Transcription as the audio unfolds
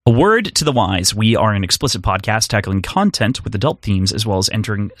A word to the wise, we are an explicit podcast tackling content with adult themes as well as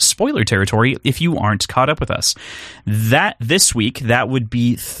entering spoiler territory if you aren't caught up with us. This week, that would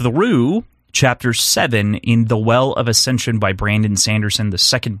be through Chapter 7 in The Well of Ascension by Brandon Sanderson, the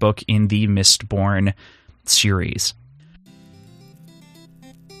second book in the Mistborn series.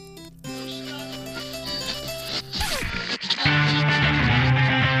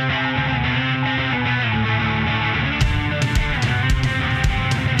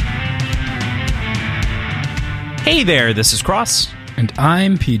 Hey there, this is Cross. And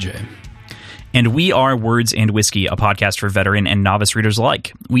I'm PJ. And we are Words and Whiskey, a podcast for veteran and novice readers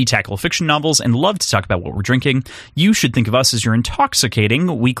alike. We tackle fiction novels and love to talk about what we're drinking. You should think of us as your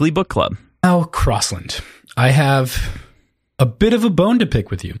intoxicating weekly book club. Now, Crossland, I have a bit of a bone to pick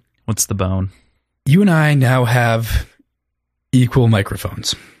with you. What's the bone? You and I now have equal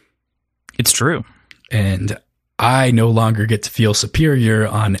microphones. It's true. And I no longer get to feel superior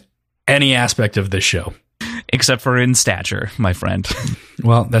on any aspect of this show. Except for in stature, my friend.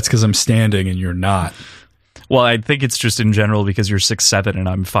 Well, that's because I'm standing and you're not. Well, I think it's just in general because you're 6'7" and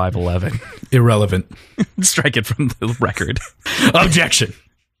I'm 5'11". Irrelevant. Strike it from the record. Objection.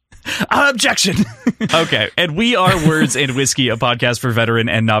 Objection. Okay, and we are Words and Whiskey, a podcast for veteran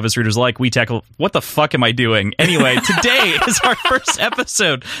and novice readers alike. We tackle... What the fuck am I doing? Anyway, today is our first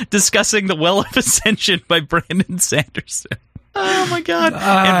episode discussing The Well of Ascension by Brandon Sanderson. Oh my god.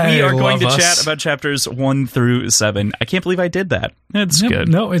 And we are going to chat about chapters 1 through 7. I can't believe I did that. It's good.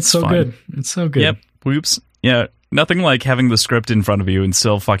 No, it's so good. It's so good. Yep. Whoops. Yeah. Nothing like having the script in front of you and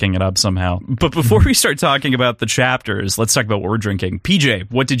still fucking it up somehow. But before we start talking about the chapters, let's talk about what we're drinking.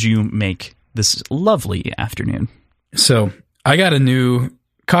 PJ, what did you make this lovely afternoon? So I got a new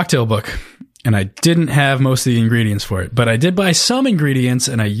cocktail book and I didn't have most of the ingredients for it, but I did buy some ingredients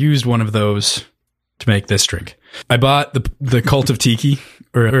and I used one of those to make this drink. I bought the Cult of Tiki,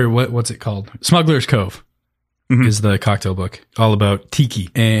 or what's it called? Smuggler's Cove is the cocktail book, all about tiki.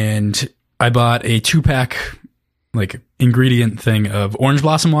 And I bought a 2-pack like ingredient thing of orange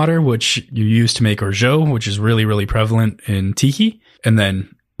blossom water, which you use to make orgeat, which is really, really prevalent in tiki, and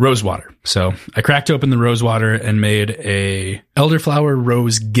then rose water. So I cracked open the rose water and made a elderflower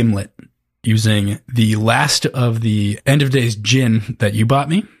rose gimlet using the last of the end of days gin that you bought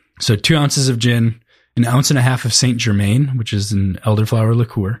me. So 2 ounces of gin, 1.5 ounces of Saint Germain, which is an elderflower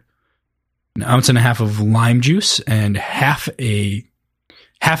liqueur, 1.5 ounces of lime juice, and half an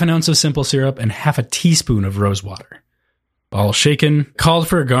ounce of simple syrup, and half a teaspoon of rose water. All shaken. Called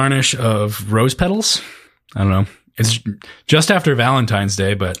for a garnish of rose petals. I don't know. It's just after Valentine's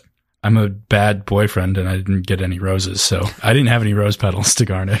Day, but I'm a bad boyfriend and I didn't get any roses, so I didn't have any rose petals to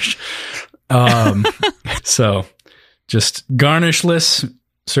garnish. So just garnishless.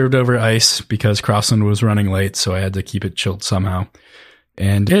 Served over ice because Crossland was running late, so I had to keep it chilled somehow.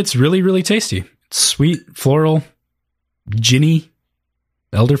 And it's really, really tasty. It's sweet, floral, ginny,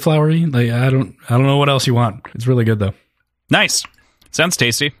 elderflowery. Like I don't know what else you want. It's really good though. Nice. Sounds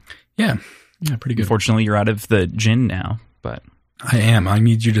tasty. Yeah, pretty good. Unfortunately, you're out of the gin now, but I am. I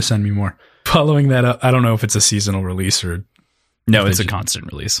need you to send me more. Following that up, I don't know if it's a seasonal release or no, it's a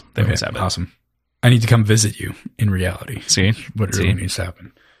constant release. They always have it. Awesome. I need to come visit you in reality. See what really needs to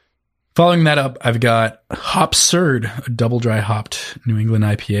happen. Following that up, I've got Hopsurd, a double dry hopped New England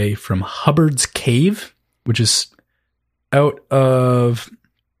IPA from Hubbard's Cave, which is out of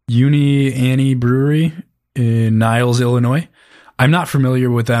Uni Annie Brewery in Niles, Illinois. I'm not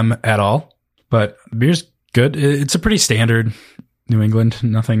familiar with them at all, but the beer's good. It's a pretty standard New England,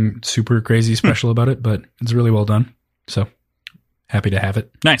 nothing super crazy special about it, but it's really well done. So happy to have it.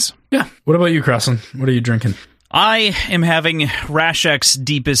 Nice. Yeah. What about you, Crossland? What are you drinking? I am having Rashek's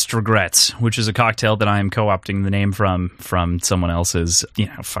Deepest Regrets, which is a cocktail that I am co-opting the name from someone else's,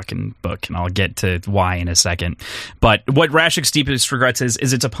 fucking book, and I'll get to why in a second. But what Rashek's Deepest Regrets is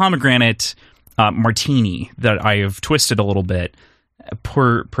it's a pomegranate martini that I have twisted a little bit.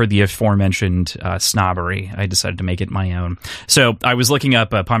 Per the aforementioned snobbery, I decided to make it my own. So I was looking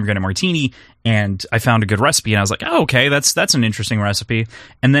up a pomegranate martini, and I found a good recipe, and I was like, oh, okay, that's an interesting recipe.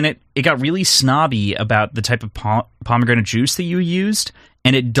 And then it got really snobby about the type of pomegranate juice that you used,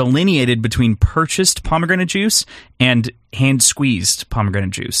 and it delineated between purchased pomegranate juice and hand-squeezed pomegranate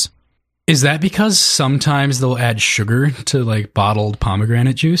juice. Is that because sometimes they'll add sugar to, like, bottled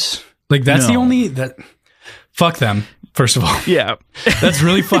pomegranate juice? Like, that's the only... that. Fuck them. First of all. Yeah. That's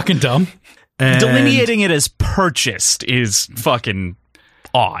really fucking dumb. And delineating it as purchased is fucking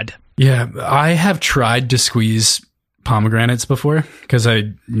odd. Yeah, I have tried to squeeze pomegranates before because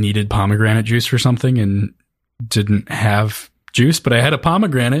I needed pomegranate juice for something and didn't have juice, but I had a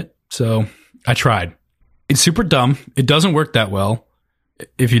pomegranate, so I tried. It's super dumb. It doesn't work that well.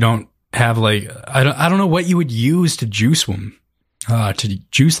 if you don't have like, I don't know what you would use to juice them,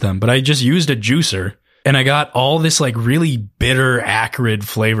 but I just used a juicer and I got all this like really bitter, acrid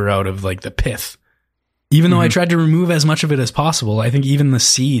flavor out of like the pith. Even though I tried to remove as much of it as possible, I think even the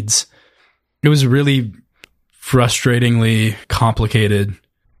seeds, it was really frustratingly complicated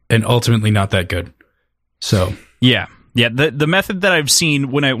and ultimately not that good. So yeah. The method that I've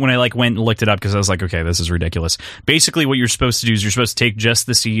seen when I like went and looked it up, because I was like, okay, this is ridiculous. Basically, what you're supposed to do is you're supposed to take just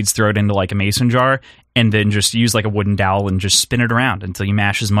the seeds, throw it into like a mason jar, and then just use like a wooden dowel and just spin it around until you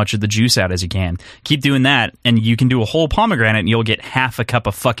mash as much of the juice out as you can. Keep doing that, and you can do a whole pomegranate, and you'll get half a cup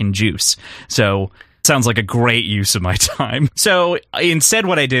of fucking juice. So sounds like a great use of my time. So instead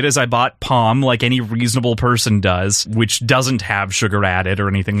what I did is I bought POM like any reasonable person does, which doesn't have sugar added or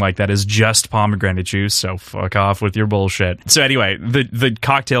anything like that. Is just pomegranate juice, so fuck off with your bullshit. So anyway, the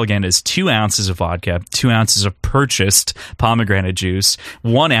cocktail again is 2 ounces of vodka, 2 ounces of purchased pomegranate juice,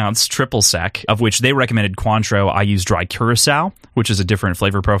 1 ounce triple sec, of which they recommended Cointreau. I use dry curacao, which is a different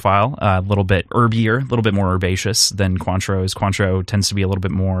flavor profile, a little bit herbier, a little bit more herbaceous than Cointreau's. Cointreau tends to be a little bit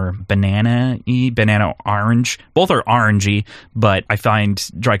more banana-y, banana orange. Both are orangey, but I find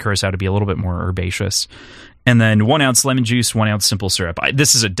dry curacao to be a little bit more herbaceous. And then 1 ounce lemon juice, 1 ounce simple syrup.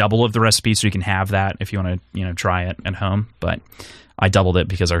 This is a double of the recipe, so you can have that if you want to, try it at home. But I doubled it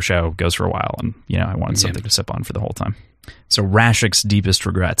because our show goes for a while, and I wanted something to sip on for the whole time. So Rashek's Deepest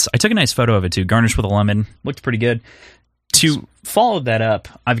Regrets. I took a nice photo of it too, garnished with a lemon. Looked pretty good. To follow that up,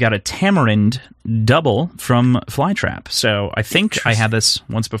 I've got a tamarind double from Flytrap. So I think I had this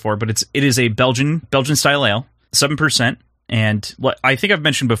once before, but it is a Belgian style ale, 7%. And I think I've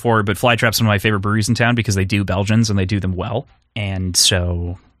mentioned before, but Flytrap's one of my favorite breweries in town because they do Belgians and they do them well. And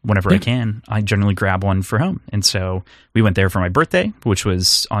so whenever I can, I generally grab one for home. And so we went there for my birthday, which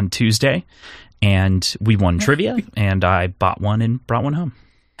was on Tuesday, and we won trivia, and I bought one and brought one home.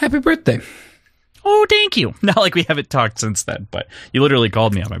 Happy birthday. Oh, thank you. Not like we haven't talked since then, but you literally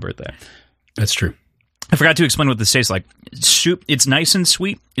called me on my birthday. That's true. I forgot to explain what this tastes like. Soup. It's nice and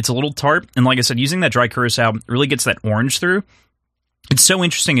sweet. It's a little tart. And like I said, using that dry curacao really gets that orange through. It's so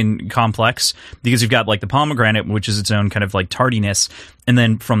interesting and complex because you've got like the pomegranate, which is its own kind of like tardiness. And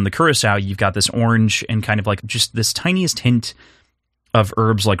then from the curacao, you've got this orange and kind of like just this tiniest hint of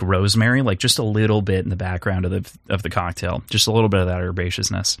herbs like rosemary, like just a little bit in the background of the cocktail, just a little bit of that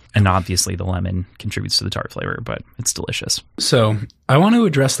herbaceousness. And obviously the lemon contributes to the tart flavor, but it's delicious. So I want to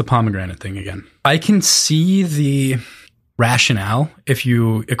address the pomegranate thing again. I can see the rationale if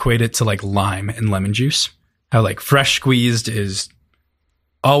you equate it to like lime and lemon juice, how like fresh squeezed is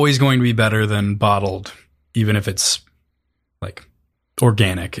always going to be better than bottled, even if it's like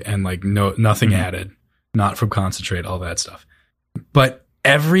organic and like nothing added, not from concentrate, all that stuff. But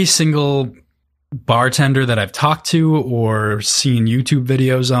every single bartender that I've talked to or seen YouTube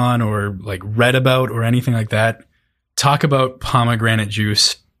videos on or like read about or anything like that talk about pomegranate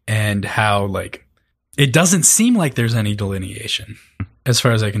juice and how like it doesn't seem like there's any delineation as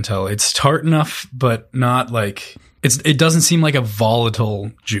far as I can tell. It's tart enough, but not like it doesn't seem like a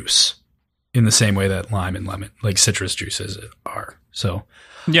volatile juice in the same way that lime and lemon, like citrus juices are. So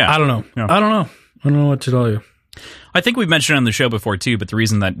yeah, I don't know. Yeah. I don't know what to tell you. I think we've mentioned it on the show before too, but the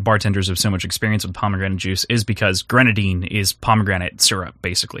reason that bartenders have so much experience with pomegranate juice is because grenadine is pomegranate syrup,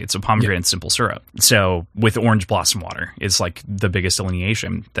 basically. It's a pomegranate simple syrup. So with orange blossom water is like the biggest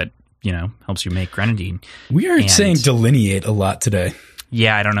delineation that, helps you make grenadine. We are saying delineate a lot today.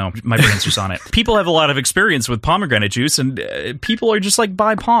 Yeah, I don't know. My brain's just on it. People have a lot of experience with pomegranate juice, and people are just like,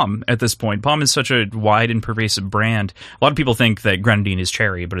 buy POM at this point. POM is such a wide and pervasive brand. A lot of people think that grenadine is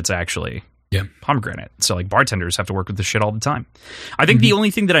cherry, but it's actually pomegranate. So like bartenders have to work with this shit all the time. I think the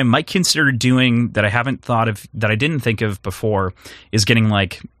only thing that I might consider doing that I haven't thought of, that I didn't think of before, is getting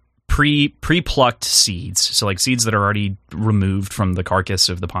like pre-plucked seeds. So like seeds that are already removed from the carcass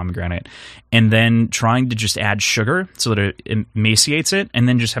of the pomegranate, and then trying to just add sugar so that it emaciates it, and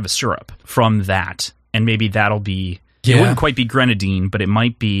then just have a syrup from that. And maybe that'll be, it wouldn't quite be grenadine, but it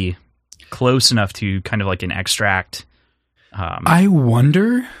might be close enough to kind of like an extract. I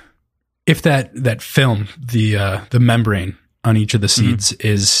wonder if that film, the membrane on each of the seeds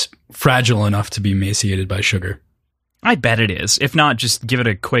is fragile enough to be emaciated by sugar. I bet it is. If not, just give it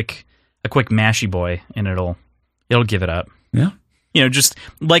a quick mashy boy, and it'll give it up. Yeah. Just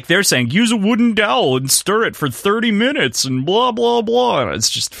like they're saying, use a wooden dowel and stir it for 30 minutes and blah, blah, blah. It's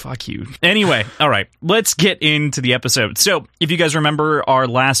just, fuck you. Anyway, all right, let's get into the episode. So if you guys remember our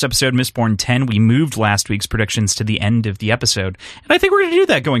last episode, Mistborn 10, we moved last week's predictions to the end of the episode. And I think we're going to do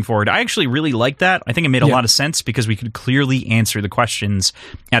that going forward. I actually really like that. I think it made a lot of sense because we could clearly answer the questions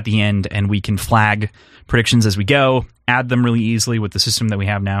at the end, and we can flag predictions as we go. add them really easily with the system that we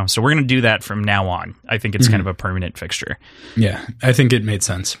have now. So we're going to do that from now on. I think it's kind of a permanent fixture. Yeah, I think it made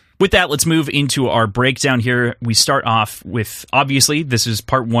sense. With that, let's move into our breakdown here. We start off with, obviously, this is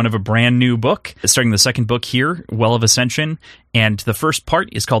part 1 of a brand new book, starting the second book here, Well of Ascension, and the first part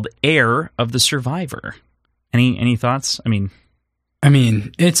is called Heir of the Survivor. Any thoughts? I mean,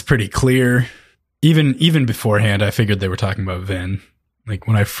 it's pretty clear. Even beforehand, I figured they were talking about Vin. Like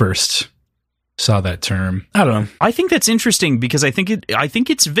when I first saw that term, I don't know. I think that's interesting because I think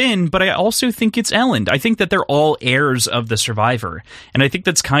it's Vin, but I also think it's Elend. I think that they're all heirs of the Survivor, and I think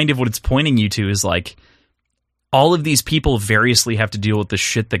that's kind of what it's pointing you to, is like all of these people variously have to deal with the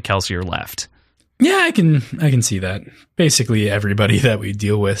shit that Kelsier left. Yeah, I can see that. Basically, everybody that we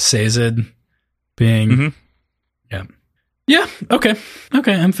deal with, Sazed being, yeah. Okay.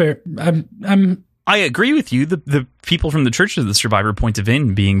 I'm fair. I agree with you. The people from the Church of the Survivor point to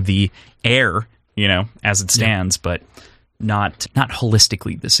Vin being the heir, as it stands, but not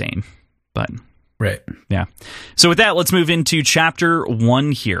holistically the same. But right, yeah. So with that, let's move into chapter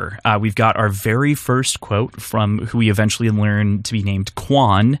 1 here. We've got our very first quote from who we eventually learn to be named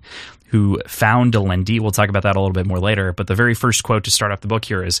Quan, who found Alendi. We'll talk about that a little bit more later. But the very first quote to start off the book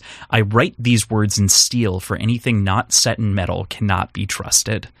here is, "I write these words in steel, for anything not set in metal cannot be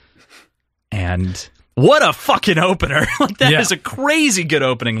trusted." And what a fucking opener. Like, that is a crazy good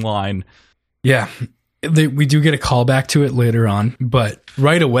opening line. Yeah. We do get a callback to it later on, but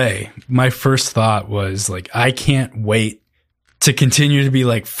right away, my first thought was like, I can't wait to continue to be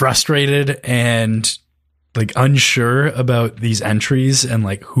like frustrated and like unsure about these entries and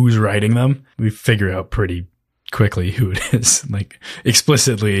like who's writing them. We figure out pretty quickly who it is, like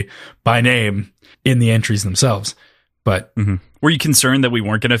explicitly by name in the entries themselves. But were you concerned that we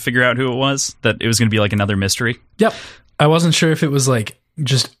weren't going to figure out who it was? That it was going to be like another mystery? Yep. I wasn't sure if it was like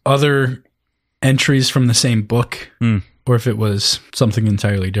just other entries from the same book or if it was something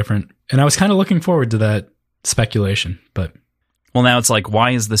entirely different. And I was kind of looking forward to that speculation, but... Well, now it's like,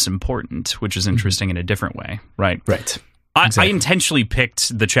 why is this important? Which is interesting in a different way, right? Right. I intentionally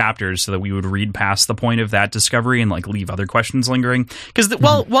picked the chapters so that we would read past the point of that discovery and like leave other questions lingering. Because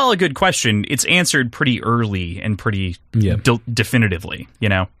while a good question, it's answered pretty early and pretty definitively,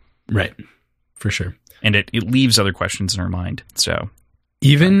 Right. For sure. And it leaves other questions in our mind. So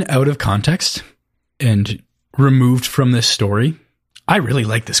even out of context and removed from this story, I really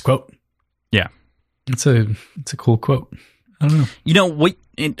like this quote. Yeah. It's a cool quote. I don't know. What?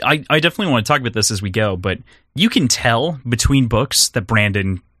 I definitely want to talk about this as we go, but you can tell between books that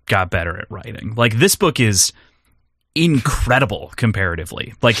Brandon got better at writing. Like, this book is incredible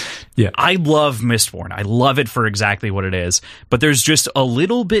comparatively. Like, I love Mistborn. I love it for exactly what it is, but there's just a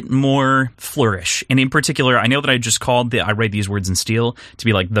little bit more flourish. And in particular, I know that I just called I write these words in steel to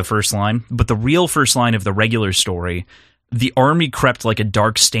be like the first line, but the real first line of the regular story, the army crept like a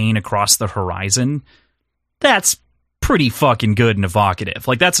dark stain across the horizon. That's pretty fucking good and evocative.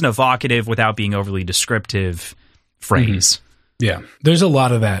 Like, that's an evocative without being overly descriptive phrase. Yeah. There's a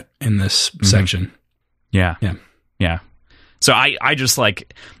lot of that in this section. Yeah. So I just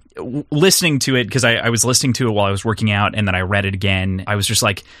like listening to it, because I was listening to it while I was working out, and then I read it again. I was just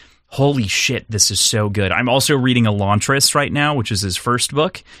like, holy shit, this is so good. I'm also reading Elantris right now, which is his first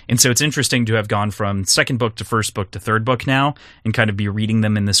book. And so it's interesting to have gone from second book to first book to third book now and kind of be reading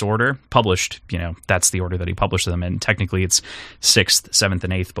them in this order. Published, that's the order that he published them in. Technically, it's 6th, 7th,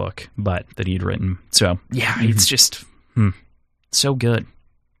 and 8th book, but that he'd written. So, yeah, it's just so good.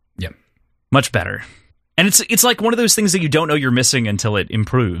 Yep. Much better. And it's like one of those things that you don't know you're missing until it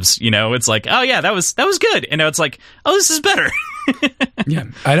improves. It's like, oh yeah, that was good. And now it's like, oh, this is better. Yeah.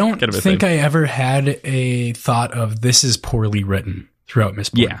 I don't think I ever had a thought of this is poorly written throughout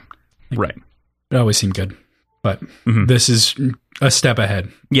Mistborn. Yeah. Right. It always seemed good. But this is a step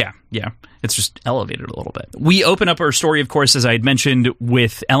ahead. Yeah. It's just elevated a little bit. We open up our story, of course, as I had mentioned,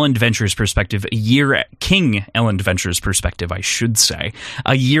 with Elend Venture's perspective, King Elend Venture's perspective, I should say.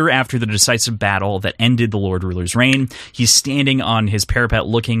 A year after the decisive battle that ended the Lord Ruler's reign, he's standing on his parapet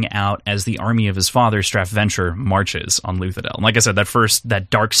looking out as the army of his father, Straff Venture, marches on Luthadel. And like I said, that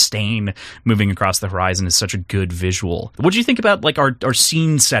dark stain moving across the horizon is such a good visual. What do you think about like our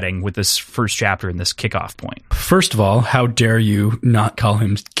scene setting with this first chapter and this kickoff point? First of all, how dare you not call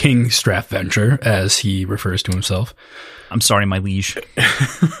him King Straff Venture, as he refers to himself. I'm sorry, my liege.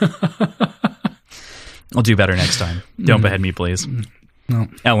 I'll do better next time. Don't behead me, please. No.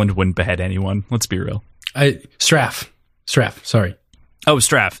 Elend wouldn't behead anyone. Let's be real. Straff, sorry. Oh,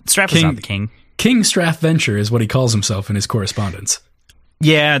 Straff. Straff is not the king. King Straff Venture is what he calls himself in his correspondence.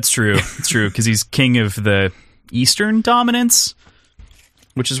 Yeah, it's true. It's true, because he's king of the Eastern Dominance,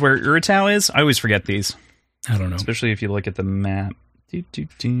 which is where Urutau is. I always forget these. I don't know. Especially if you look at the map.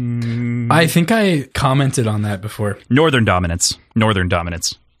 I think I commented on that before. Northern dominance.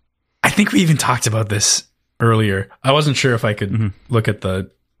 I think we even talked about this earlier. I wasn't sure if I could look at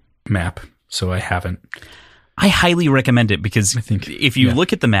the map, so I haven't. I highly recommend it because if you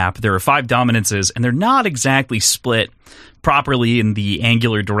look at the map, there are 5 dominances, and they're not exactly split properly in the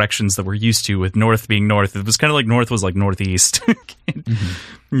angular directions that we're used to, with north being north. It was kind of like north was like northeast.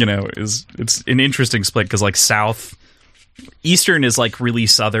 You know, it's an interesting split because like eastern is like really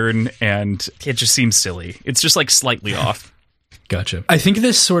southern, and it just seems silly. It's just like slightly off. Gotcha. I think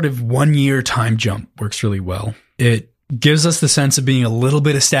this sort of 1 year time jump works really well. It gives us the sense of being a little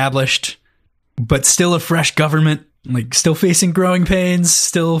bit established, but still a fresh government, like still facing growing pains,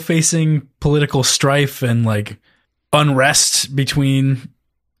 still facing political strife and like unrest between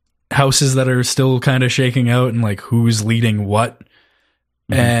houses that are still kind of shaking out and like who's leading what.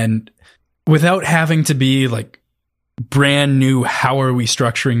 And without having to be like brand new, how are we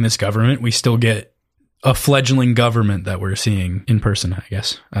structuring this government? We still get a fledgling government that we're seeing in person, I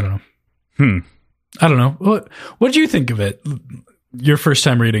guess. I don't know. I don't know. What did you think of it? Your first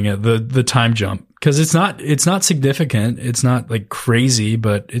time reading it, the time jump, because it's not significant. It's not like crazy,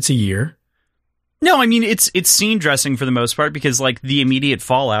 but it's a year. No, I mean, it's scene dressing for the most part because, like, the immediate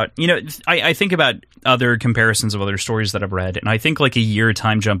fallout, you know, I think about other comparisons of other stories that I've read, and I think, like, a year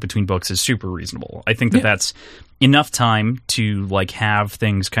time jump between books is super reasonable. I think that that's enough time to, like, have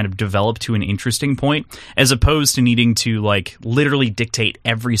things kind of develop to an interesting point, as opposed to needing to, like, literally dictate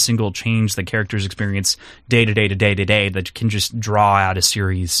every single change that characters experience day to day to day to day that can just draw out a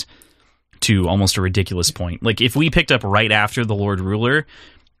series to almost a ridiculous point. Like, if we picked up right after The Lord Ruler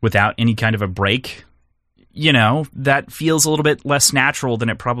without any kind of a break, you know, that feels a little bit less natural than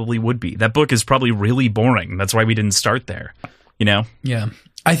it probably would be. That book is probably really boring. That's why we didn't start there, you know? Yeah.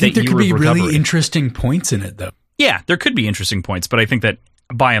 I think there could be really interesting points in it, though. Yeah, there could be interesting points, but I think that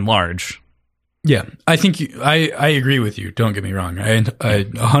by and large... Yeah, I think I agree with you. Don't get me wrong. I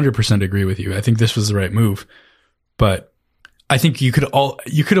 100% agree with you. I think this was the right move. But I think you could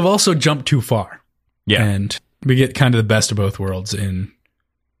have also jumped too far. Yeah. And we get kind of the best of both worlds in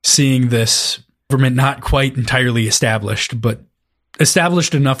seeing this government not quite entirely established, but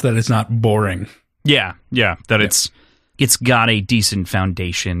established enough that it's not boring. Yeah, that it's got a decent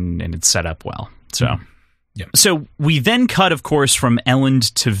foundation and it's set up well. So, So we then cut, of course, from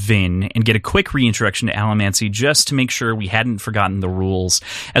Elend to Vin and get a quick reintroduction to Allomancy just to make sure we hadn't forgotten the rules,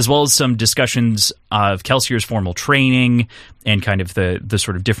 as well as some discussions of Kelsier's formal training and kind of the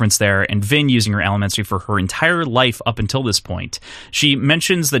sort of difference there, and Vin using her Allomancy for her entire life up until this point. She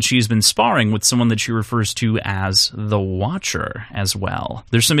mentions that she's been sparring with someone that she refers to as the Watcher as well.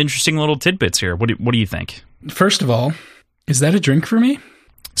 There's some interesting little tidbits here. What do you think? First of all, is that a drink for me?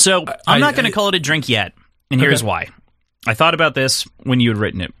 So I'm not going to call it a drink yet. And here's why. I thought about this when you had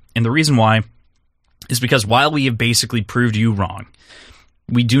written it. And the reason why is because while we have basically proved you wrong,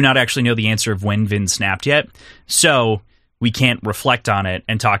 we do not actually know the answer of when Vin snapped yet. So we can't reflect on it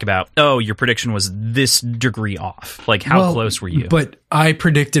and talk about, oh, your prediction was this degree off. Like, how close were you? But I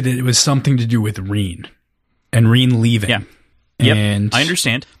predicted it was something to do with Reen and Reen leaving. Yeah. Yep. I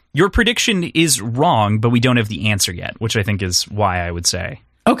understand. Your prediction is wrong, but we don't have the answer yet, which I think is why I would say.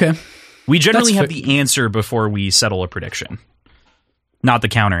 Okay. We generally have the answer before we settle a prediction, not the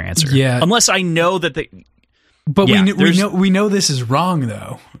counter answer. Yeah, unless I know that the. But we know this is wrong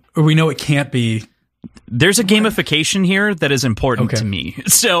though, or we know it can't be. There's a gamification here that is important to me,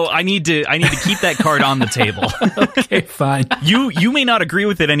 so I need to keep that card on the table. Okay, fine. You may not agree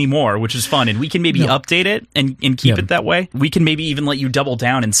with it anymore, which is fun, and we can maybe update it and keep it that way. We can maybe even let you double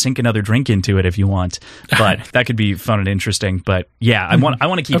down and sink another drink into it if you want, but that could be fun and interesting. But yeah, I want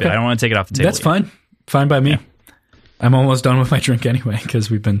to keep it. I don't want to take it off the table. That's fine. Fine by me. Yeah. I'm almost done with my drink anyway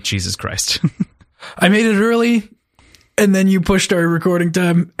because we've been. Jesus Christ! I made it early. And then you pushed our recording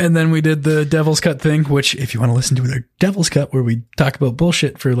time, and then we did the Devil's Cut thing, which, if you want to listen to the Devil's Cut, where we talk about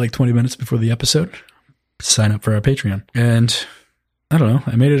bullshit for like 20 minutes before the episode, sign up for our Patreon. And I don't know,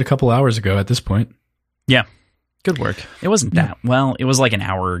 I made it a couple hours ago at this point. Yeah, good work. It wasn't that. Well, it was like an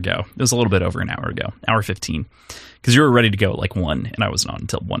hour ago. It was a little bit over an hour ago, hour 15. Because you were ready to go at like 1, and I wasn't on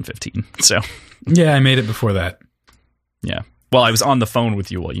until 1:15. So yeah, I made it before that. Yeah. Well, I was on the phone with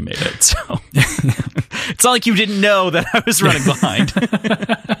you while you made it, so it's not like you didn't know that I was running behind.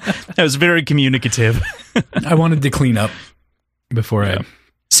 I was very communicative. I wanted to clean up before I...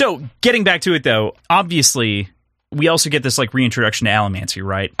 So, getting back to it, though, obviously, we also get this like reintroduction to Allomancy,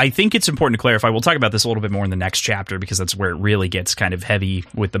 right? I think it's important to clarify. We'll talk about this a little bit more in the next chapter, because that's where it really gets kind of heavy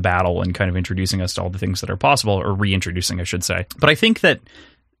with the battle and kind of introducing us to all the things that are possible, or reintroducing, I should say. But I think that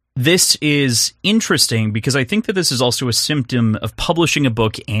this is interesting because I think that this is also a symptom of publishing a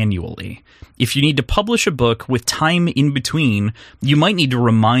book annually. If you need to publish a book with time in between, you might need to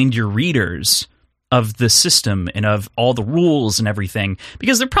remind your readers of the system and of all the rules and everything,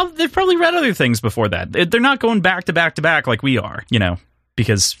 because they've probably read other things before that. They're not going back to back to back like we are,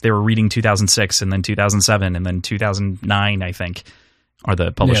 because they were reading 2006 and then 2007 and then 2009, I think, are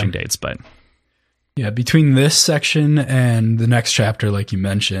the publishing dates. But yeah, between this section and the next chapter, like you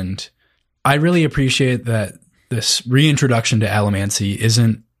mentioned, I really appreciate that this reintroduction to Allomancy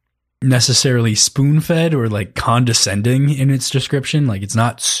isn't necessarily spoon-fed or like condescending in its description. Like, it's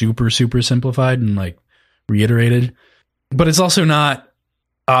not super simplified and like reiterated, but it's also not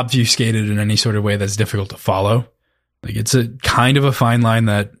obfuscated in any sort of way that's difficult to follow. Like, it's a kind of a fine line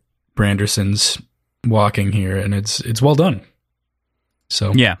that Branderson's walking here, and it's well done.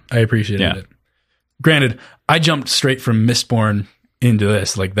 So yeah, I appreciated it. Granted, I jumped straight from Mistborn into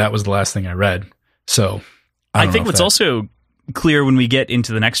this. Like, that was the last thing I read. So I think what's also clear when we get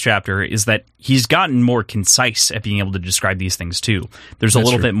into the next chapter is that he's gotten more concise at being able to describe these things too. There's a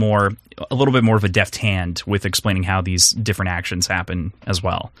little bit more of a deft hand with explaining how these different actions happen as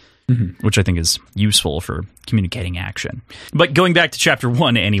well, which I think is useful for communicating action. But going back to chapter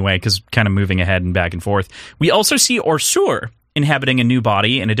 1 anyway, because kind of moving ahead and back and forth, we also see OreSeur inhabiting a new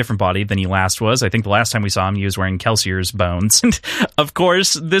body and a different body than he last was. I think the last time we saw him, he was wearing Kelsier's bones. And of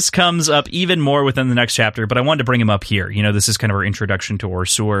course, this comes up even more within the next chapter, but I wanted to bring him up here. This is kind of our introduction to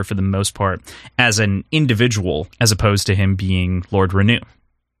OreSeur for the most part as an individual, as opposed to him being Lord Renew.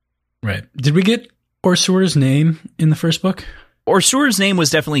 Right. Did we get OreSeur's name in the first book? OreSeur's name was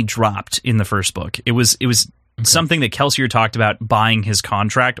definitely dropped in the first book. It was something that Kelsier talked about buying his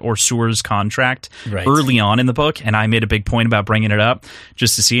contract, OreSeur's contract, early on in the book, and I made a big point about bringing it up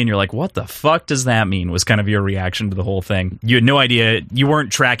just to see, and you're like, what the fuck does that mean? Was kind of your reaction to the whole thing. You had no idea. You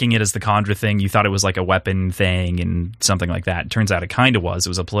weren't tracking it as the Kandra thing. You thought it was like a weapon thing and something like that. It turns out it kind of was. It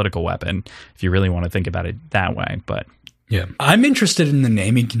was a political weapon, if you really want to think about it that way. But yeah, I'm interested in the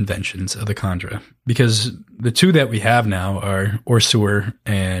naming conventions of the Kandra, because the two that we have now are OreSeur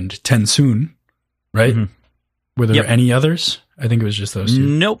and TenSoon, right? Mm-hmm. Were there any others? I think it was just those two.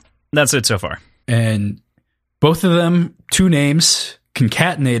 Nope. That's it so far. And both of them, two names,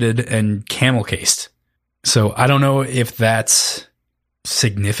 concatenated and camel cased. So I don't know if that's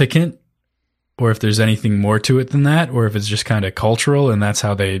significant or if there's anything more to it than that, or if it's just kind of cultural and that's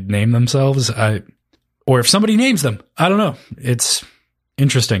how they name themselves. Or if somebody names them. I don't know. It's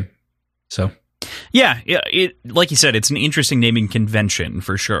interesting. So yeah, like you said, it's an interesting naming convention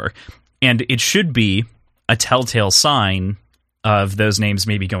for sure. And it should be a telltale sign of those names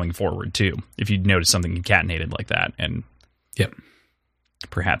maybe going forward too, if you notice something concatenated like that. And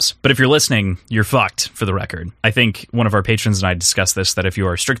perhaps. But if you're listening, you're fucked, for the record. I think one of our patrons and I discussed this, that if you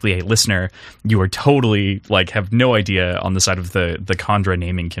are strictly a listener, you are totally have no idea on the side of the Kandra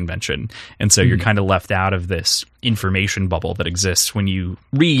naming convention. And so you're kind of left out of this information bubble that exists when you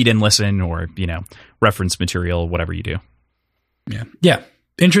read and listen, or, reference material, whatever you do. Yeah. Yeah.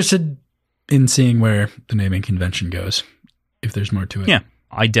 Interested in seeing where the naming convention goes, if there's more to it. Yeah,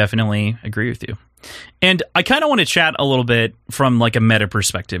 I definitely agree with you. And I kind of want to chat a little bit from a meta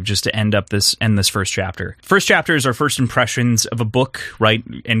perspective, just to end this first chapter. First chapter is our first impressions of a book, right?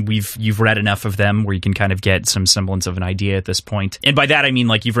 And you've read enough of them where you can kind of get some semblance of an idea at this point. And by that, I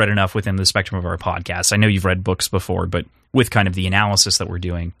mean, you've read enough within the spectrum of our podcast. I know you've read books before, but with kind of the analysis that we're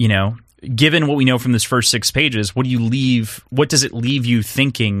doing, given what we know from this first 6 pages, what does it leave you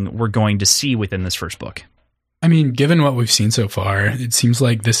thinking we're going to see within this first book? I mean, given what we've seen so far, it seems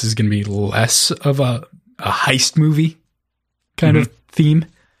like this is going to be less of a heist movie kind of theme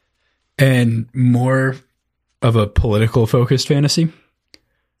and more of a political focused fantasy.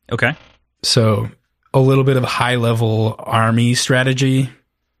 Okay. So a little bit of high level army strategy,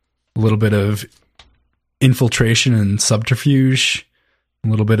 a little bit of infiltration and subterfuge, a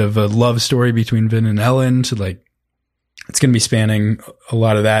little bit of a love story between Vin and Ellen. So it's going to be spanning a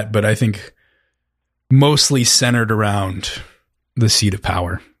lot of that, but I think mostly centered around the seat of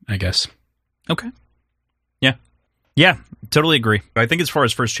power, I guess. Okay. Yeah, totally agree. I think as far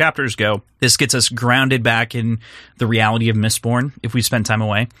as first chapters go, this gets us grounded back in the reality of Mistborn if we spend time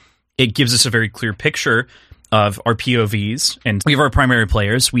away. It gives us a very clear picture of our POVs, and we have our primary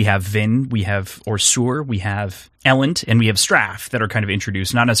players. We have Vin, we have OreSeur, we have Elend, and we have Straff that are kind of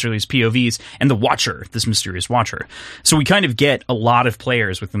introduced, not necessarily as POVs, and the Watcher, this mysterious Watcher. So we kind of get a lot of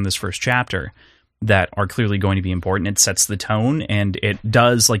players within this first chapter that are clearly going to be important. It sets the tone, and it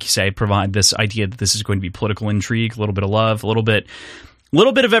does, like you say, provide this idea that this is going to be political intrigue, a little bit of love, a little bit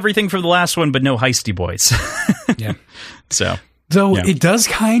of everything from the last one, but no heisty boys. Yeah. So Though Yeah. it does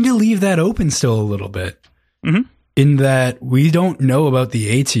kind of leave that open still a little bit. Mhm. In that we don't know about the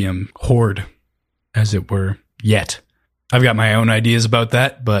Atium horde, as it were, yet. I've got my own ideas about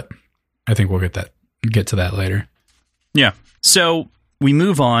that, but I think we'll get to that later. Yeah. So we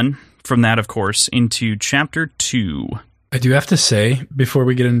move on from that, of course, into chapter 2. I do have to say, before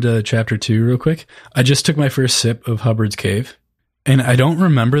we get into chapter 2 real quick, I just took my first sip of Hubbard's Cave, and I don't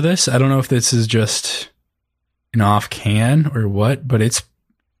remember this. I don't know if this is just an off can or what, but it's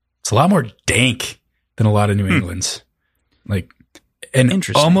a lot more dank than a lot of New England's. Like, and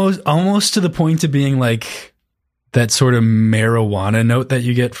Interesting. almost to the point of being like that sort of marijuana note that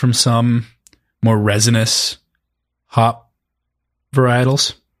you get from some more resinous hop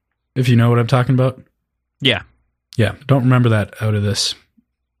varietals, if you know what I'm talking about. Yeah. Yeah, don't remember that out of this.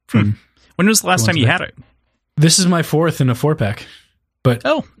 From When was the last time you had it? This is my 4th in a 4-pack, but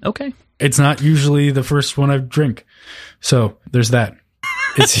Oh, okay. it's not usually the first one I drink. So there's that.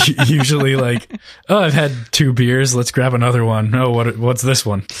 It's usually like, oh, I've had 2 beers. Let's grab another one. Oh, what's this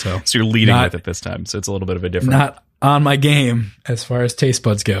one? So So you're leading Not- with it this time. So it's a little bit of a different. not on my game as far as taste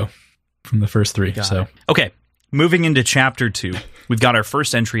buds go from the first 3. So Okay. Moving into chapter 2, we've got our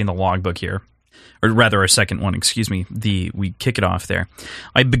first entry in the logbook here. Or rather, our second one, excuse me. We kick it off there.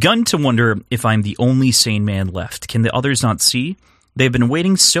 I've begun to wonder if I'm the only sane man left. Can the others not see? They have been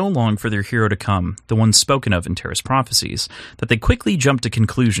waiting so long for their hero to come, the one spoken of in Terra's prophecies, that they quickly jump to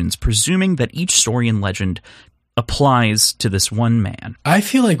conclusions, presuming that each story and legend applies to this one man. I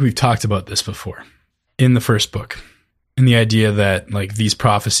feel like we've talked about this before in the first book, in the idea that like these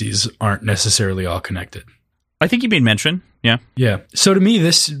prophecies aren't necessarily all connected. I think you made mention, yeah. Yeah. So to me,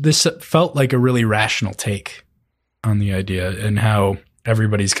 this felt like a really rational take on the idea and how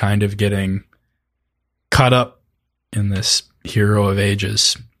everybody's kind of getting caught up in this hero of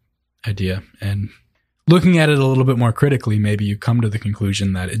ages idea. And looking at it a little bit more critically, maybe you come to the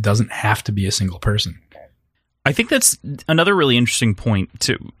conclusion that it doesn't have to be a single person. I think that's another really interesting point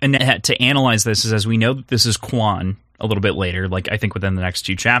to analyze this is, as we know that this is Quan a little bit later, like I think within the next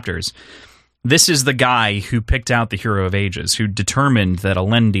 2 chapters. This is the guy who picked out the hero of ages, who determined that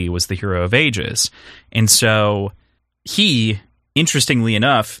Alendi was the hero of ages. And so he, interestingly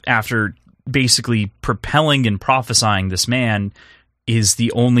enough, after basically propelling and prophesying this man, is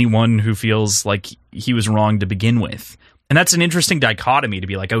the only one who feels like he was wrong to begin with. And that's an interesting dichotomy to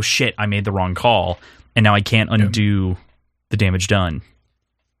be like, oh shit, I made the wrong call, and now I can't undo the damage done.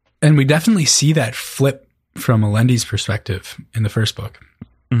 And we definitely see that flip from Alendi's perspective in the first book.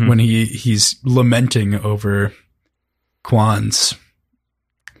 Mhm. When he's lamenting over Quan's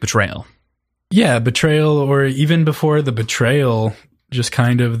Betrayal. betrayal, or even before the betrayal, just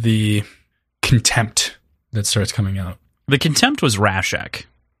kind of the contempt that starts coming out. The contempt was Rashek.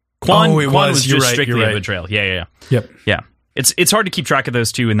 Quan was You're just right, strictly you're a right. betrayal. Yeah. Yep. Yeah. It's hard to keep track of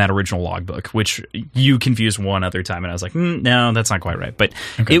those 2 in that original logbook, which you confused one other time, and I was like, no, that's not quite right. But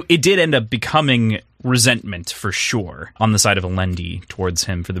Okay. it did end up becoming resentment for sure on the side of Alendi towards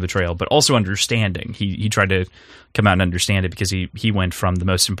him for the betrayal, but also understanding. He tried to come out and understand it because he went from the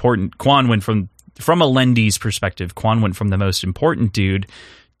most important. Quan went from Alendi's perspective. Quan went from the most important dude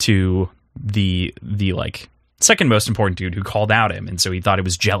to the like second most important dude who called out him, and so he thought it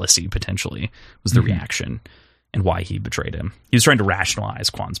was jealousy potentially was the reaction. And why he betrayed him. He was trying to rationalize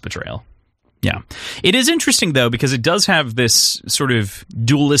Quan's betrayal. Yeah. It is interesting, though, because it does have this sort of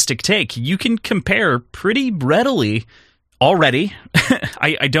dualistic take. You can compare pretty readily already.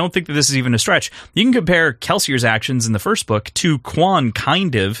 I don't think that this is even a stretch. You can compare Kelsier's actions in the first book to Quan,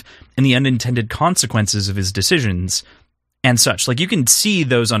 kind of, and the unintended consequences of his decisions and such. Like, you can see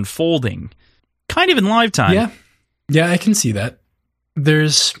those unfolding kind of in live time. Yeah, I can see that.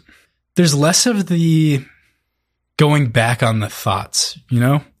 There's less of the going back on the thoughts, you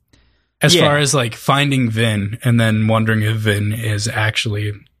know? As far as like finding Vin and then wondering if Vin is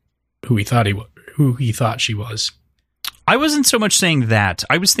actually who he thought she was. I wasn't so much saying that.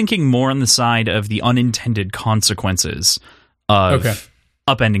 I was thinking more on the side of the unintended consequences of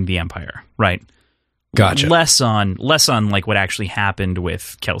upending the Empire, right? Gotcha. Less on like what actually happened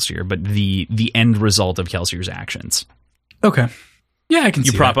with Kelsier, but the end result of Kelsier's actions. Okay. Yeah, I can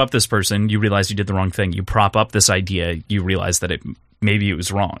see You prop that. up this person, you realize you did the wrong thing. You prop up this idea, you realize that maybe it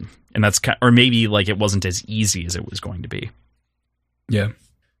was wrong. And that's or maybe like it wasn't as easy as it was going to be. Yeah.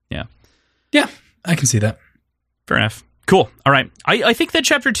 Yeah. Yeah, I can see that. Fair enough. Cool. All right. I think that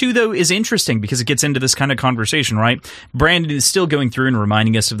chapter 2, though, is interesting because it gets into this kind of conversation, right? Brandon is still going through and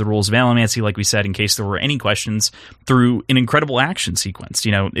reminding us of the rules of Allomancy, like we said, in case there were any questions, through an incredible action sequence.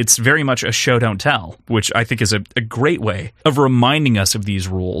 You know, it's very much a show, don't tell, which I think is a great way of reminding us of these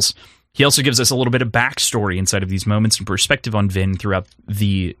rules. He also gives us a little bit of backstory inside of these moments and perspective on Vin throughout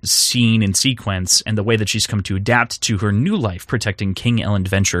the scene and sequence and the way that she's come to adapt to her new life protecting King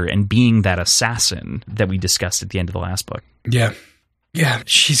Elendventure and being that assassin that we discussed at the end of the last book. Yeah. Yeah,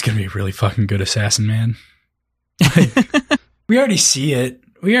 she's going to be a really fucking good assassin, man. Like, we already see it.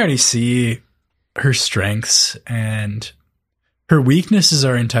 We already see her strengths, and her weaknesses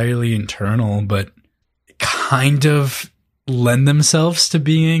are entirely internal, but kind of lend themselves to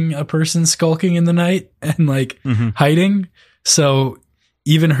being a person skulking in the night and like hiding. So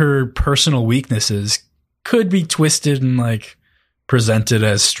even her personal weaknesses could be twisted and like presented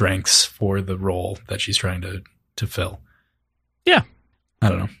as strengths for the role that she's trying to fill. Yeah. I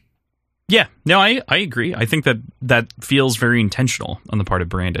don't know. Yeah, no, I agree. I think that feels very intentional on the part of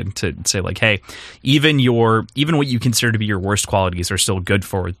Brandon to say like, hey, even what you consider to be your worst qualities are still good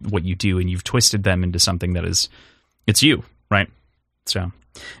for what you do, and you've twisted them into something that it's you, right? So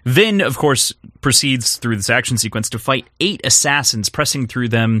Vin, of course, proceeds through this action sequence to fight 8 assassins, pressing through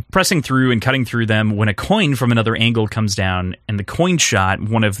and cutting through them when a coin from another angle comes down, and the coin shot,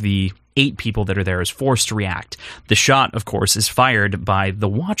 one of the 8 people that are there, is forced to react. The shot, of course, is fired by the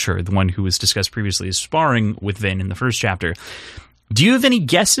Watcher, the one who was discussed previously as sparring with Vin in the first chapter. Do you have any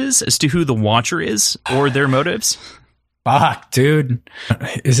guesses as to who the Watcher is or their motives? Fuck, dude.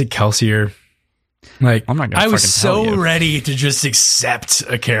 Is it Kelsier? Like, I was so ready to just accept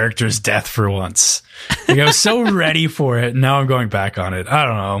a character's death for once. Like, I was so ready for it. Now I'm going back on it. I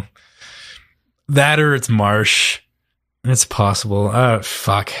don't know. That or it's Marsh. It's possible.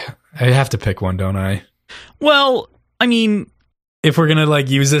 Fuck. I have to pick one, don't I? Well, I mean, if we're gonna like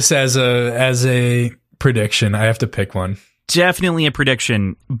use this as a prediction, I have to pick one. Definitely a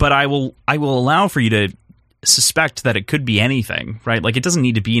prediction, but I will allow for you to suspect that it could be anything, right? Like, it doesn't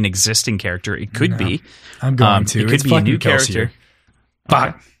need to be an existing character. It could be. I'm going to. It could be a new character.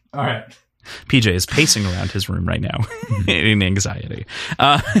 Fuck. All right. PJ is pacing around his room right now in anxiety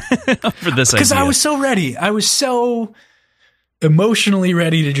for this idea. Because I was so ready. I was so emotionally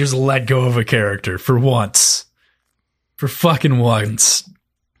ready to just let go of a character for once. For fucking once.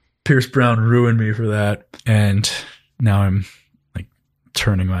 Pierce Brown ruined me for that. And now I'm like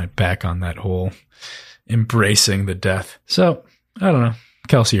turning my back on that whole embracing the death. So, I don't know.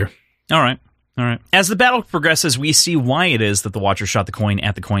 Kelsier. All right. As the battle progresses, we see why it is that the Watcher shot the coin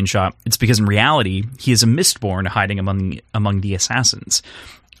at the coin shop. It's because in reality, he is a Mistborn hiding among the assassins.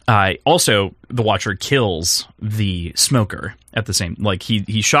 Also, the Watcher kills the Smoker at the same, like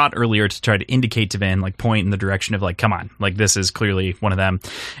he shot earlier to try to indicate to Vin, like point in the direction of like, come on, like this is clearly one of them.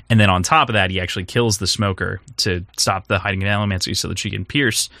 And then on top of that, he actually kills the Smoker to stop the hiding of Allomancy so that she can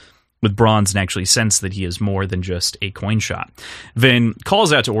pierce with bronze and actually sense that he is more than just a coin shot. Vin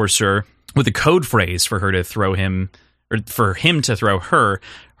calls out to OreSeur with a code phrase for her to throw him, or for him to throw her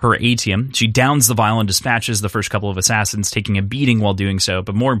atium. She downs the vial and dispatches the first couple of assassins, taking a beating while doing so.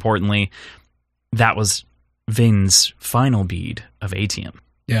 But more importantly, that was Vin's final bead of atium.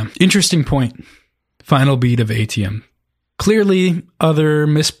 Yeah, interesting point. Final bead of atium. Clearly, other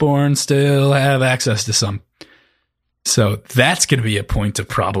Mistborn still have access to some. So that's going to be a point of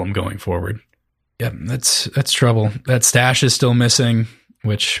problem going forward. Yeah, that's trouble. That stash is still missing,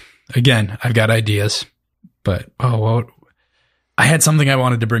 which, again, I've got ideas. But, I had something I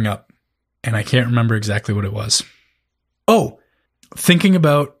wanted to bring up, and I can't remember exactly what it was. Oh, thinking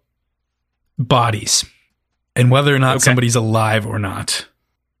about bodies and whether or not somebody's alive or not.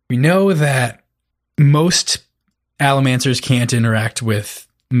 We know that most Allomancers can't interact with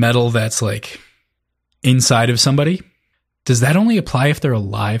metal that's like inside of somebody. Does that only apply if they're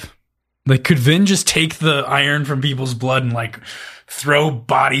alive? Like, could Vin just take the iron from people's blood and like throw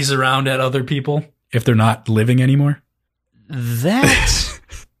bodies around at other people if they're not living anymore? That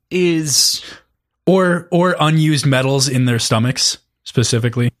is... Or unused metals in their stomachs,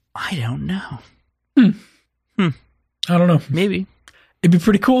 specifically. I don't know. I don't know. Maybe. It'd be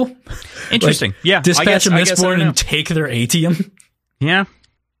pretty cool. Interesting. Like, yeah. Dispatch a Mistborn and take their atium. Yeah.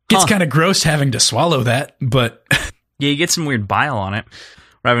 It's kind of gross having to swallow that, but... Yeah, you get some weird bile on it.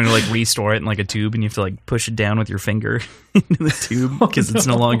 We're having to like restore it in like a tube, and you have to like push it down with your finger into the tube because it's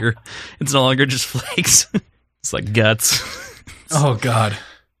no longer just flakes. It's like guts. Oh God!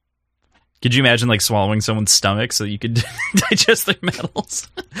 Could you imagine like swallowing someone's stomach so you could digest their metals,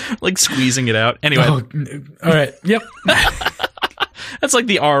 like squeezing it out? Anyway, all right, yep. That's like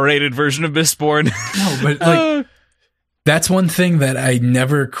the R-rated version of Mistborn. No, but like that's one thing that I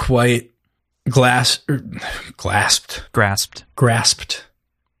never quite grasped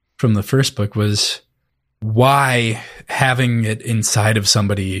from the first book was why having it inside of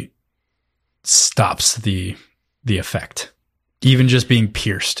somebody stops the effect. even just being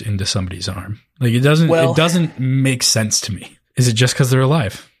pierced into somebody's arm. Like, it doesn't make sense to me. Is it just because they're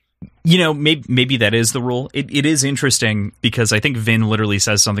alive? You know, maybe that is the rule. It is interesting because I think Vin literally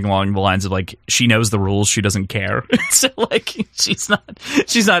says something along the lines of like, she knows the rules, she doesn't care. So like, she's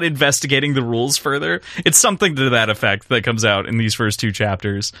not investigating the rules further. It's something to that effect that comes out in these first 2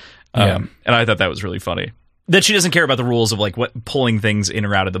 chapters. And I thought that was really funny. That she doesn't care about the rules of like what pulling things in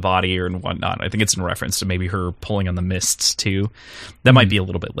or out of the body or and whatnot. I think it's in reference to maybe her pulling on the mists too. That might be a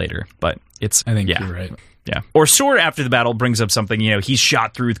little bit later, but I think you're right. Yeah. Orsor after the battle brings up something, you know, he's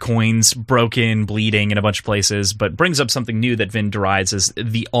shot through with coins, broken, bleeding in a bunch of places, but brings up something new that Vin derides as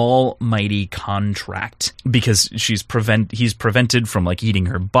the almighty contract, because he's prevented from like eating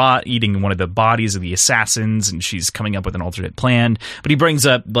one of the bodies of the assassins, and she's coming up with an alternate plan. But he brings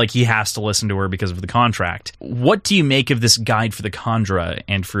up like he has to listen to her because of the contract. What do you make of this guide for the Kandra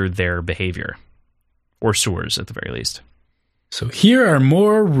and for their behavior? Or Sewers at the very least. So here are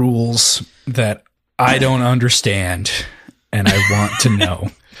more rules that I don't understand, and I want to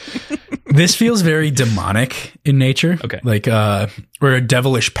know. This feels very demonic in nature. Okay. Like, we're a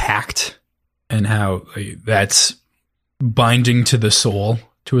devilish pact, and how that's binding to the soul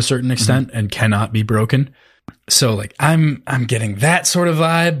to a certain extent and cannot be broken. So, like, I'm getting that sort of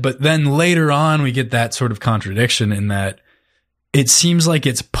vibe, but then later on we get that sort of contradiction in that it seems like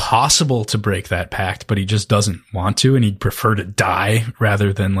it's possible to break that pact, but he just doesn't want to, and he'd prefer to die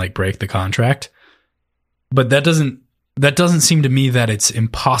rather than, like, break the contract. But that doesn't seem to me that it's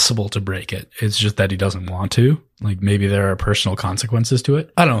impossible to break it. It's just that he doesn't want to. Like, maybe there are personal consequences to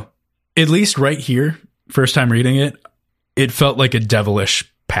it. I don't know. At least right here, first time reading it, it felt like a devilish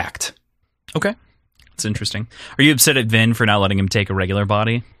pact. Okay. That's interesting. Are you upset at Vin for not letting him take a regular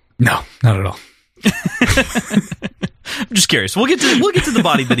body? No, not at all. I'm just curious. We'll get to the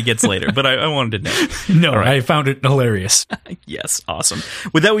body that he gets later, but I wanted to know. No, right. I found it hilarious. Yes, awesome.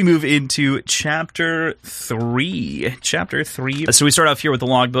 With that, we move into Chapter 3. Chapter 3. So we start off here with the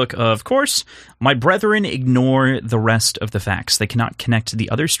logbook. Of course, my brethren ignore the rest of the facts. They cannot connect the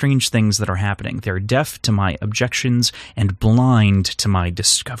other strange things that are happening. They are deaf to my objections and blind to my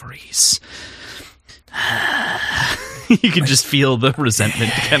discoveries. You can just feel the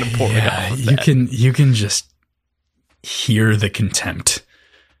resentment kind of pouring off of that. You can just hear the contempt.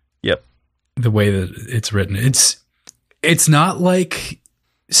 Yep. The way that it's written. It's not like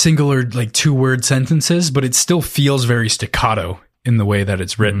singular, like 2-word sentences, but it still feels very staccato in the way that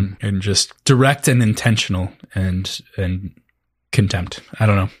it's written and just direct and intentional and contempt. I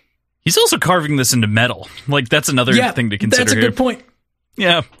don't know. He's also carving this into metal. Like, that's another thing to consider. That's a good point.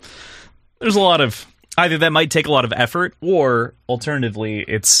 Yeah. There's a lot of either that might take a lot of effort, or alternatively,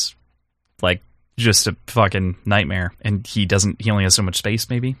 it's like just a fucking nightmare, and he only has so much space,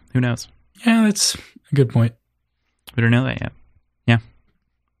 maybe. Who knows? Yeah, that's a good point. We don't know that yet. Yeah.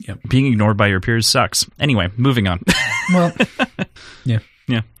 Yep. Being ignored by your peers sucks. Anyway, moving on. Well, yeah.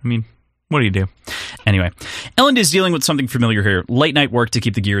 Yeah, I mean, what do you do? Anyway, Elend is dealing with something familiar here. Late night work to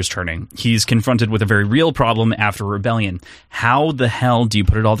keep the gears turning. He's confronted with a very real problem after a rebellion. How the hell do you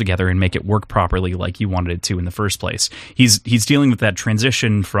put it all together and make it work properly like you wanted it to in the first place? He's dealing with that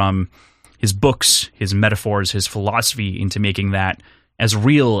transition from his books, his metaphors, his philosophy into making that as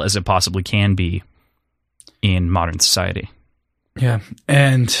real as it possibly can be in modern society. Yeah.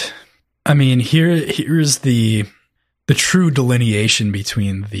 And I mean, here's the true delineation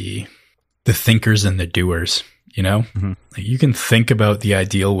between the thinkers and the doers, you know? Mm-hmm. Like, you can think about the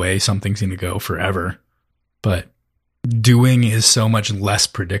ideal way something's going to go forever, but doing is so much less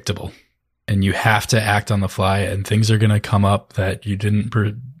predictable, and you have to act on the fly, and things are going to come up that you didn't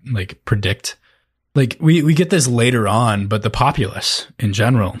predict. Like, we get this later on, but the populace in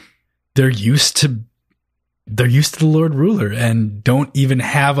general, they're used to the Lord Ruler and don't even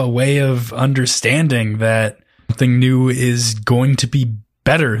have a way of understanding that something new is going to be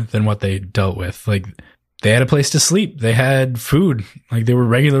better than what they dealt with. Like, they had a place to sleep. They had food. Like, they were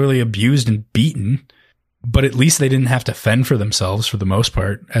regularly abused and beaten, but at least they didn't have to fend for themselves for the most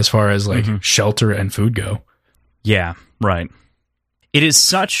part, as far as like shelter and food go. Yeah, right. It is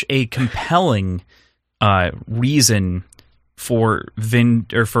such a compelling reason for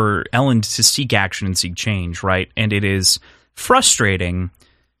for Elend to seek action and seek change, right? And it is frustrating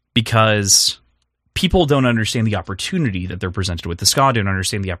because people don't understand the opportunity that they're presented with. The Ska don't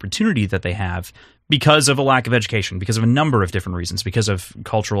understand the opportunity that they have because of a lack of education, because of a number of different reasons, because of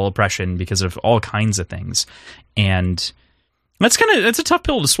cultural oppression, because of all kinds of things. And that's a tough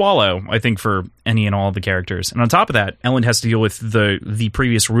pill to swallow, I think, for any and all of the characters. And on top of that, Elend has to deal with the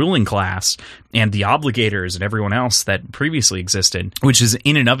previous ruling class and the obligators and everyone else that previously existed, which is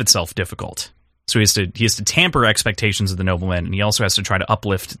in and of itself difficult. So he has to tamper expectations of the noblemen, and he also has to try to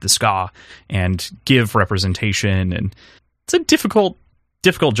uplift the ska and give representation, and it's a difficult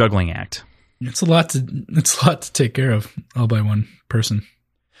juggling act. It's a lot to take care of all by one person.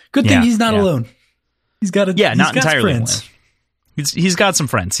 Good thing he's not alone. He's got not entirely friends. Alone. He's got some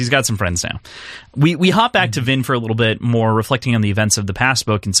friends. He's got some friends now. We hop back to Vin for a little bit more, reflecting on the events of the past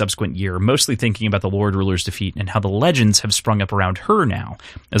book and subsequent year, mostly thinking about the Lord Ruler's defeat and how the legends have sprung up around her now,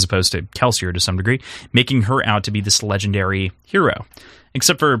 as opposed to Kelsier to some degree, making her out to be this legendary hero.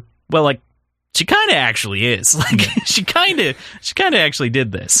 Except for, well, like, she kind of actually is. Like, she kind of actually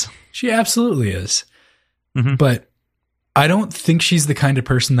did this. She absolutely is. Mm-hmm. But I don't think she's the kind of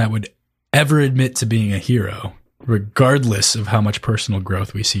person that would ever admit to being a hero, regardless of how much personal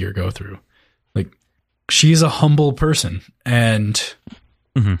growth we see her go through. Like, she's a humble person, and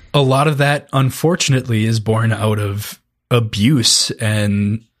a lot of that, unfortunately, is born out of abuse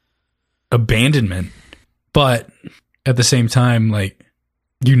and abandonment. But at the same time, like,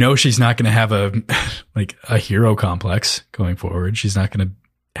 you know, she's not going to have a hero complex going forward. She's not going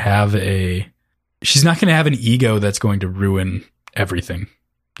to have an ego that's going to ruin everything,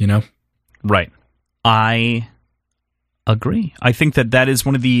 you know? Right. I agree. I think that is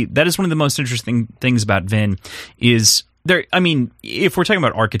one of the most interesting things about Vin is there. I mean, if we're talking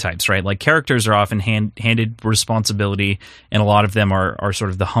about archetypes, right? Like, characters are often handed responsibility, and a lot of them are sort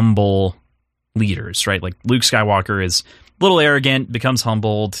of the humble leaders, right? Like, Luke Skywalker is a little arrogant, becomes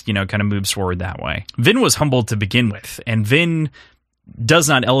humbled, you know, kind of moves forward that way. Vin was humbled to begin with, and Vin does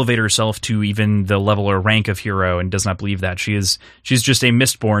not elevate herself to even the level or rank of hero, and does not believe that. She's just a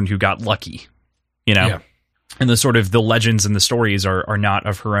Mistborn who got lucky, you know? Yeah. And the legends and the stories are not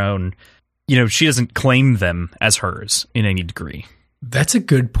of her own. You know, she doesn't claim them as hers in any degree. That's a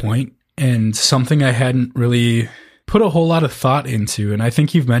good point, and something I hadn't really put a whole lot of thought into, and I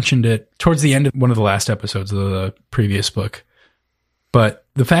think you've mentioned it towards the end of one of the last episodes of the previous book. But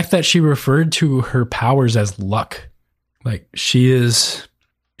the fact that she referred to her powers as luck, like, she is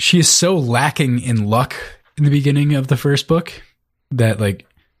so lacking in luck in the beginning of the first book that, like,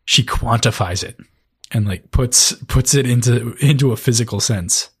 she quantifies it and, like, puts it into a physical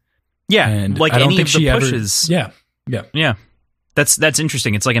sense. Yeah, and like, I don't any think of the she pushes. Yeah. That's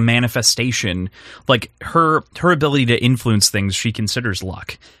interesting. It's like a manifestation. Like, her ability to influence things she considers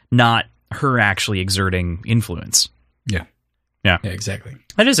luck, not her actually exerting influence. Yeah, exactly.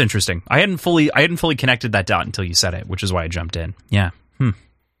 That is interesting. I hadn't fully connected that dot until you said it, which is why I jumped in. Yeah.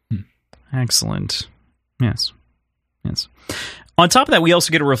 Excellent. Yes. On top of that, we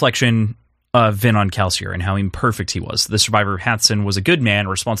also get a reflection of Vin on Kelsier and how imperfect he was. The survivor Hathsin was a good man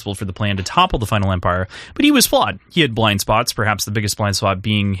responsible for the plan to topple the Final Empire, but he was flawed. He had blind spots, perhaps the biggest blind spot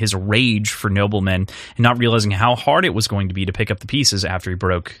being his rage for noblemen and not realizing how hard it was going to be to pick up the pieces after he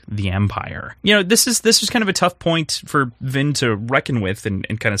broke the Empire. You know, this is kind of a tough point for Vin to reckon with and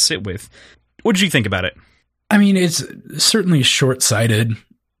kind of sit with. What did you think about it? I mean, it's certainly short-sighted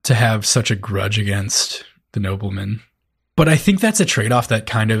to have such a grudge against the noblemen. But I think that's a trade-off that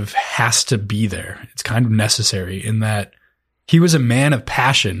kind of has to be there. It's kind of necessary in that he was a man of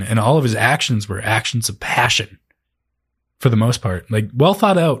passion, and all of his actions were actions of passion for the most part. Like, well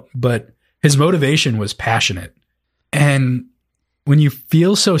thought out, but his motivation was passionate. And when you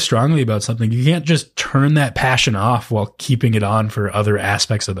feel so strongly about something, you can't just turn that passion off while keeping it on for other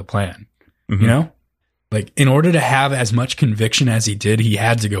aspects of the plan. You know? Like, in order to have as much conviction as he did, he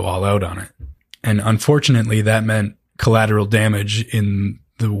had to go all out on it. And unfortunately, that meant collateral damage in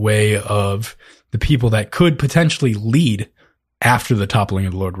the way of the people that could potentially lead after the toppling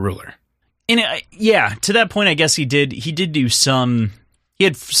of the Lord Ruler. And to that point, I guess he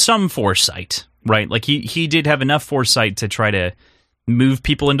had some foresight, right? Like, he did have enough foresight to try to move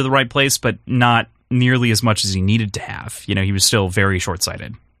people into the right place, but not nearly as much as he needed to have. You know, he was still very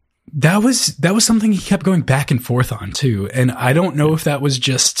short-sighted. That was something he kept going back and forth on too. And I don't know if that was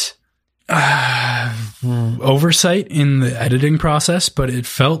just oversight in the editing process, but it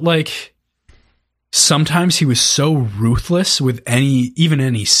felt like sometimes he was so ruthless with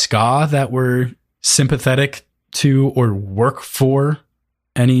any ska that were sympathetic to or work for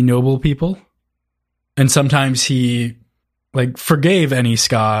any noble people. And sometimes he, like, forgave any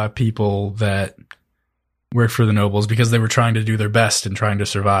ska people that worked for the nobles because they were trying to do their best and trying to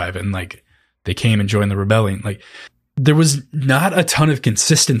survive, and, like, they came and joined the rebellion. Like, there was not a ton of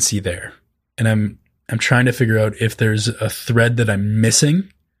consistency there. And I'm trying to figure out if there's a thread that I'm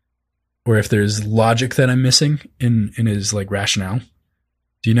missing, or if there's logic that I'm missing in his, like, rationale.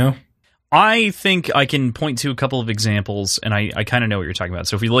 Do you know? I think I can point to a couple of examples, and I kind of know what you're talking about.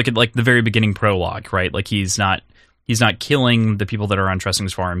 So if we look at, like, the very beginning prologue, right? Like, he's not He's not killing the people that are on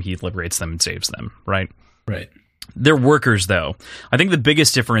Tressing's farm. He liberates them and saves them, right? Right. They're workers, though. I think the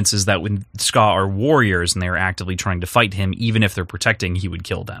biggest difference is that when Ska are warriors and they are actively trying to fight him, even if they're protecting, he would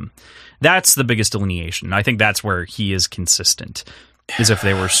kill them. That's the biggest delineation. I think that's where he is consistent, is if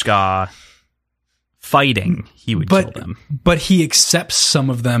they were Ska fighting, he would kill them. But he accepts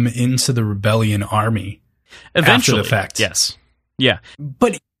some of them into the rebellion army. Eventually. After the fact. Yes. Yeah.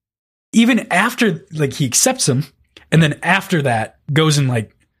 But even after, like, he accepts them, and then after that goes and,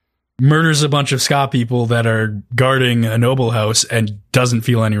 like, murders a bunch of Ska people that are guarding a noble house and doesn't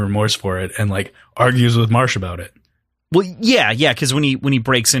feel any remorse for it, and, like, argues with Marsh about it. Well, yeah, because when he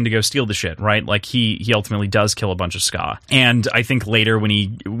breaks in to go steal the shit, right? Like he ultimately does kill a bunch of Ska, and I think later when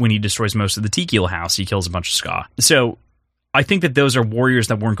he destroys most of the Tikil house, he kills a bunch of Ska. So I think that those are warriors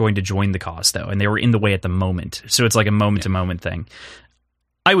that weren't going to join the cause, though, and they were in the way at the moment. So it's like a moment to moment thing.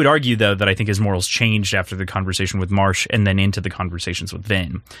 I would argue, though, that I think his morals changed after the conversation with Marsh and then into the conversations with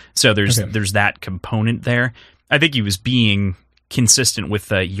Vin. So there's that component there. I think he was being consistent with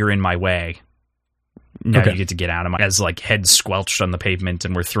the "you're in my way." Now you get to get out of my... As, like, heads squelched on the pavement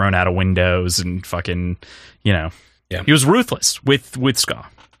and were thrown out of windows and fucking, you know... Yeah. He was ruthless with Ska,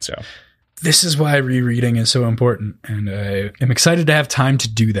 so... This is why rereading is so important, and I am excited to have time to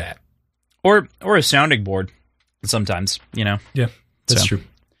do that. Or a sounding board, sometimes, you know? Yeah, that's true.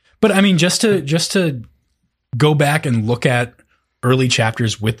 But, I mean, just to go back and look at early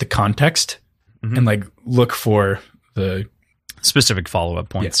chapters with the context, and, like, look for the... Specific follow-up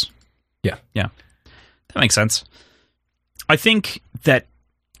points. Yeah. That makes sense. I think that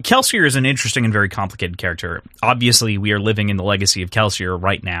Kelsier is an interesting and very complicated character. Obviously, we are living in the legacy of Kelsier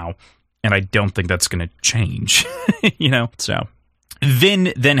right now, and I don't think that's going to change, you know? So,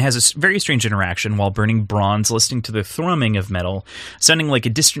 Vin then has a very strange interaction while burning bronze, listening to the thrumming of metal, sounding like a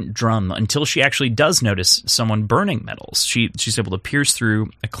distant drum, until she actually does notice someone burning metals. She's able to pierce through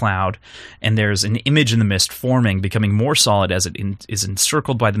a cloud, and there's an image in the mist forming, becoming more solid as it is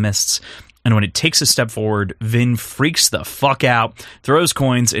encircled by the mists. And when it takes a step forward, Vin freaks the fuck out, throws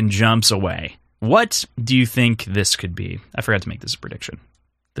coins, and jumps away. What do you think this could be? I forgot to make this a prediction.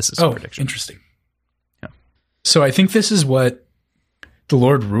 This is a prediction. Interesting. Yeah. So I think this is what the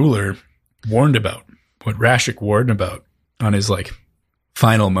Lord Ruler warned about, what Rashek warned about on his, like,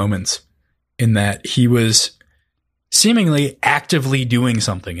 final moments, in that he was seemingly actively doing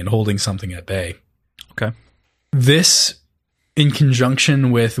something and holding something at bay. Okay. This... in conjunction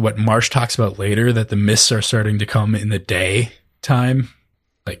with what Marsh talks about later, that the mists are starting to come in the daytime.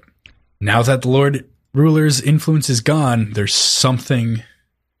 Like, now that the Lord Ruler's influence is gone, there's something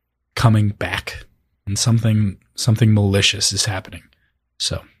coming back. And something malicious is happening.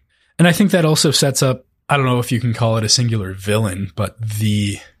 So, and I think that also sets up, I don't know if you can call it a singular villain, but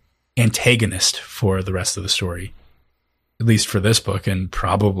the antagonist for the rest of the story. At least for this book, and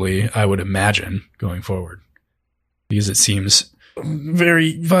probably, I would imagine, going forward. Because it seems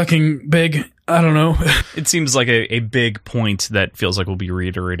very fucking big. I don't know. It seems like a big point that feels like we'll be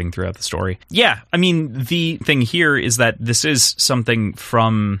reiterating throughout the story. Yeah, I mean, the thing here is that this is something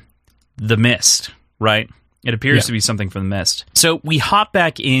from the Mist, right? It appears to be something from the Mist. So we hop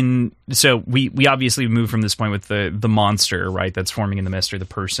back in. So we obviously move from this point with the monster, right? That's forming in the Mist, or the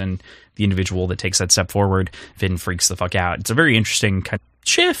person, the individual that takes that step forward. Vin freaks the fuck out. It's a very interesting kind of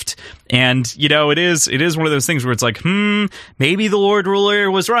shift, and you know, it is one of those things where it's like, maybe the Lord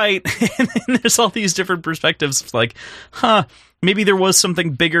Ruler was right. And then there's all these different perspectives, like, maybe there was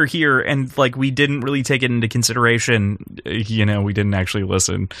something bigger here, and like we didn't really take it into consideration. You know, we didn't actually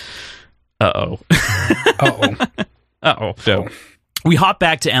listen. So we hop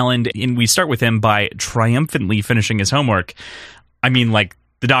back to Elend, and we start with him by triumphantly finishing his homework. I mean, like,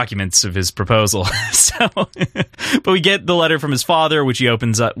 the documents of his proposal. But we get the letter from his father, which he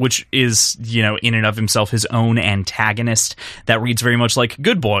opens up, which is, you know, in and of himself his own antagonist. That reads very much like,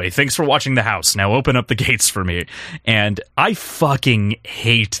 "Good boy, thanks for watching the house. Now open up the gates for me." And I fucking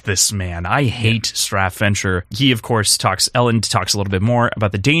hate this man. I hate Straff Venture. He, of course, Elend talks a little bit more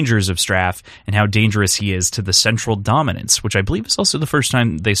about the dangers of Straff and how dangerous he is to the central dominance, which I believe is also the first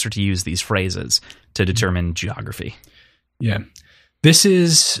time they start to use these phrases to determine geography. Yeah. This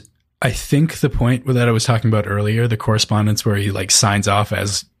is, I think, the point that I was talking about earlier, the correspondence where he, like, signs off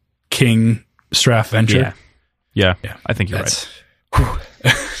as King Straff Venture. Yeah. I think you're right.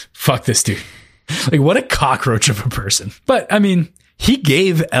 Fuck this dude. Like, what a cockroach of a person. But, I mean, he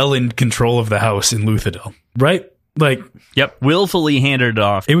gave Elend control of the house in Luthadel, right? Like, yep, willfully handed it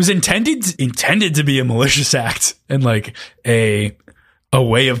off. It was intended to be a malicious act and, like, a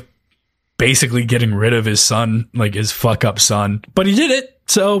way of basically getting rid of his son, like his fuck up son, but he did it.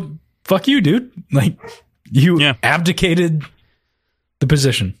 So fuck you, dude. Like, You abdicated the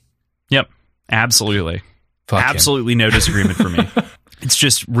position. Yep. Absolutely. Fuck absolutely him. No disagreement for me. It's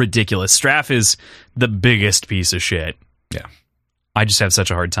just ridiculous. Straff is the biggest piece of shit. Yeah. I just have such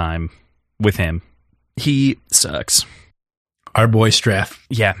a hard time with him. He sucks. Our boy Straff.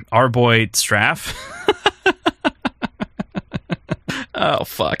 Yeah, our boy Straff. Oh,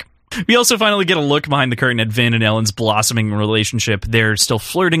 fuck. We also finally get a look behind the curtain at Vin and Ellen's blossoming relationship. They're still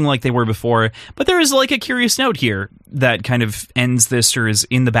flirting like they were before, but there is like a curious note here that kind of ends this or is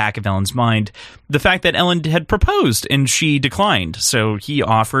in the back of Ellen's mind. The fact that Ellen had proposed and she declined. So he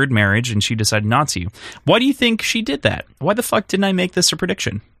offered marriage and she decided not to. Why do you think she did that? Why the fuck didn't I make this a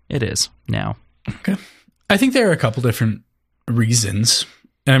prediction? It is now. Okay. I think there are a couple different reasons,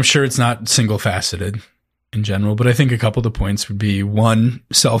 and I'm sure it's not single faceted in general, but I think a couple of the points would be one,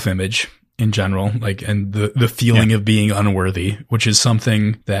 self-image in general, like, and the feeling of being unworthy, which is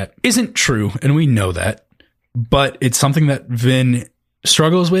something that isn't true, and we know that, but it's something that Vin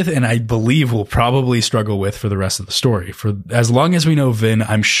struggles with, and I believe will probably struggle with for the rest of the story. For as long as we know Vin,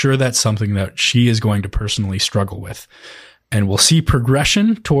 I'm sure that's something that she is going to personally struggle with, and we'll see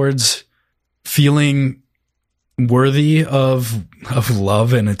progression towards feeling worthy of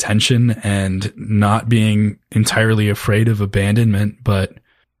love and attention and not being entirely afraid of abandonment, but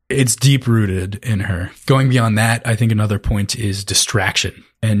it's deep rooted in her. Going beyond that, I think another point is distraction.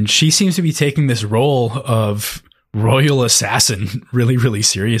 And she seems to be taking this role of royal assassin really, really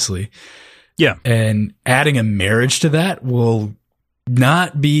seriously. Yeah. And adding a marriage to that will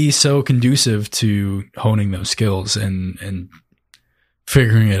not be so conducive to honing those skills and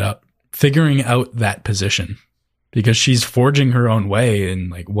figuring out that position. Because she's forging her own way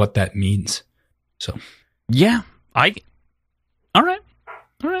and like what that means. So, yeah, all right.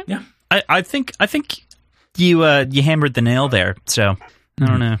 Yeah, I think you hammered the nail there. So I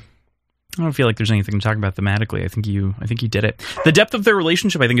don't know. I don't feel like there's anything to talk about thematically. I think you did it. The depth of their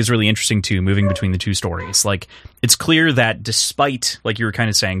relationship, I think, is really interesting too. Moving between the two stories, like it's clear that despite, like you were kind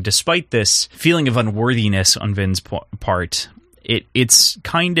of saying, despite this feeling of unworthiness on Vin's part. It's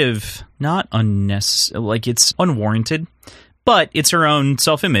kind of not unnecessary, like it's unwarranted, but it's her own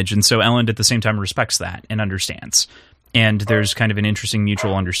self-image. And so Ellen at the same time respects that and understands. And there's kind of an interesting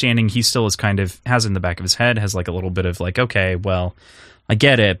mutual understanding. He still is kind of has in the back of his head, has like a little bit of like, okay, well, I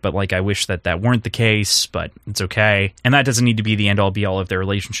get it, but like I wish that weren't the case, but it's okay. And that doesn't need to be the end all be all of their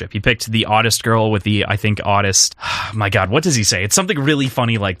relationship. He picked the oddest girl with the, I think, oddest. My God, what does he say? It's something really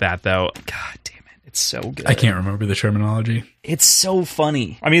funny like that, though. God damn. It's so good. I can't remember the terminology. It's so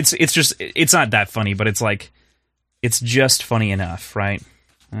funny. I mean, it's not that funny, but it's like, it's just funny enough, right?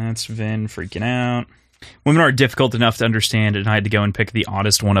 That's Vin freaking out. Women are difficult enough to understand, and I had to go and pick the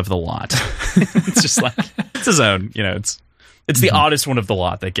oddest one of the lot. It's just like, it's his own, you know, it's the oddest one of the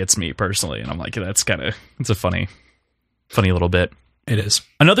lot that gets me personally. And I'm like, it's a funny little bit. It is.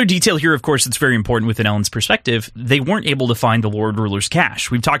 Another detail here, of course, that's very important within Ellen's perspective, they weren't able to find the Lord Ruler's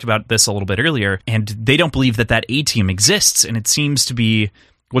cache. We've talked about this a little bit earlier, and they don't believe that ATM exists, and it seems to be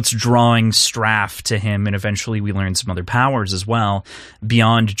what's drawing Straff to him, and eventually we learn some other powers as well,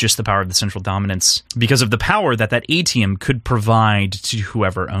 beyond just the power of the central dominance, because of the power that ATM could provide to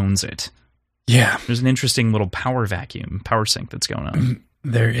whoever owns it. Yeah. There's an interesting little power vacuum, power sink that's going on.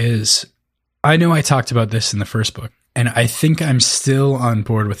 There is. I know I talked about this in the first book. And I think I'm still on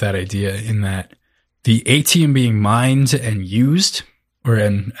board with that idea in that the ATM being mined and used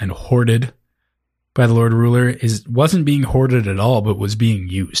and hoarded by the Lord Ruler wasn't being hoarded at all, but was being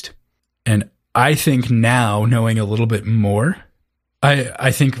used. And I think now, knowing a little bit more,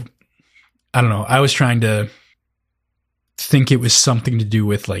 I think, I don't know, I was trying to think it was something to do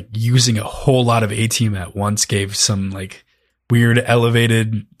with like using a whole lot of ATM at once gave some like weird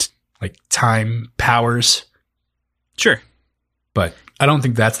elevated like time powers. Sure. But I don't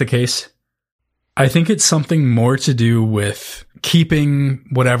think that's the case. I think it's something more to do with keeping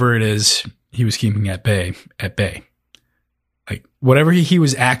whatever it is he was keeping at bay. Like whatever he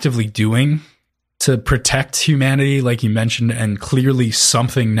was actively doing to protect humanity, like you mentioned, and clearly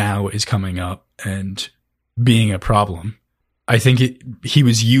something now is coming up and being a problem. I think he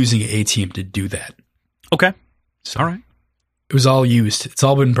was using ATM to do that. Okay. So all right. It was all used. It's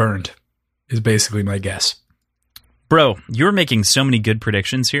all been burned, is basically my guess. Bro, you're making so many good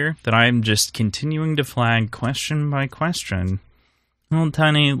predictions here that I'm just continuing to flag question by question. Little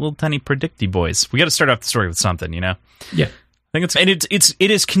tiny predicty boys. We got to start off the story with something, you know? Yeah. I think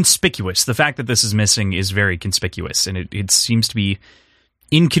it is conspicuous. The fact that this is missing is very conspicuous, and it seems to be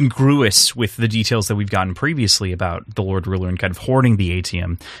incongruous with the details that we've gotten previously about the Lord Ruler and kind of hoarding the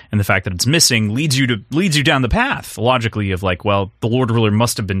atium, and the fact that it's missing leads you down the path logically of like, well, the Lord Ruler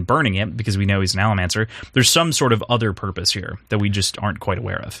must have been burning it because we know he's an Allomancer. There's some sort of other purpose here that we just aren't quite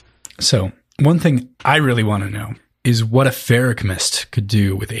aware of. So one thing I really want to know is what a ferrochemist could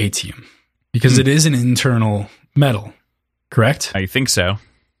do with atium, because it is an internal metal, correct? I think so.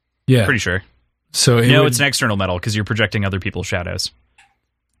 Yeah, pretty sure. So it's an external metal because you're projecting other people's shadows.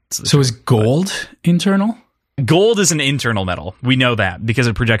 So is gold internal? Gold is an internal metal. We know that because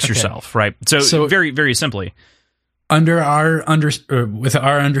it projects yourself, right? So very, very simply, with our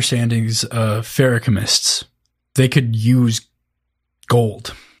understandings of ferrochemists, they could use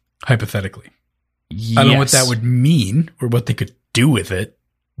gold, hypothetically. Yes. I don't know what that would mean or what they could do with it,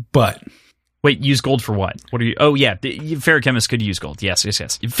 but... Wait, use gold for what? What are you... Oh, yeah, the ferrochemists could use gold. Yes.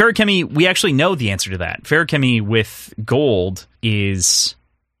 Ferrochemy, we actually know the answer to that. Ferrochemy with gold is...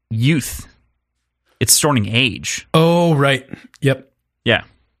 youth. It's storing age. Oh, right. Yep. Yeah.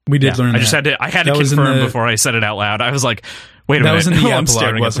 We did learn that. I had to confirm before I said it out loud. I was like, wait a minute. That was in the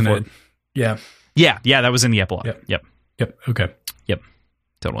epilogue, wasn't it? Yeah. Yeah, that was in the epilogue. Yep. Okay. Yep.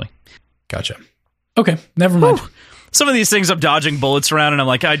 Totally. Gotcha. Okay, never mind. Whew. Some of these things I'm dodging bullets around, and I'm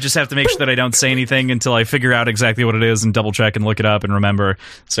like, I just have to make sure that I don't say anything until I figure out exactly what it is and double check and look it up and remember.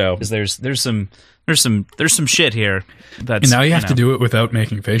 So there's some shit here. That's, and now you have to do it without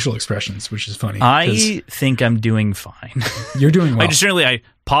making facial expressions, which is funny. I think I'm doing fine. You're doing well. I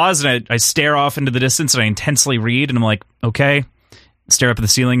pause and I stare off into the distance and I intensely read, and I'm like, okay, stare up at the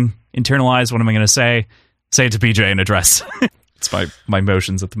ceiling, internalize what am I going to say it to PJ and address. It's my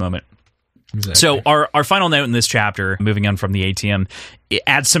motions at the moment. Exactly. So our final note in this chapter, moving on from the atium, it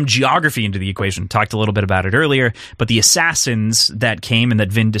adds some geography into the equation. Talked a little bit about it earlier, but the assassins that came and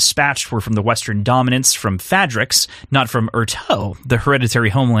that Vin dispatched were from the Western Dominants, from Fadrix, not from Urteau, the hereditary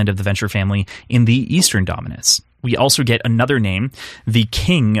homeland of the Venture family in the Eastern Dominants. We also get another name, the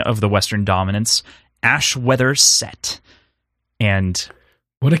king of the Western Dominants, Ashweather Set. And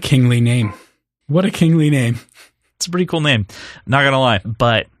what a kingly name. It's a pretty cool name, not gonna lie.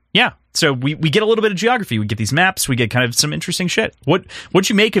 But yeah, so we get a little bit of geography. We get these maps. We get kind of some interesting shit. What'd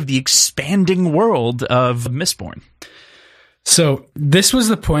you make of the expanding world of Mistborn? So this was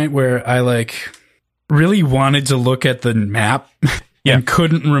the point where I really wanted to look at the map and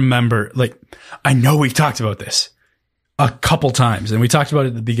couldn't remember. I know we've talked about this a couple times, and we talked about it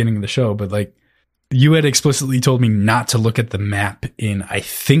at the beginning of the show, but you had explicitly told me not to look at the map in, I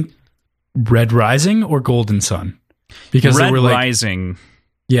think, Red Rising or Golden Sun. Because Red they were Rising...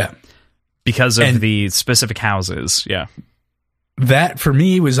 Yeah. Because of the specific houses, yeah. That, for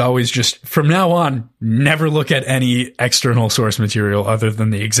me, was always just, from now on, never look at any external source material other than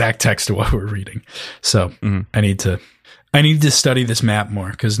the exact text of what we're reading. So, I need to study this map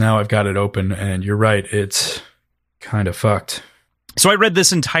more, because now I've got it open, and you're right, it's kind of fucked. So I read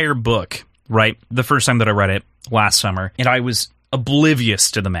this entire book, right, the first time that I read it, last summer, and I was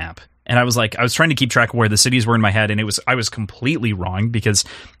oblivious to the map. And I was trying to keep track of where the cities were in my head, and I was completely wrong, because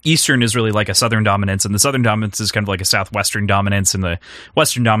Eastern is really like a Southern dominance, and the Southern dominance is kind of like a Southwestern dominance, and the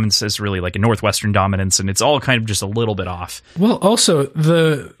Western dominance is really like a Northwestern dominance, and it's all kind of just a little bit off. Well, also,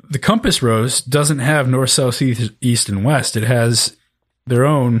 the compass rose doesn't have north, south, east, and west. It has their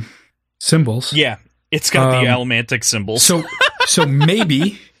own symbols. Yeah, it's got the Allomantic symbols. So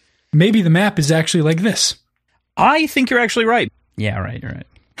maybe the map is actually like this. I think you're actually right. Yeah, right, you're right.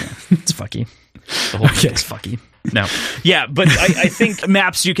 It's fucky. The whole thing's fucky. No. Yeah, but I think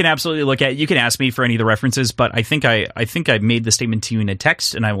maps you can absolutely look at. You can ask me for any of the references, but I think I made the statement to you in a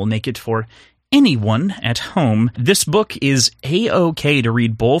text, and I will make it for anyone at home. This book is A-OK to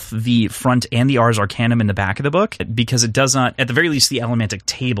read both the front and the Ars Arcanum in the back of the book, because it does not, at the very least, the Allomantic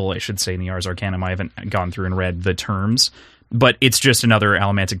table, I should say, in the Ars Arcanum. I haven't gone through and read the terms, but it's just another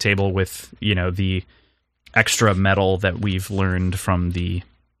Allomantic table with, the extra metal that we've learned from the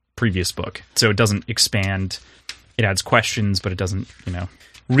previous book. So it doesn't expand, it adds questions, but it doesn't,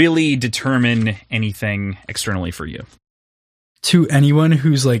 really determine anything externally for you. To anyone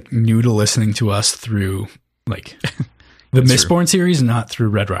who's new to listening to us through the Mistborn series, not through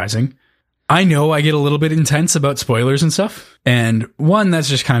Red Rising, I know I get a little bit intense about spoilers and stuff. And one, that's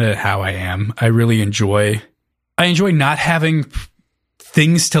just kind of how I am. I really enjoy not having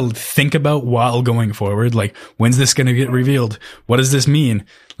things to think about while going forward. When's this going to get revealed? What does this mean?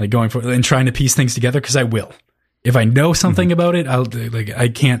 Going forward and trying to piece things together, because I will. If I know something about it, I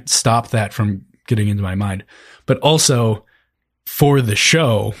can't stop that from getting into my mind. But also, for the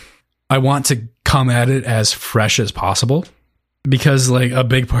show, I want to come at it as fresh as possible, because a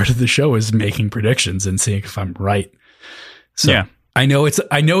big part of the show is making predictions and seeing if I'm right. So I know it's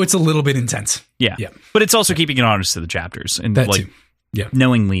a little bit intense. Yeah. But it's also keeping it honest to the chapters and That like too. Yeah.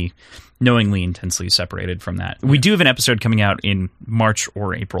 knowingly intensely separated from that. We do have an episode coming out in March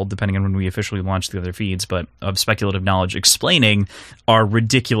or April, depending on when we officially launch the other feeds, but of Speculative Knowledge explaining our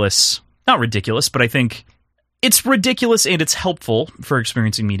not ridiculous, but I think it's ridiculous and it's helpful for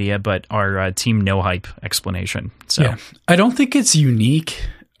experiencing media, but our Team No Hype explanation. So Yeah. I don't think it's unique.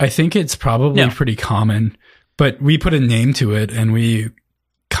 I think it's probably pretty common, but we put a name to it and we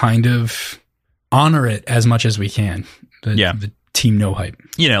kind of honor it as much as we can. The Team No Hype.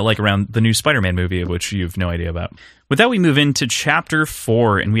 You know, like around the new Spider-Man movie, of which you have no idea about. With that, we move into Chapter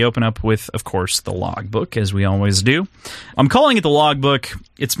 4, and we open up with, of course, the logbook, as we always do. I'm calling it the logbook.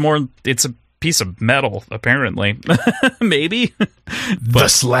 It's a piece of metal, apparently. Maybe. The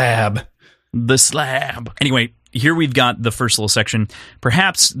slab. The slab. Anyway, here we've got the first little section.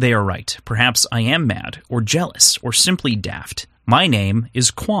 Perhaps they are right. Perhaps I am mad, or jealous, or simply daft. My name is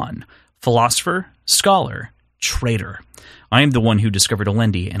Quan, philosopher, scholar, traitor. I am the one who discovered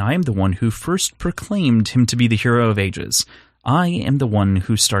Alendi, and I am the one who first proclaimed him to be the hero of ages. I am the one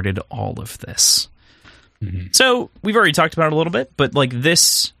who started all of this. Mm-hmm. So, we've already talked about it a little bit, but like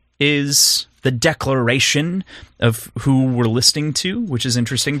this is the declaration of who we're listening to, which is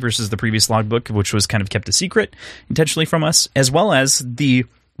interesting, versus the previous logbook, which was kind of kept a secret intentionally from us, as well as the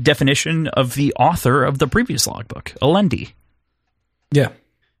definition of the author of the previous logbook, Alendi. Yeah.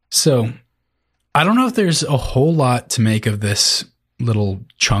 So I don't know if there's a whole lot to make of this little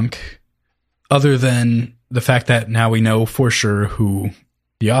chunk other than the fact that now we know for sure who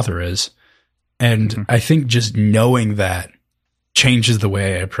the author is. And I think just knowing that changes the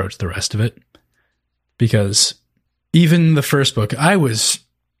way I approach the rest of it. Because even the first book, I was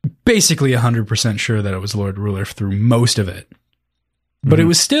basically 100% sure that it was Lord Ruler through most of it. But it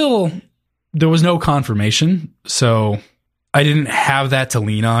was still, there was no confirmation. So I didn't have that to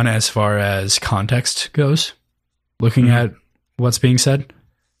lean on as far as context goes, looking at what's being said.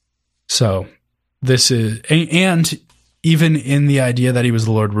 So this is, and even in the idea that he was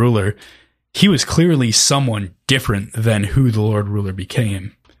the Lord Ruler, he was clearly someone different than who the Lord Ruler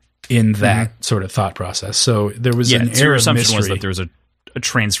became in that sort of thought process. So there was an so your air of assumption mystery. was that there was a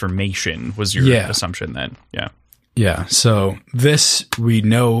transformation, was your assumption then. Yeah. Yeah. So this, we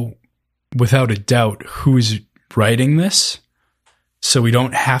know without a doubt who's writing this. So we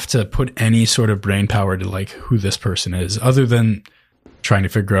don't have to put any sort of brain power to like who this person is, other than trying to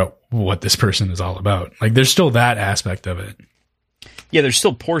figure out what this person is all about. Like there's still that aspect of it. Yeah, there's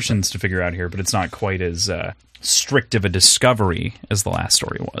still portions to figure out here, but it's not quite as strict of a discovery as the last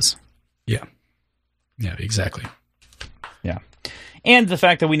story was. Yeah. Yeah, exactly. Yeah. And the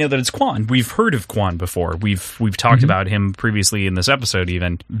fact that we know that it's Quan. We've heard of Quan before. We've talked about him previously in this episode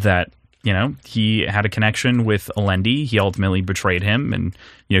even, that, you know, he had a connection with Alendi. He ultimately betrayed him, and,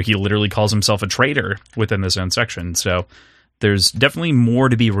 you know, he literally calls himself a traitor within this own section. So there's definitely more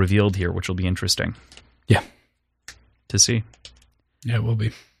to be revealed here, which will be interesting. Yeah. To see. Yeah, it will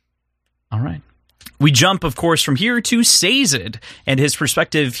be. All right. We jump, of course, from here to Sazed and his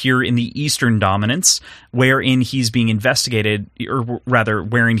perspective here in the Eastern Dominance, wherein he's being investigated, or rather,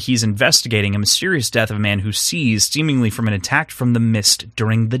 wherein he's investigating a mysterious death of a man who seized seemingly from an attack from the mist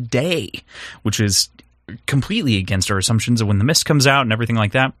during the day, which is completely against our assumptions of when the mist comes out and everything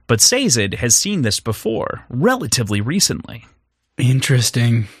like that. But Sazed has seen this before, relatively recently.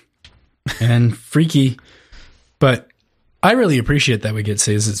 Interesting and freaky, but I really appreciate that we get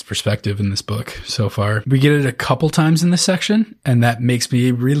Sazed's perspective in this book so far. We get it a couple times in this section, and that makes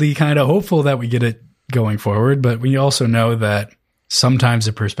me really kind of hopeful that we get it going forward. But we also know that sometimes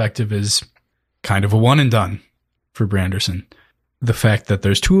the perspective is kind of a one and done for Branderson. The fact that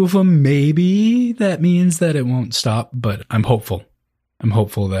there's two of them, maybe that means that it won't stop, but I'm hopeful. I'm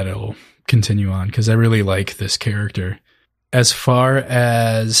hopeful that it'll continue on because I really like this character. As far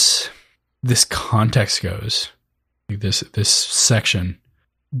as this context goes, this section.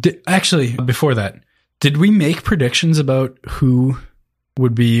 Actually, before that, did we make predictions about who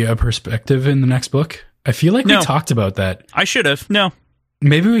would be a perspective in the next book? I feel like we talked about that. I should have. No.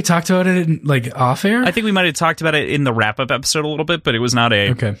 Maybe we talked about it in, like off air? I think we might have talked about it in the wrap-up episode a little bit, but it was not a...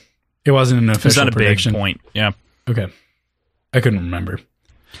 Okay. It wasn't an official prediction. Big point. Yeah. Okay. I couldn't remember.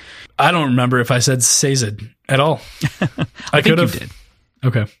 I don't remember if I said Sazed at all. I could have. You did.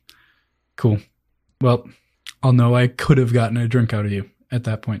 Okay. Cool. Well, I'll know I could have gotten a drink out of you at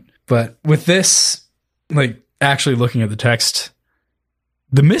that point. But with this, like, actually looking at the text,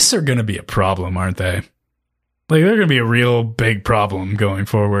 the mists are going to be a problem, aren't they? Like, they're going to be a real big problem going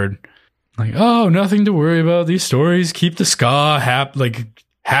forward. Like, oh, nothing to worry about. These stories keep the ska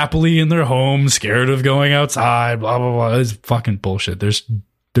happily in their home, scared of going outside, blah, blah, blah. It's fucking bullshit. There's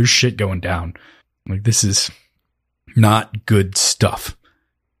shit going down. Like, this is not good stuff.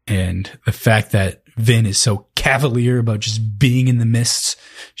 And the fact that Vin is so cavalier about just being in the mists,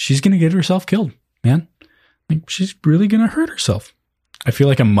 she's going to get herself killed, man. Like, she's really going to hurt herself. I feel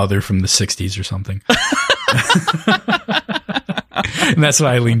like a mother from the 60s or something. And that's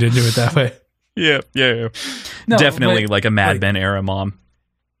why I leaned into it that way. Yeah. No, definitely like a Mad Men era mom.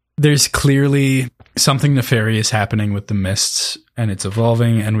 There's clearly something nefarious happening with the mists, and it's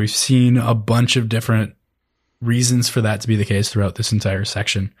evolving, and we've seen a bunch of different reasons for that to be the case throughout this entire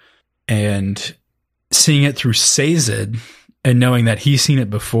section. And seeing it through Sazed and knowing that he's seen it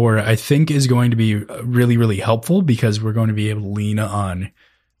before, I think is going to be really, really helpful, because we're going to be able to lean on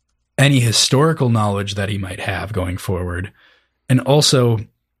any historical knowledge that he might have going forward. And also,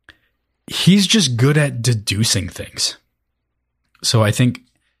 he's just good at deducing things. So I think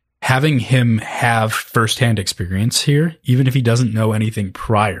having him have firsthand experience here, even if he doesn't know anything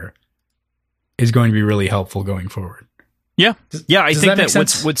prior, is going to be really helpful going forward. Yeah. I think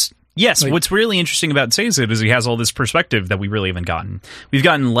that what's really interesting about Sazed is he has all this perspective that we really haven't gotten. We've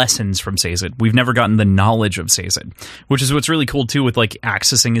gotten lessons from Sazed. We've never gotten the knowledge of Sazed, which is what's really cool too, with like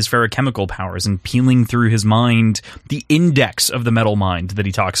accessing his ferrochemical powers and peeling through his mind, the index of the metal mind that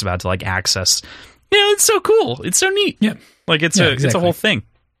he talks about to like access. It's so cool. It's so neat. Yeah. Like it's a whole thing.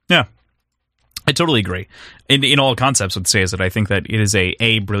 Yeah. I totally agree. In all concepts with Sazed, I think that it is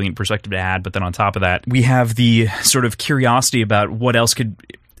a brilliant perspective to add, but then on top of that, we have the sort of curiosity about what else could...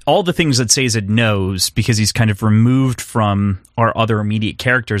 all the things that Sazed knows, because he's kind of removed from our other immediate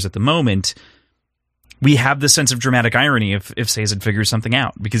characters at the moment. We have this sense of dramatic irony if Sazed figures something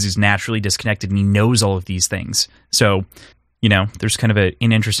out, because he's naturally disconnected and he knows all of these things. So, there's kind of an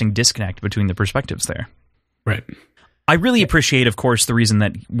interesting disconnect between the perspectives there. Right. I really appreciate, of course, the reason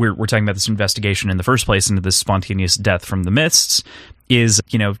that we're talking about this investigation in the first place into this spontaneous death from the mists is,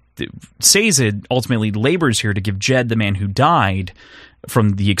 Sazed ultimately labors here to give Jed, the man who died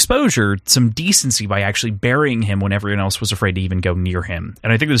from the exposure, some decency by actually burying him when everyone else was afraid to even go near him.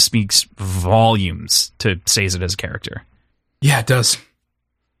 And I think this speaks volumes to Sazed as a character. Yeah, it does.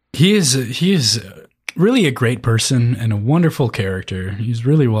 He is really a great person and a wonderful character. He's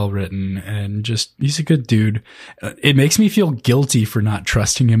really well written and he's a good dude. It makes me feel guilty for not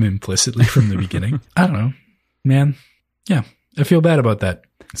trusting him implicitly from the beginning. I don't know, man. Yeah, I feel bad about that.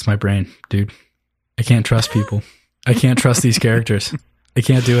 It's my brain, dude. I can't trust people. I can't trust these characters. I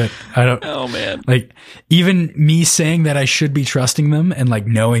can't do it. I don't. Oh man. Like, even me saying that I should be trusting them and like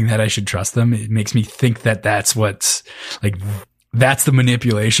knowing that I should trust them, it makes me think that that's what's like, that's the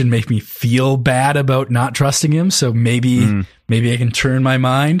manipulation. Make me feel bad about not trusting him. So maybe I can turn my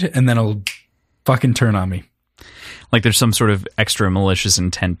mind and then it'll fucking turn on me. Like there's some sort of extra malicious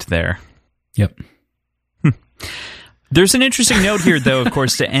intent there. Yep. There's an interesting note here, though, of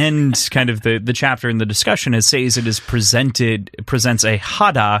course, to end kind of the chapter in the discussion, as Sazed is presents a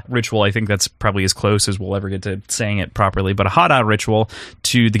Hada ritual. I think that's probably as close as we'll ever get to saying it properly, but a Hada ritual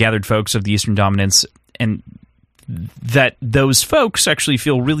to the gathered folks of the Eastern Dominance, and that those folks actually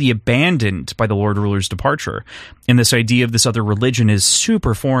feel really abandoned by the Lord Ruler's departure. And this idea of this other religion is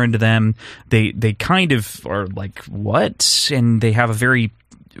super foreign to them. They kind of are like, what? And they have a very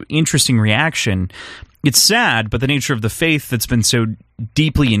interesting reaction. It's sad, but the nature of the faith that's been so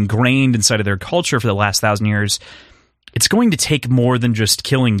deeply ingrained inside of their culture for the last 1,000 years, it's going to take more than just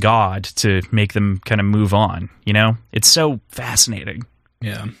killing God to make them kind of move on, It's so fascinating.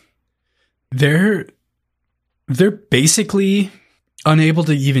 Yeah. They're basically unable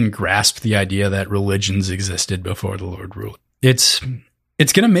to even grasp the idea that religions existed before the Lord ruled. It's going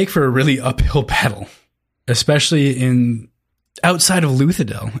to make for a really uphill battle, especially outside of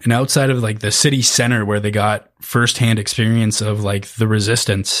Luthadel and outside of like the city center where they got firsthand experience of like the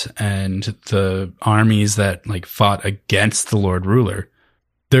resistance and the armies that like fought against the Lord Ruler.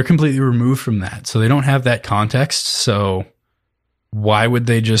 They're completely removed from that. So they don't have that context. So why would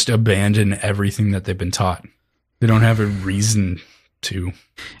they just abandon everything that they've been taught? They don't have a reason to.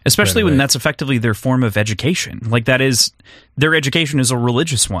 Especially when that's effectively their form of education. Like that is, their education is a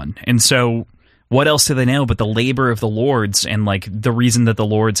religious one. And so what else do they know but the labor of the lords and like the reason that the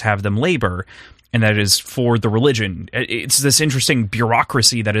lords have them labor, and that is for the religion. It's this interesting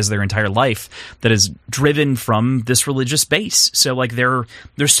bureaucracy that is their entire life that is driven from this religious base. So like they're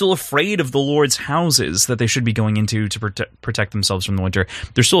still afraid of the lords' houses that they should be going into to protect themselves from the winter.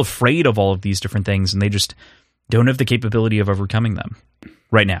 They're still afraid of all of these different things, and they just don't have the capability of overcoming them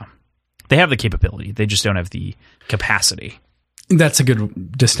right now. They have the capability, they just don't have the capacity. That's a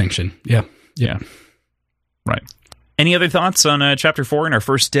good distinction. Yeah. Yeah. Right. Any other thoughts on Chapter 4 and our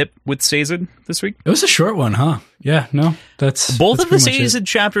first dip with Sazed this week? It was a short one, huh? Yeah, no, that's... Both that's of the Sazed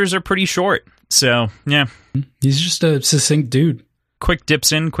chapters are pretty short, so, yeah. He's just a succinct dude. Quick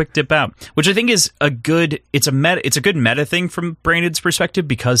dips in, quick dip out, which I think is a good good meta thing from Brandon's perspective,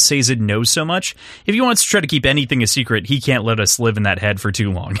 because Sazed knows so much. If he wants to try to keep anything a secret, he can't let us live in that head for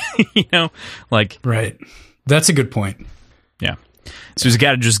too long. You know, like, right. That's a good point. Yeah. So he's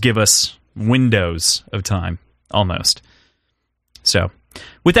got to just give us windows of time, almost. So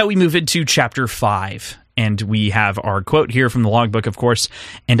with that, we move into Chapter 5. And we have our quote here from the logbook, of course.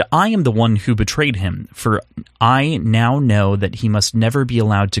 "And I am the one who betrayed him, for I now know that he must never be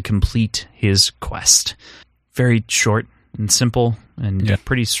allowed to complete his quest." Very short and simple and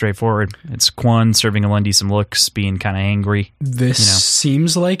pretty straightforward. It's Kwon serving Alendi some looks, being kind of angry. This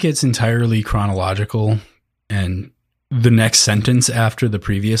seems like it's entirely chronological, and the next sentence after the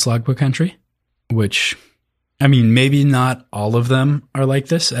previous logbook entry, which, I mean, maybe not all of them are like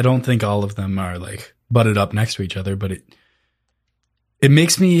this. I don't think all of them are like butted up next to each other, but it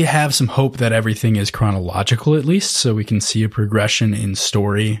makes me have some hope that everything is chronological, at least, so we can see a progression in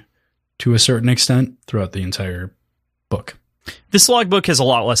story to a certain extent throughout the entire book. This logbook has a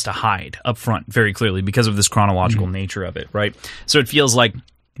lot less to hide up front, very clearly, because of this chronological nature of it, right? So it feels like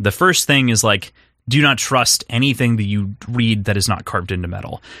the first thing is like, do not trust anything that you read that is not carved into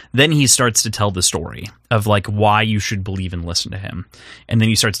metal. Then he starts to tell the story of like why you should believe and listen to him. And then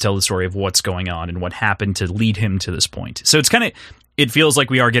he starts to tell the story of what's going on and what happened to lead him to this point. So it feels like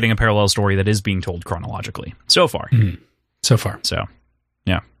we are getting a parallel story that is being told chronologically so far. So far. So,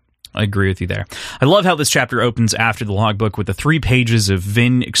 yeah. I agree with you there. I love how this chapter opens after the logbook with the 3 pages of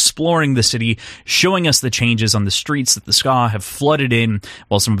Vin exploring the city, showing us the changes on the streets that the Ska have flooded in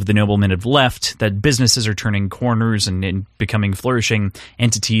while some of the noblemen have left, that businesses are turning corners and becoming flourishing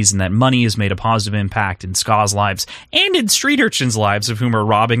entities, and that money has made a positive impact in Ska's lives and in street urchins' lives, of whom are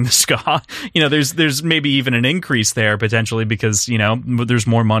robbing the Ska. You know, there's maybe even an increase there potentially because, you know, there's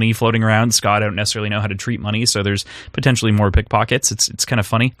more money floating around. Ska don't necessarily know how to treat money, so there's potentially more pickpockets. It's kind of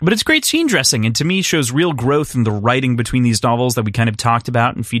funny. But it's great scene dressing, and to me shows real growth in the writing between these novels that we kind of talked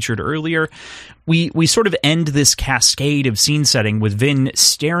about and featured earlier. We sort of end this cascade of scene setting with Vin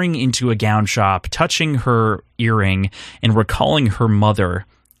staring into a gown shop, touching her earring, and recalling her mother,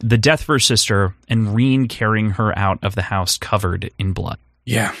 the death of her sister, and Reen carrying her out of the house covered in blood.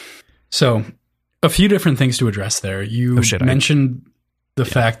 Yeah. So, a few different things to address there. You mentioned the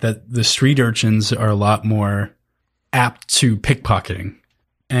fact that the street urchins are a lot more apt to pickpocketing.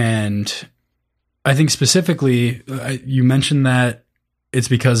 And I think specifically, you mentioned that it's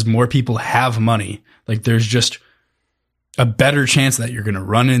because more people have money. Like, there's just a better chance that you're going to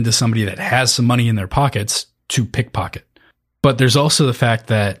run into somebody that has some money in their pockets to pickpocket. But there's also the fact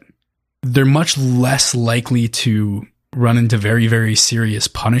that they're much less likely to run into very, very serious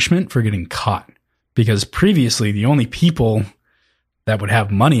punishment for getting caught. Because previously, the only people that would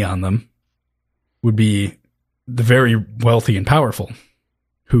have money on them would be the very wealthy and powerful,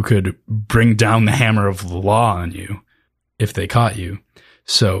 who could bring down the hammer of the law on you if they caught you.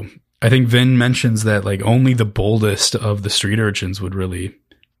 So I think Vin mentions that like only the boldest of the street urchins would really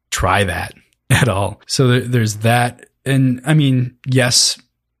try that at all. So there's that. And I mean, yes,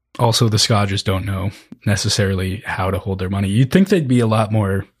 also the Ska just don't know necessarily how to hold their money. You'd think they'd be a lot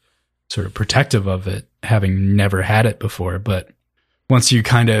more sort of protective of it, having never had it before. But once you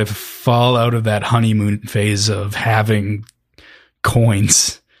kind of fall out of that honeymoon phase of having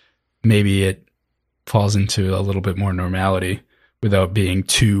coins, maybe it falls into a little bit more normality without being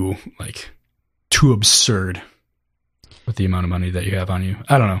too absurd with the amount of money that you have on you.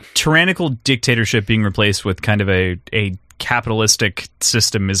 I don't know. Tyrannical dictatorship being replaced with kind of a capitalistic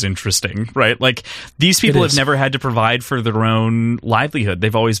system is interesting, right? Like, these people have never had to provide for their own livelihood.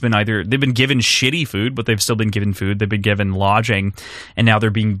 They've always been they've been given shitty food, but they've still been given food. They've been given lodging, and now they're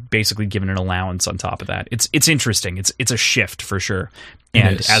being basically given an allowance on top of that. It's interesting. It's a shift for sure.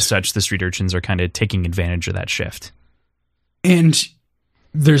 And as such, the street urchins are kind of taking advantage of that shift. And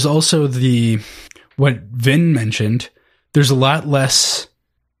there's also what Vin mentioned, there's a lot less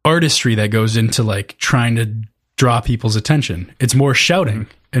artistry that goes into like trying to draw people's attention. It's more shouting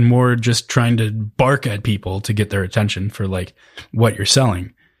and more just trying to bark at people to get their attention for like what you're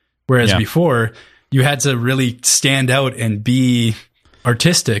selling. Whereas before, you had to really stand out and be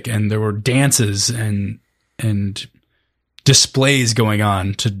artistic, and there were dances and displays going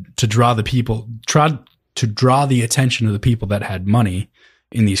on to draw the people, to draw the attention of the people that had money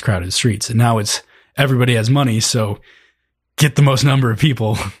in these crowded streets. And now it's everybody has money, so get the most number of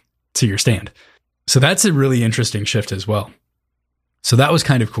people to your stand. So that's a really interesting shift as well. So that was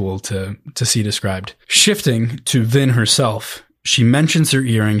kind of cool to see described. Shifting to Vin herself, she mentions her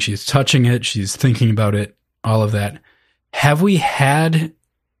earring. She's touching it. She's thinking about it, all of that. Have we had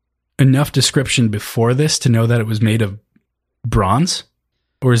enough description before this to know that it was made of bronze?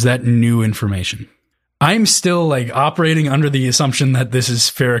 Or is that new information? I'm still like operating under the assumption that this is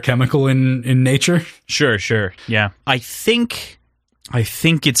ferrochemical in nature. Sure. Yeah. I think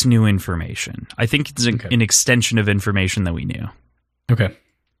it's new information. I think it's an extension of information that we knew. Okay.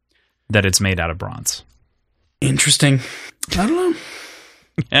 That it's made out of bronze. Interesting. I don't know.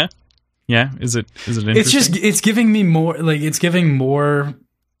 Yeah. Yeah. Is it interesting? It's giving me more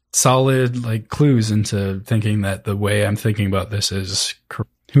solid like clues into thinking that the way I'm thinking about this is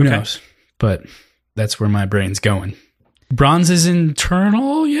who knows, but that's where my brain's going. Bronze is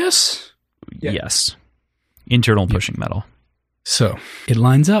internal, yes? Yes. Internal pushing metal. So it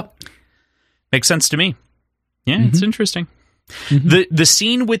lines up. Makes sense to me. Yeah, It's interesting. The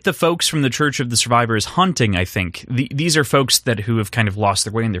scene with the folks from the Church of the Survivors hunting, I think, these are folks who have kind of lost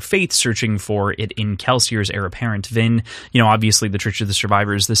their way in their faith, searching for it in Kelsier's heir apparent, Vin. Obviously the Church of the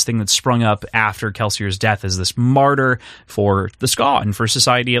Survivors, this thing that sprung up after Kelsier's death as this martyr for the Skaw and for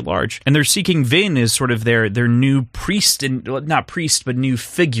society at large. And they're seeking Vin as sort of their new priest, and not priest, but new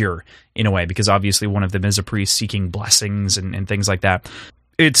figure in a way, because obviously one of them is a priest seeking blessings and things like that.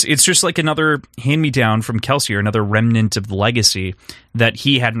 It's just like another hand-me-down from Kelsier, another remnant of the legacy that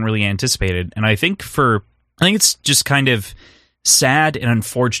he hadn't really anticipated. And I think it's just kind of sad and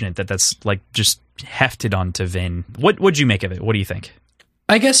unfortunate that that's like just hefted onto Vin. What'd you make of it? What do you think?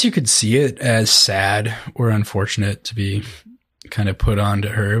 I guess you could see it as sad or unfortunate to be kind of put onto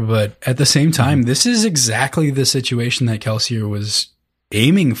her, but at the same time, this is exactly the situation that Kelsier was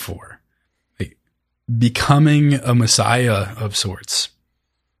aiming for, like becoming a messiah of sorts.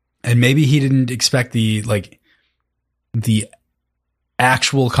 And maybe he didn't expect the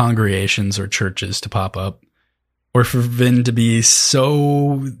actual congregations or churches to pop up, or for Vin to be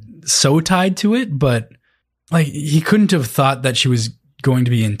so tied to it. But like, he couldn't have thought that she was going to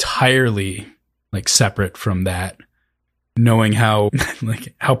be entirely like separate from that, knowing how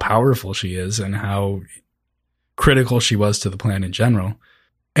powerful she is and how critical she was to the plan in general.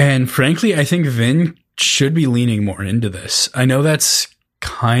 And frankly, I think Vin should be leaning more into this. I know that's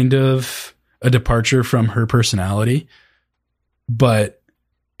kind of a departure from her personality, but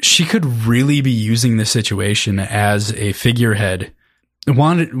she could really be using this situation as a figurehead.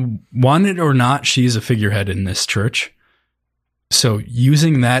 Want it or not, she's a figurehead in this church. So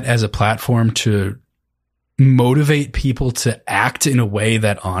using that as a platform to motivate people to act in a way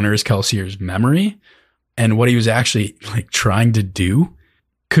that honors Kelsier's memory and what he was actually like trying to do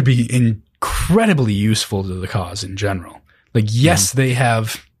could be incredibly useful to the cause in general. Like, yes, they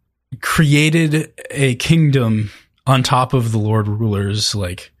have created a kingdom on top of the Lord Ruler's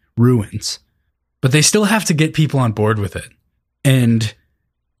like ruins, but they still have to get people on board with it. And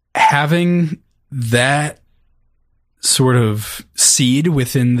having that sort of seed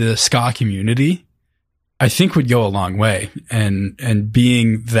within the Skaw community, I think would go a long way. And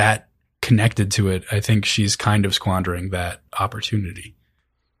being that connected to it, I think she's kind of squandering that opportunity.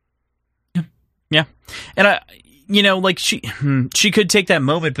 Yeah. And like she could take that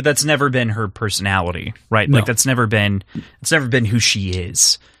moment, but that's never been her personality, right? No. Like it's never been who she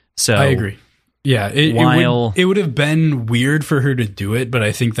is. So I agree. Yeah. It would have been weird for her to do it, but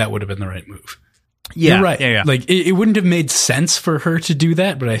I think that would have been the right move. Yeah. You're right. Yeah. Like it wouldn't have made sense for her to do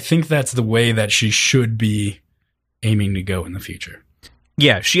that, but I think that's the way that she should be aiming to go in the future.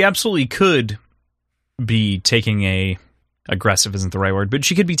 Yeah. She absolutely could be taking aggressive isn't the right word, but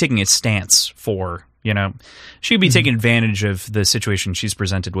she could be taking a stance for, she could be taking advantage of the situation she's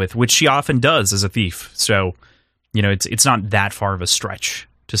presented with, which she often does as a thief. So, it's not that far of a stretch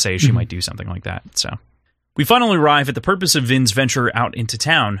to say she might do something like that. So we finally arrive at the purpose of Vin's venture out into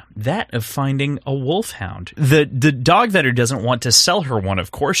town, that of finding a wolfhound. The dog vendor doesn't want to sell her one,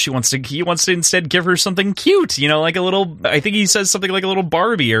 of course. He wants to instead give her something cute, like a little, I think he says something like a little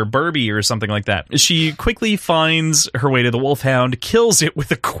Barbie or something like that. She quickly finds her way to the wolfhound, kills it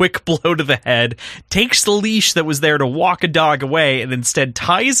with a quick blow to the head, takes the leash that was there to walk a dog away, and instead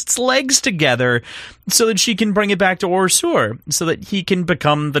ties its legs together so that she can bring it back to Orsur, so that he can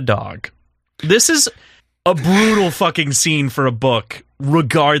become the dog. This is a brutal fucking scene for a book,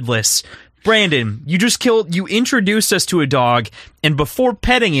 regardless. Brandon, you introduced us to a dog, and before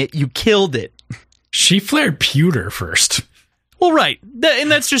petting it, you killed it. She flared pewter first. Well, right.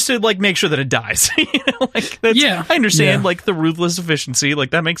 And that's just to, make sure that it dies. I understand, the ruthless efficiency.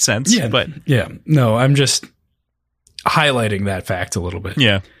 That makes sense. Yeah. But yeah. No, I'm just highlighting that fact a little bit.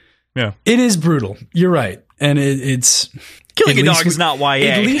 Yeah. Yeah. It is brutal. You're right. And it's... Killing a dog is not YA.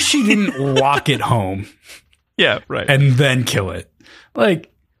 At least she didn't walk it home. Yeah, right. And then kill it.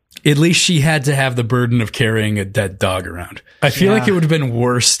 Like, at least she had to have the burden of carrying a dead dog around. I feel like it would have been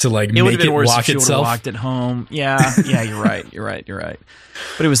worse to like make it walk itself. Walked it home. Yeah, you're right.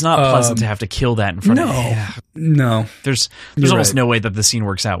 But it was not pleasant to have to kill that in front of him. No. There's almost no way that the scene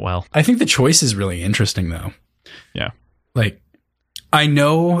works out well. I think the choice is really interesting, though. Yeah. Like, I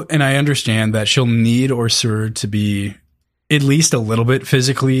know and I understand that she'll need Orsur to be at least a little bit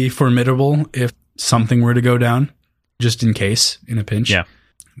physically formidable if something were to go down, just in case, in a pinch. Yeah.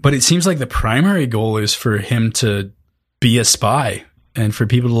 But it seems like the primary goal is for him to be a spy and for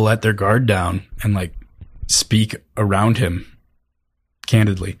people to let their guard down and like speak around him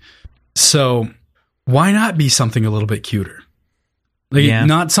candidly. So why not be something a little bit cuter? Like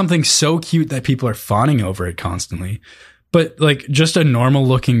not something so cute that people are fawning over it constantly, but like just a normal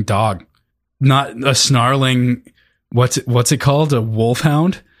looking dog, not a snarling, what's it called? A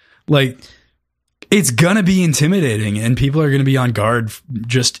wolfhound? Like, it's gonna be intimidating and people are gonna be on guard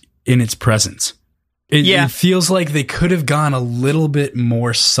just in its presence. It feels like they could have gone a little bit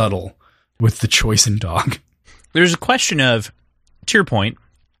more subtle with the choice in dog. There's a question of, to your point,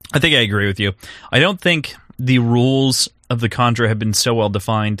 I think I agree with you. I don't think the rules of the Kandra have been so well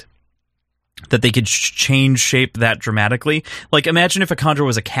defined that they could change shape that dramatically. Like, imagine if a Kandra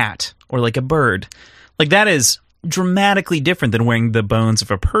was a cat or like a bird. Like, that is dramatically different than wearing the bones of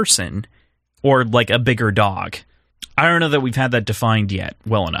a person or like a bigger dog. I don't know that we've had that defined yet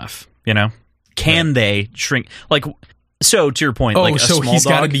well enough, you know? Can they shrink? Like, so to your point, like a small he's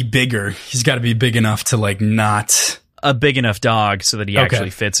dog, got to be bigger. He's got to be big enough to like not a big enough dog so that he actually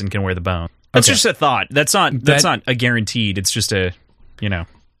fits and can wear the bone. That's just a thought. That's not a guaranteed. It's just a, you know,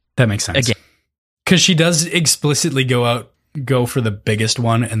 that makes sense. Because she does explicitly go for the biggest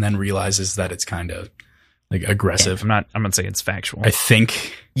one and then realizes that it's kind of like aggressive. I'm not saying it's factual. I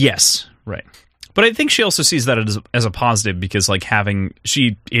think. Yes. Right. But I think she also sees that as a positive because, like,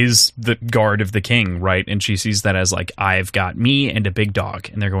 she is the guard of the king, right? And she sees that as, like, I've got me and a big dog,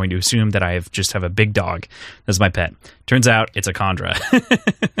 and they're going to assume that I just have a big dog as my pet. Turns out it's a Kandra.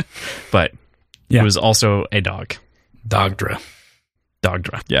 But it was also a dog. Dogdra.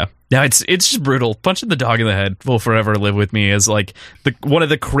 Yeah. Now it's just brutal. Punching the dog in the head will forever live with me as, like, one of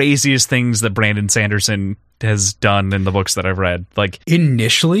the craziest things that Brandon Sanderson has done in the books that I've read. Like,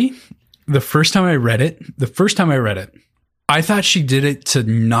 initially, the first time I read it, I thought she did it to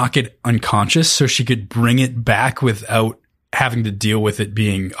knock it unconscious so she could bring it back without having to deal with it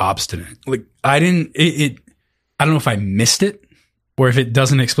being obstinate. Like, I don't know if I missed it or if it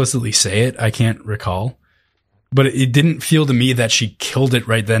doesn't explicitly say it. I can't recall. But it didn't feel to me that she killed it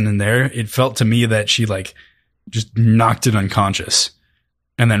right then and there. It felt to me that she like just knocked it unconscious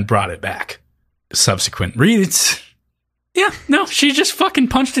and then brought it back. Subsequent reads. Yeah, no, she just fucking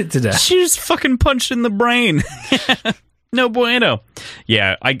punched it to death. She just fucking punched in the brain. No bueno.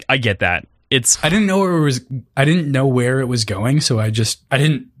 Yeah, I get that. I didn't know where it was going, so I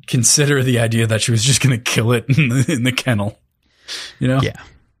didn't consider the idea that she was just going to kill it in the kennel. You know? Yeah,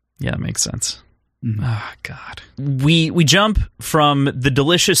 that makes sense. Oh, God. We jump from the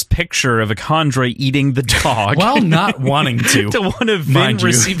delicious picture of a Kandra eating the dog while not wanting to one of Vin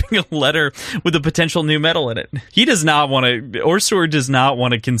receiving a letter with a potential new metal in it. Orsur does not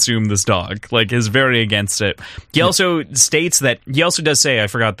want to consume this dog, like, is very against it. He also states that, he also does say, I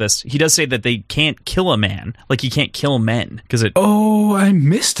forgot this, he does say that they can't kill a man, like he can't kill men, because it... Oh, I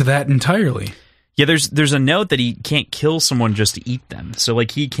missed that entirely. Yeah, there's a note that he can't kill someone just to eat them, so,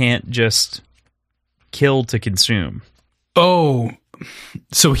 like, he can't just... kill to consume. Oh,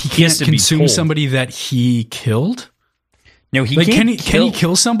 so he can't consume somebody that he killed? No, he can't. Can he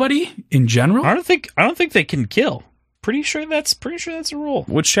kill somebody in general? I don't think they can kill. Pretty sure that's a rule.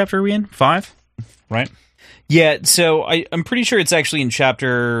 Which chapter are we in? 5, right? Yeah. So I'm pretty sure it's actually in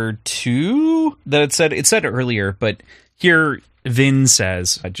chapter 2 that it said earlier, but here Vin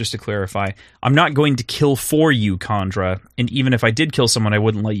says, just to clarify, I'm not going to kill for you, Kandra, and even if I did kill someone, I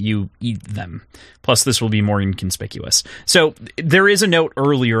wouldn't let you eat them. Plus, this will be more inconspicuous. So, there is a note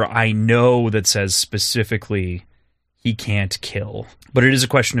earlier, I know, that says specifically he can't kill. But it is a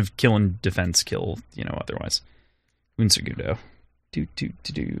question of kill and defense kill, otherwise. Unsegudo.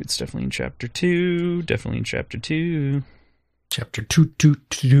 It's definitely in chapter 2. Chapter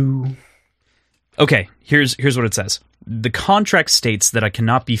 2. Okay, here's what it says. The contract states that I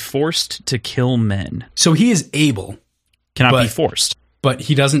cannot be forced to kill men. So he is able. Cannot be forced. But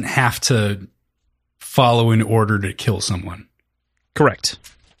he doesn't have to follow an order to kill someone. Correct.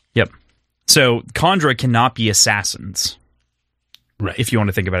 Yep. So Kandra cannot be assassins. Right. If you want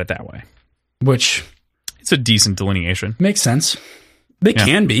to think about it that way. Which It's a decent delineation. makes sense. They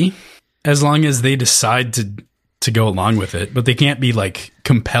can be, as long as they decide to go along with it, but they can't be like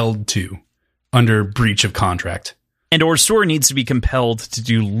compelled to under breach of contract. And Orsur needs to be compelled to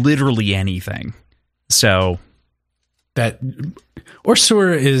do literally anything. So That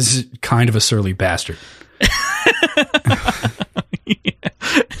Orsur is kind of a surly bastard.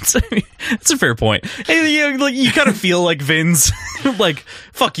 It's a fair point. Hey, you kind of feel like Vin's like,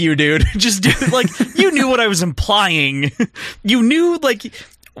 fuck you, dude. Just do it. Like, you knew what I was implying. You knew, like,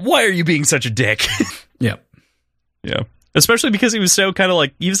 why are you being such a dick? Yep. Yeah. Especially because he was so kind of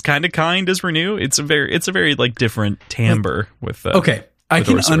like, he was kind of kind as Renew. It's a very like different timbre with okay. I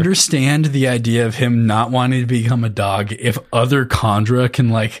can Orsur. understand the idea of him not wanting to become a dog if other Khandra can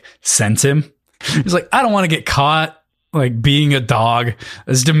like sense him. He's like, I don't want to get caught like being a dog.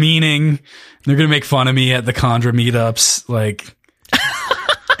 It's demeaning. They're gonna make fun of me at the Khandra meetups. Like,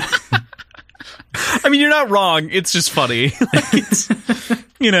 I mean, you're not wrong. It's just funny. Like, it's,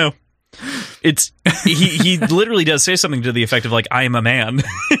 it's he literally does say something to the effect of like, I am a man.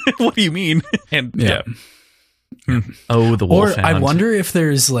 What do you mean? And yeah. Oh, the wolf. Or I wonder if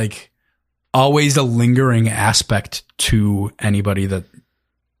there's like always a lingering aspect to anybody that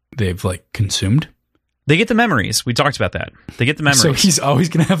they've like consumed. They get the memories. We talked about that. They get the memories. So he's always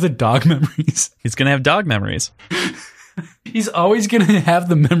going to have the dog memories. He's going to have dog memories. He's always going to have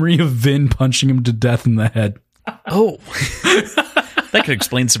the memory of Vin punching him to death in the head. Oh. That could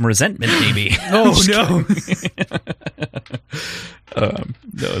explain some resentment, maybe. Oh, no.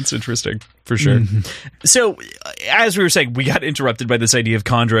 No, it's interesting, for sure. Mm-hmm. So, as we were saying, we got interrupted by this idea of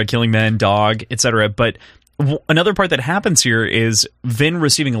Khandra killing men, dog, etc. But another part that happens here is Vin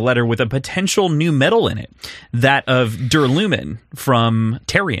receiving a letter with a potential new metal in it, that of Duralumin from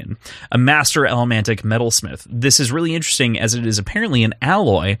Tarion, a master elementic metalsmith. This is really interesting as it is apparently an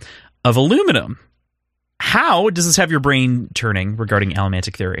alloy of aluminum. How does this have your brain turning regarding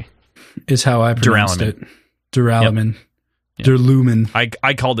elementic theory? Is how I pronounced Duralumin. it. Duralumin. Yep. Duralumin.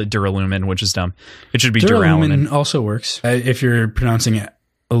 I called it Duralumin, which is dumb. It should be Duralumin. Duralumin also works. If you're pronouncing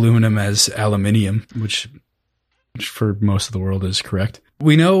aluminum as aluminium, which for most of the world is correct.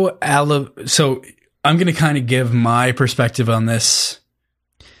 We know so I'm going to kind of give my perspective on this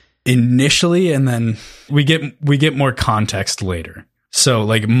initially, and then we get more context later. So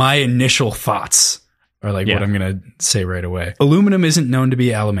like my initial thoughts are like what I'm going to say right away. Aluminum isn't known to be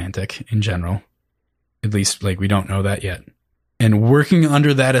allomantic in general. At least like we don't know that yet. And working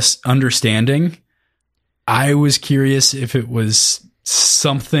under that understanding, I was curious if it was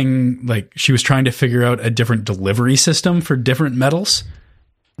something like she was trying to figure out a different delivery system for different metals.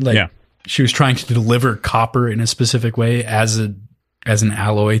 Like she was trying to deliver copper in a specific way as an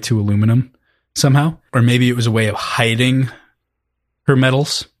alloy to aluminum somehow. Or maybe it was a way of hiding her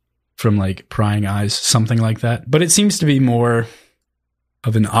metals from like prying eyes, something like that. But it seems to be more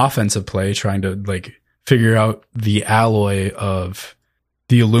of an offensive play, trying to like figure out the alloy of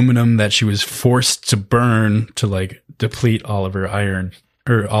the aluminum that she was forced to burn to like deplete all of her iron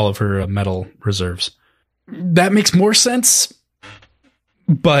or all of her metal reserves. That makes more sense,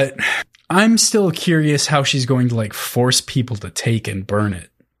 but I'm still curious how she's going to like force people to take and burn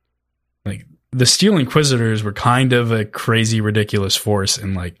it. Like the Steel Inquisitors were kind of a crazy, ridiculous force,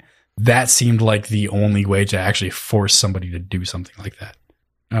 and like that seemed like the only way to actually force somebody to do something like that.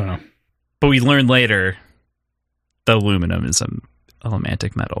 I don't know. But we learned later the aluminum is an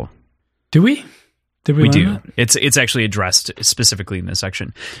elementic metal. Do we? Did we do. That? It's actually addressed specifically in this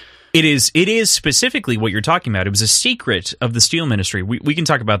section. It is specifically what you're talking about. It was a secret of the Steel Ministry. We can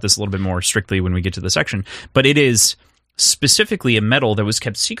talk about this a little bit more strictly when we get to the section, but it is specifically a metal that was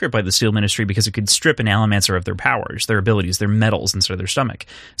kept secret by the Steel Ministry because it could strip an Allomancer of their powers, their abilities, their metals inside of their stomach.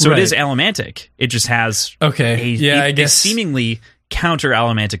 So It is allomantic. It just has a seemingly counter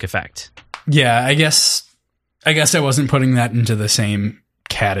allomantic effect. Yeah, I guess I wasn't putting that into the same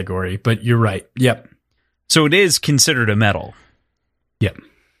category, but you're right. Yep. So it is considered a metal. Yep.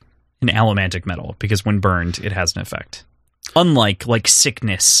 An allomantic metal, because when burned, it has an effect. Unlike like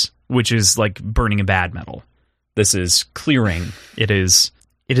sickness, which is like burning a bad metal. This is clearing. It is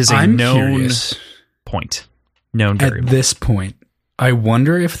a known point. Known variable. At this point, I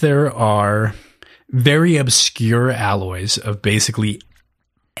wonder if there are very obscure alloys of basically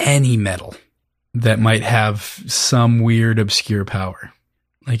any metal that might have some weird obscure power.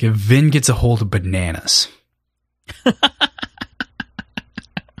 Like if Vin gets a hold of bananas.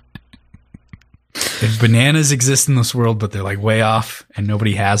 If bananas exist in this world, but they're like way off and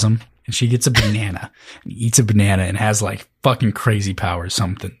nobody has them, and she gets a banana and eats a banana and has like fucking crazy powers,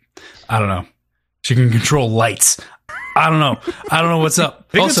 something. I don't know. She can control lights. I don't know what's up.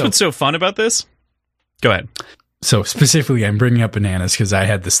 I think that's what's so fun about this. Go ahead. So specifically, I'm bringing up bananas because I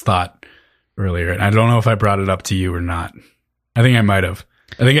had this thought earlier, and I don't know if I brought it up to you or not. I think I might have.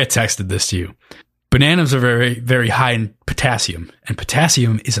 I think I texted this to you. Bananas are very, very high in potassium, and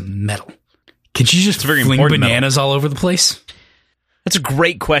potassium is a metal. Can she just fling bananas all over the place? That's a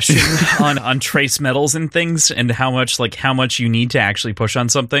great question on trace metals and things, and how much you need to actually push on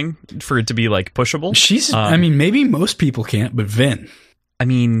something for it to be like pushable. I mean, maybe most people can't, but Vin. I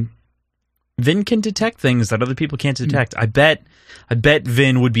mean, Vin can detect things that other people can't detect. I bet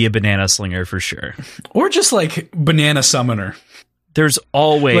Vin would be a banana slinger for sure. Or just like banana summoner. There's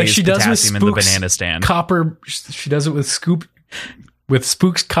always like she does potassium with in the banana stand. Copper. She does it with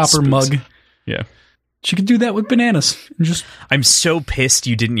Spook's copper mug. Yeah. She could do that with bananas. I'm so pissed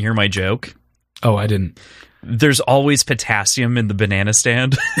you didn't hear my joke. Oh, I didn't. There's always potassium in the banana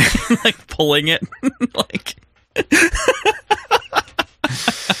stand. Like pulling it. Like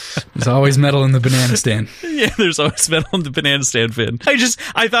there's always metal in the banana stand. Yeah, there's always metal in the banana stand, Finn.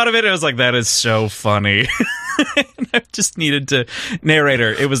 I thought of it and I was like, that is so funny. And I just needed to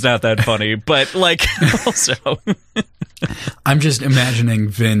narrator. It was not that funny, but like also I'm just imagining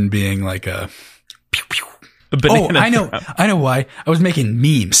Vin being like a pew, pew. Banana I know why. I was making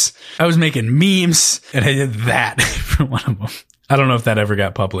memes and I did that for one of them. I don't know if that ever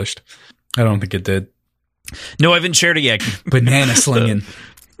got published. I don't think it did. No, I haven't shared it yet. Banana slinging.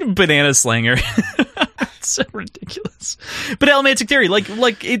 Banana slanger. It's so ridiculous. But Allomantic theory,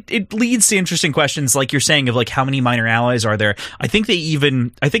 like it leads to interesting questions, like you're saying, of like how many minor alloys are there. I think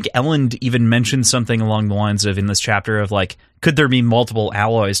Elend even mentioned something along the lines of, in this chapter, of like, could there be multiple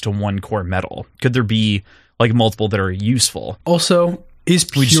alloys to one core metal? Could there be like multiple that are useful? Also, is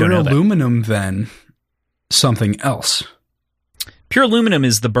pure aluminum then something else? Pure aluminum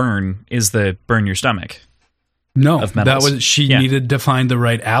is the burn your stomach. No, that was needed to find the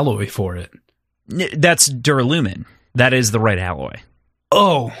right alloy for it. That's duralumin. That is the right alloy.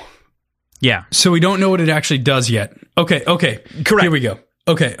 Oh. Yeah. So we don't know what it actually does yet. Okay. Correct. Here we go.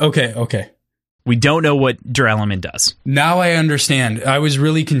 Okay. We don't know what duralumin does. Now I understand. I was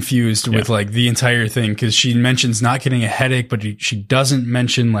really confused with like the entire thing, because she mentions not getting a headache, but she doesn't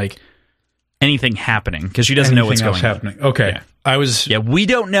mention like anything happening, because she doesn't know what's going happening. Okay. Yeah. We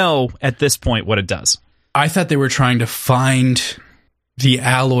don't know at this point what it does. I thought they were trying to find the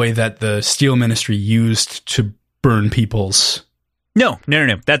alloy that the Steel Ministry used to burn people's. No.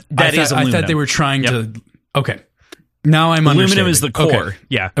 That is aluminum. I thought they were trying to. Okay. Now I'm understanding. Aluminum is the core. Okay.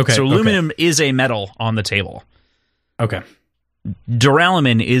 Yeah. Okay. So aluminum is a metal on the table. Okay.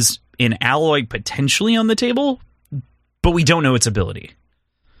 Duralumin is an alloy potentially on the table, but we don't know its ability.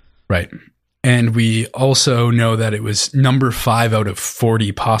 Right. And we also know that it was number 5 out of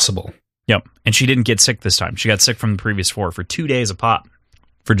 40 possible. Yep. And she didn't get sick this time. She got sick from the previous 4 for 2 days a pop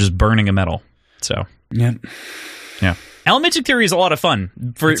for just burning a metal. So, yeah. Allomantic theory is a lot of fun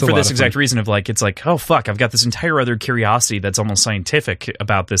for this exact reason of like, it's like, oh, fuck, I've got this entire other curiosity that's almost scientific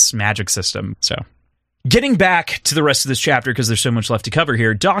about this magic system. So, getting back to the rest of this chapter, because there's so much left to cover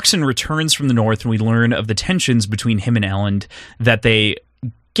here, Dockson returns from the north, and we learn of the tensions between him and Elend, that they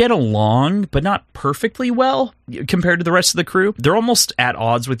get along, but not perfectly well compared to the rest of the crew. They're almost at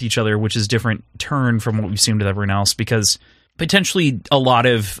odds with each other, which is a different turn from what we've seen with everyone else, because potentially a lot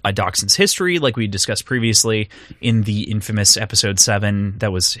of Dockson's history, like we discussed previously in the infamous episode 7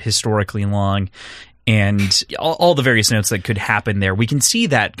 that was historically long, and all the various notes that could happen there, we can see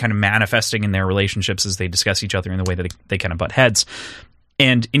that kind of manifesting in their relationships as they discuss each other in the way that they kind of butt heads.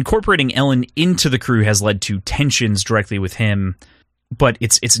 And incorporating Elend into the crew has led to tensions directly with him, but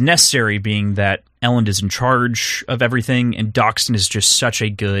it's necessary, being that Elend is in charge of everything, and Dockson is just such a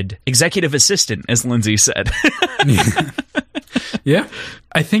good executive assistant, as Lindsay said. Yeah.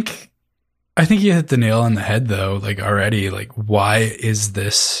 I think you hit the nail on the head, though, like already. Like, why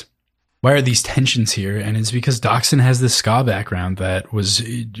are these tensions here? And it's because Dockson has this ska background that was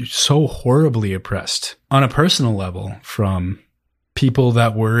so horribly oppressed on a personal level from people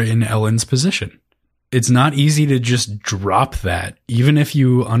that were in Elend's position. It's not easy to just drop that. Even if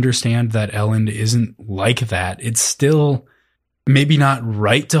you understand that Elend isn't like that, it's still maybe not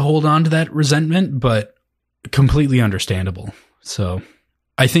right to hold on to that resentment, but completely understandable. So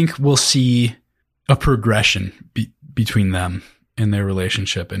I think we'll see a progression between them in their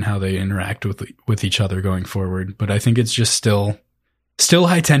relationship and how they interact with each other going forward. But I think it's just still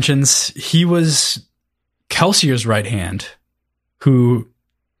high tensions. He was Kelsier's right hand, who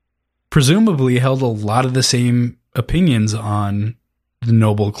presumably held a lot of the same opinions on the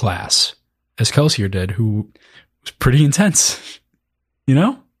noble class as Kelsier did, who was pretty intense, you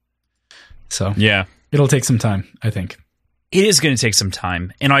know? So yeah, it'll take some time, I think. It is going to take some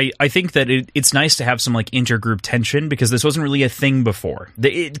time. And I think that it's nice to have some like intergroup tension because this wasn't really a thing before.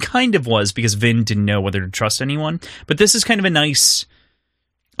 It kind of was because Vin didn't know whether to trust anyone. But this is kind of a nice...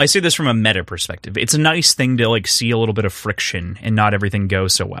 I say this from a meta perspective. It's a nice thing to like see a little bit of friction and not everything go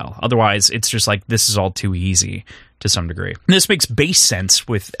so well. Otherwise, it's just like this is all too easy to some degree. And this makes base sense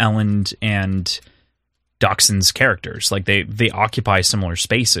with Elend and Dockson's characters. Like they occupy similar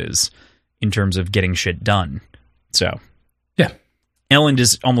spaces in terms of getting shit done. So, yeah. Elend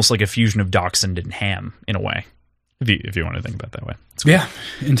is almost like a fusion of Dockson and Ham in a way, if you want to think about it that way. Yeah,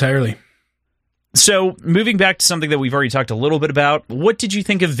 entirely. So, moving back to something that we've already talked a little bit about, what did you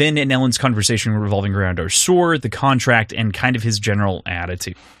think of Vin and Elend's conversation revolving around Arsur, the contract, and kind of his general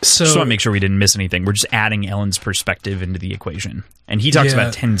attitude? So, just want to make sure we didn't miss anything. We're just adding Elend's perspective into the equation. And he talks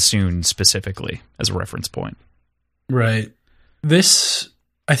about TenSoon specifically as a reference point. Right. I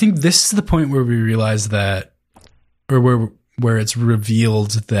think this is the point where we realize that, or where it's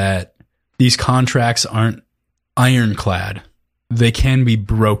revealed that these contracts aren't ironclad. They can be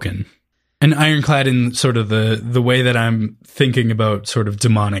broken. And ironclad in sort of the way that I'm thinking about sort of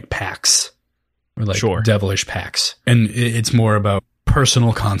demonic pacts or like devilish pacts. And it's more about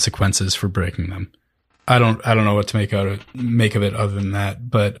personal consequences for breaking them. I don't know what to make of it other than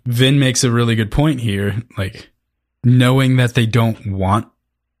that. But Vin makes a really good point here. Like knowing that they don't want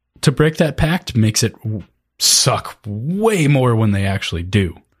to break that pact makes it suck way more when they actually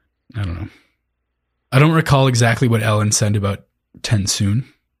do. I don't know. I don't recall exactly what Elend said about TenSoon.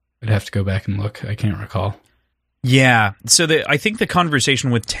 I'd have to go back and look. I can't recall. Yeah. So I think the conversation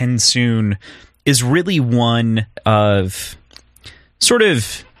with TenSoon is really one of sort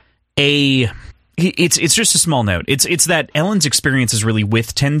of a... It's just a small note. It's that Elend's experience is really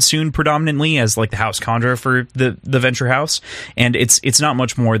with TenSoon predominantly as like the House Kandra for the Venture House, and it's not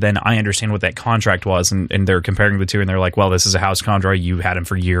much more than I understand what that contract was, and they're comparing the two, and they're like, well, this is a House Kandra, you had him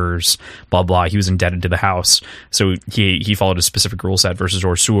for years, blah blah. He was indebted to the House, so he followed a specific rule set versus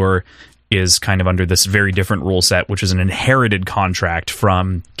Arsur is kind of under this very different rule set, which is an inherited contract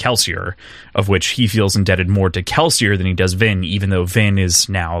from Kelsier, of which he feels indebted more to Kelsier than he does Vin, even though Vin is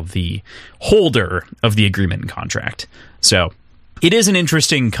now the holder of the agreement and contract. So it is an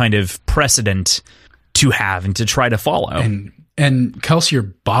interesting kind of precedent to have and to try to follow. And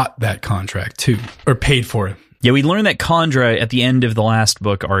Kelsier bought that contract too, or paid for it. Yeah, we learned that Kandra at the end of the last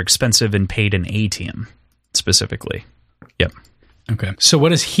book are expensive and paid in ATM, specifically. Yep. Okay. So what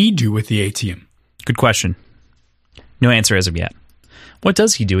does he do with the ATM? Good question. No answer as of yet. What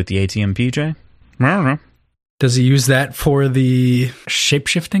does he do with the ATM, PJ? I don't know. Does he use that for the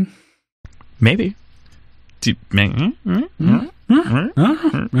shape-shifting? Maybe.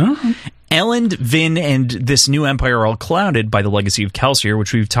 Elend, Vin, and this new empire are all clouded by the legacy of Kelsier,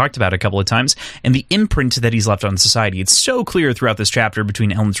 which we've talked about a couple of times, and the imprint that he's left on society. It's so clear throughout this chapter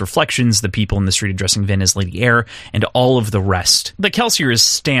between Elend's reflections, the people in the street addressing Vin as Lady Air, and all of the rest. The Kelsier is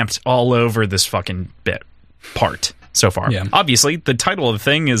stamped all over this fucking part so far. Yeah. Obviously, the title of the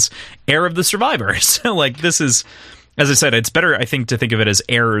thing is Heir of the Survivor. So, like, this is, as I said, it's better, I think, to think of it as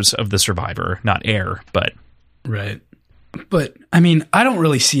Heirs of the Survivor, not Heir, but... Right. But, I mean, I don't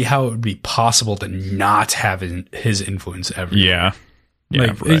really see how it would be possible to not have his influence everywhere. Yeah.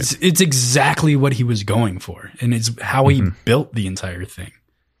 Like, right. It's exactly what he was going for. And it's how he built the entire thing.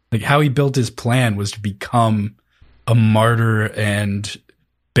 Like, how he built his plan was to become a martyr and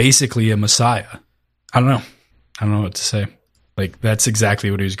basically a messiah. I don't know what to say. Like, that's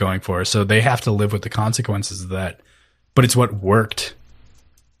exactly what he was going for. So they have to live with the consequences of that. But it's what worked.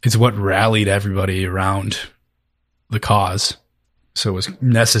 It's what rallied everybody around the cause, so it was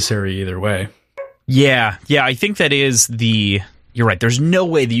necessary either way. Yeah, I think that is you're right, there's no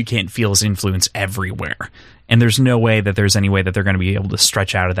way that you can't feel his influence everywhere, and there's no way that there's any way that they're going to be able to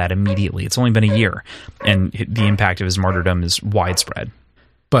stretch out of that immediately. It's only been a year, and the impact of his martyrdom is widespread.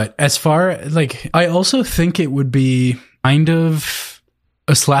 But as far, like, I also think it would be kind of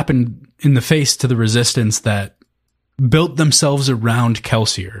a slap in the face to the resistance that built themselves around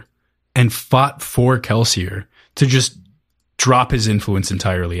Kelsier and fought for Kelsier to just drop his influence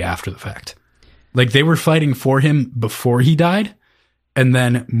entirely after the fact. Like, they were fighting for him before he died, and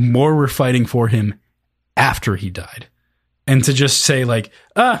then more were fighting for him after he died. And to just say, like,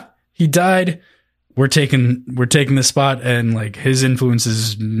 he died, we're taking the spot, and, like, his influence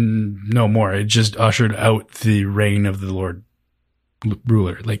is no more. It just ushered out the reign of the Lord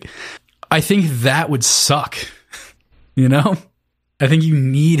ruler. Like, I think that would suck, you know? I think you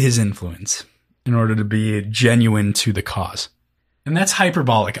need his influence in order to be genuine to the cause. And that's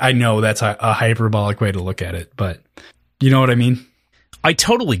hyperbolic. I know that's a hyperbolic way to look at it, but you know what I mean? I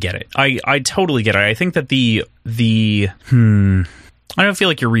totally get it. I totally get it. I think that I don't feel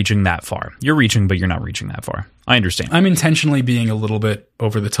like you're reaching that far. You're reaching, but you're not reaching that far. I understand. I'm intentionally being a little bit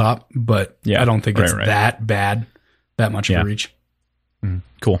over the top, but I don't think it's that bad, that much of a reach.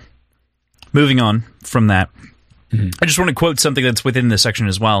 Cool. Moving on from that, I just want to quote something that's within this section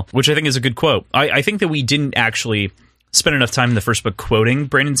as well, which I think is a good quote. I think that we didn't actually spend enough time in the first book quoting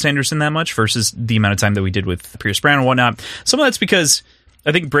Brandon Sanderson that much versus the amount of time that we did with Pierce Brown and whatnot. Some of that's because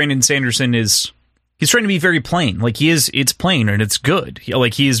I think Brandon Sanderson he's trying to be very plain. Like, it's plain and it's good.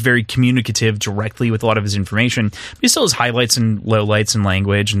 He is very communicative directly with a lot of his information. But he still has highlights and lowlights and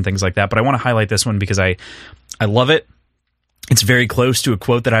language and things like that. But I want to highlight this one because I love it. It's very close to a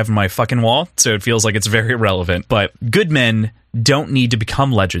quote that I have on my fucking wall, so it feels like it's very relevant. But good men don't need to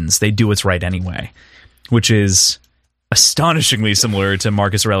become legends. They do what's right anyway, which is astonishingly similar to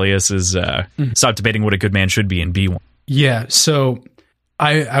Marcus Aurelius's stop debating what a good man should be and be one. Yeah, so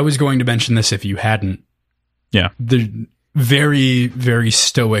I was going to mention this if you hadn't. Yeah. The very, very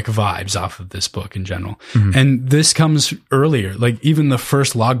stoic vibes off of this book in general. And this comes earlier, like even the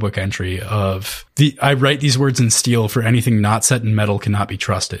first logbook entry of I write these words in steel, for anything not set in metal cannot be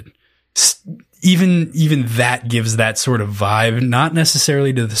trusted. Even that gives that sort of vibe, not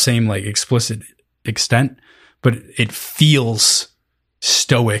necessarily to the same like explicit extent, but it feels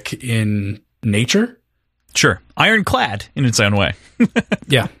stoic in nature. Sure. Ironclad in its own way.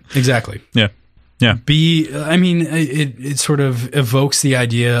 Yeah, exactly. Yeah. It sort of evokes the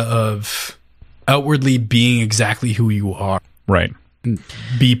idea of outwardly being exactly who you are. Right.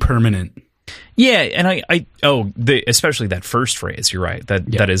 Be permanent. Yeah, and especially that first phrase, you're right.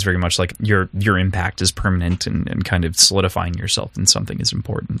 That is very much like your impact is permanent and kind of solidifying yourself in something is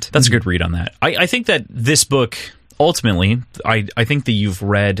important. That's a good read on that. I think that this book, ultimately, I think that you've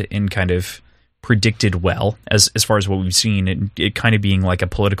read and kind of predicted well as far as what we've seen, it kind of being like a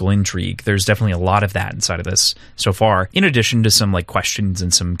political intrigue. There's definitely a lot of that inside of this so far, in addition to some like questions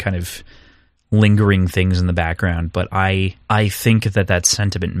and some kind of lingering things in the background. But I think that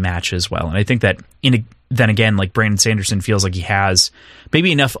sentiment matches well, and I think that then again, like Brandon Sanderson feels like he has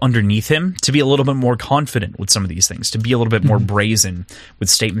maybe enough underneath him to be a little bit more confident with some of these things, to be a little bit more brazen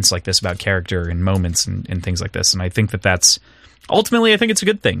with statements like this about character and moments and things like this. And I think that's ultimately, I think it's a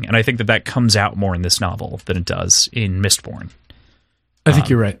good thing, and I think that comes out more in this novel than it does in Mistborn. I think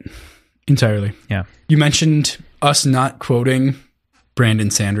you're right. Entirely. Yeah. You mentioned us not quoting Brandon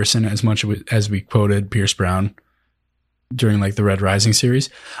Sanderson as much as we quoted Pierce Brown during like the Red Rising series.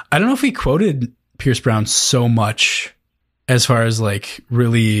 I don't know if we quoted Pierce Brown so much as far as like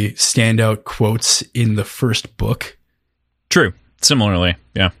really standout quotes in the first book. True. Similarly,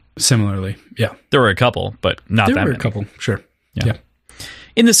 yeah. There were a couple, but not that many. There were a couple, sure. Yeah.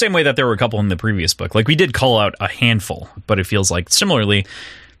 In the same way that there were a couple in the previous book. Like, we did call out a handful, but it feels like similarly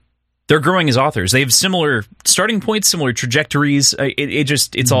they're growing as authors. They have similar starting points, similar trajectories.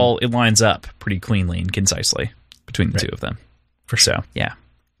 It lines up pretty cleanly and concisely between the two of them. For sure. So, yeah.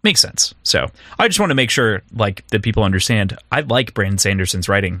 Makes sense. So, I just want to make sure like that people understand I like Brandon Sanderson's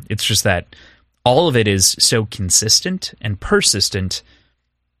writing. It's just that all of it is so consistent and persistent.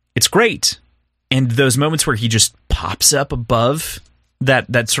 It's great. And those moments where he just pops up above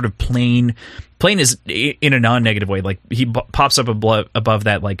that sort of plain is in a non-negative way. Like, he pops up above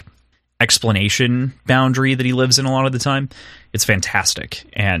that like explanation boundary that he lives in a lot of the time. It's fantastic.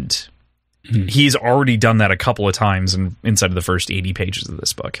 And he's already done that a couple of times inside of the first 80 pages of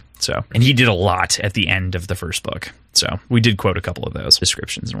this book. So, and he did a lot at the end of the first book. So we did quote a couple of those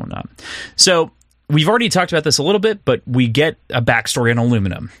descriptions and whatnot. So we've already talked about this a little bit, but we get a backstory on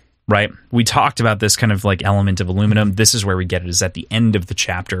aluminum. Right? We talked about this kind of like element of aluminum. This is where we get it, is at the end of the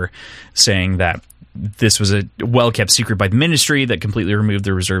chapter, saying that this was a well-kept secret by the Ministry that completely removed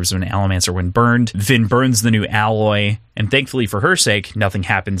the reserves of an Allomancer when burned. Vin burns the new alloy, and thankfully for her sake, nothing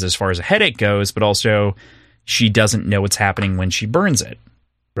happens as far as a headache goes, but also she doesn't know what's happening when she burns it.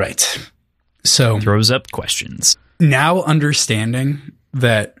 Right. So throws up questions. Now understanding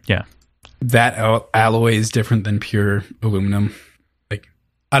that that alloy is different than pure aluminum.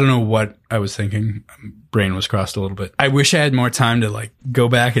 I don't know what I was thinking. Brain was crossed a little bit. I wish I had more time to like go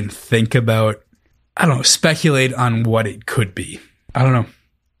back and think about, I don't know, speculate on what it could be. I don't know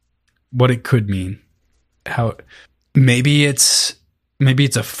what it could mean. How maybe it's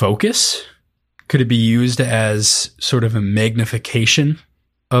a focus. Could it be used as sort of a magnification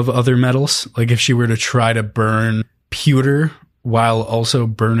of other metals? Like if she were to try to burn pewter while also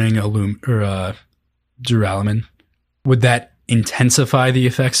burning duralumin, would that intensify the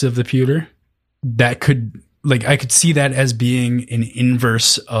effects of the pewter? That could, like, I could see that as being an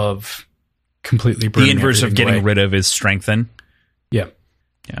inverse of completely burning. The inverse of getting rid of is strengthen. Yeah.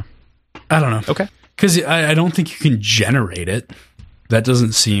 Yeah. I don't know. Okay. Because I don't think you can generate it. That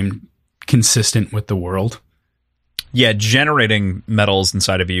doesn't seem consistent with the world. Yeah, generating metals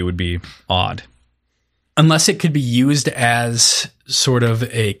inside of you would be odd. Unless it could be used as sort of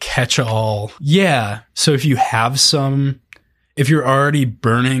a catch-all. Yeah. So if you have if you're already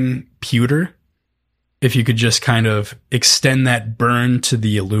burning pewter, if you could just kind of extend that burn to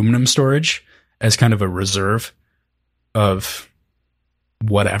the aluminum storage as kind of a reserve of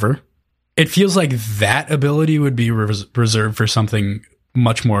whatever, it feels like that ability would be reserved for something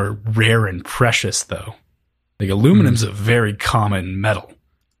much more rare and precious, though. Like aluminum's a very common metal.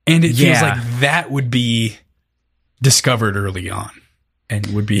 And it feels like that would be discovered early on and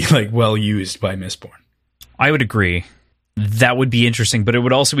would be like well used by Mistborn. I would agree. That would be interesting, but it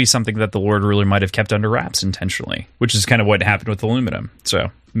would also be something that the Lord Ruler might have kept under wraps intentionally, which is kind of what happened with aluminum.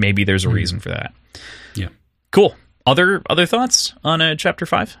 So maybe there's a reason for that. Yeah. Cool. Other thoughts on Chapter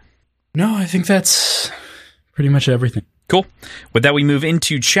 5? No, I think that's pretty much everything. Cool. With that, we move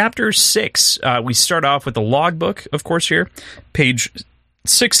into Chapter 6. We start off with the logbook, of course, here. Page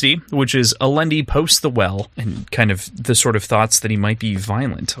 60, which is Alendi posts the well, and kind of the sort of thoughts that he might be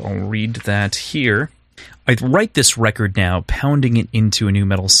violent. I'll read that here. I write this record now, pounding it into a new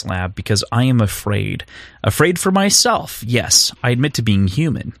metal slab, because I am afraid. Afraid for myself, yes, I admit to being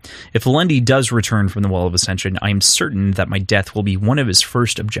human. If Alendi does return from the Well of Ascension, I am certain that my death will be one of his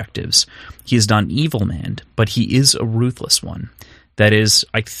first objectives. He is not an evil man, but he is a ruthless one. That is,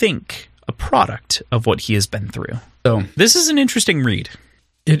 I think, a product of what he has been through. So this is an interesting read.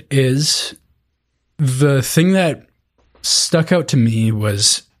 It is. The thing that stuck out to me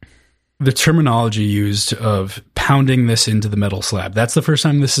was the terminology used of pounding this into the metal slab. That's the first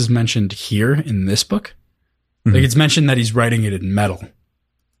time this is mentioned here in this book. Mm-hmm. Like, it's mentioned that he's writing it in metal.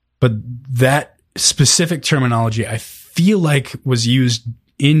 But that specific terminology, I feel like, was used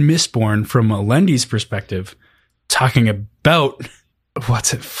in Mistborn from Alendi's perspective, talking about...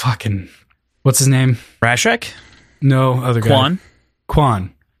 What's his name? Rashek? No, other guy.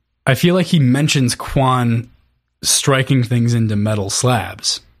 Quan. I feel like he mentions Quan striking things into metal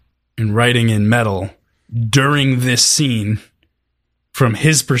slabs and writing in metal during this scene from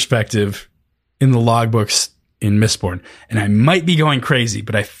his perspective in the logbooks in Mistborn. And I might be going crazy,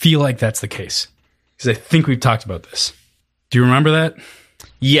 but I feel like that's the case. Because I think we've talked about this. Do you remember that?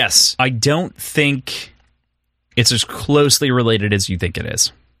 Yes. I don't think it's as closely related as you think it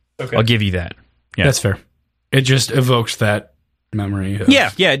is. Okay. I'll give you that. Yeah. That's fair. It just evokes that memory.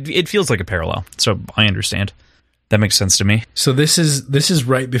 Yeah, it feels like a parallel. So I understand. That makes sense to me. So this is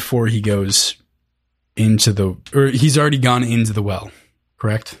right before he goes into he's already gone into the well,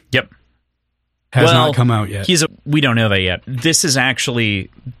 correct? Yep. Has not come out yet. We don't know that yet. This is actually,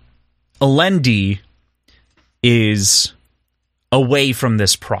 Alendi is away from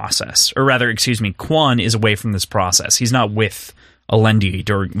this process, or rather, Quan is away from this process. He's not with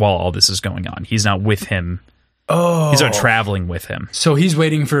Alendi while all this is going on. He's not with him. Oh, he's not traveling with him. So he's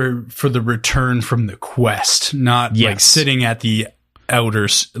waiting for the return from the quest, not like sitting at the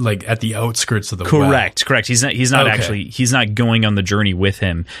at the outskirts of the well. Correct. He's not actually going on the journey with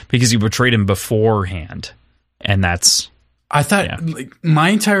him because he betrayed him beforehand, and that's. I thought my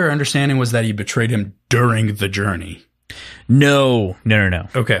entire understanding was that he betrayed him during the journey. No.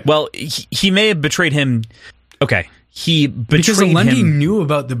 Okay. Well, he may have betrayed him. Okay. He betrayed because Alendi knew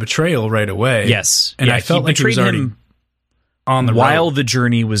about the betrayal right away. Yes. And I felt like he was already on the while road. The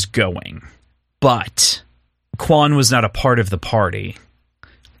journey was going. But Quan was not a part of the party.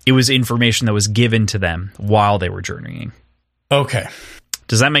 It was information that was given to them while they were journeying. Okay.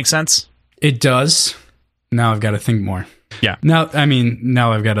 Does that make sense? It does. Now I've got to think more. Yeah. Now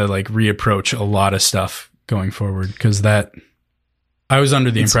I've got to reapproach a lot of stuff going forward because I was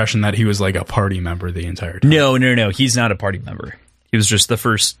under the impression that he was like a party member the entire time. No. He's not a party member. He was just the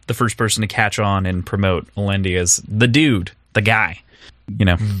first person to catch on and promote Alendi as the dude, the guy.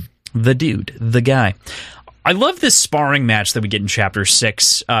 The dude, the guy. I love this sparring match that we get in Chapter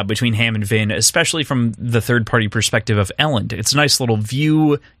 6 between Ham and Vin, especially from the third-party perspective of Elend. It's a nice little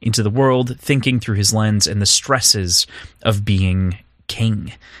view into the world, thinking through his lens and the stresses of being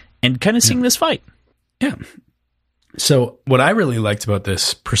king, and kind of seeing this fight. Yeah. So what I really liked about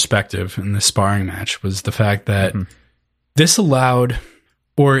this perspective in this sparring match was the fact that this allowed,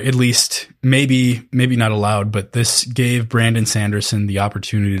 or at least maybe not allowed, but this gave Brandon Sanderson the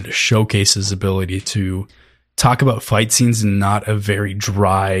opportunity to showcase his ability to talk about fight scenes in not a very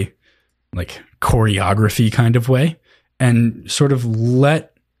dry, choreography kind of way, and sort of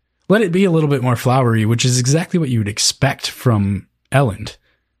let it be a little bit more flowery, which is exactly what you would expect from Elend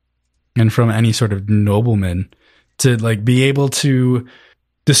and from any sort of nobleman to like be able to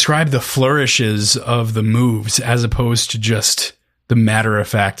describe the flourishes of the moves as opposed to just the matter of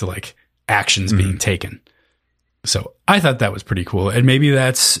fact like actions being taken. So I thought that was pretty cool. And maybe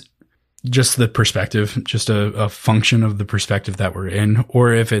that's just the perspective, just a function of the perspective that we're in,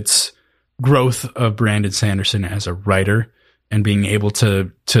 or if it's growth of Brandon Sanderson as a writer and being able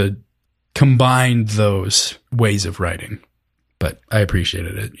to combine those ways of writing. But I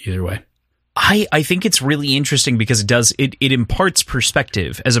appreciated it either way. I think it's really interesting because it imparts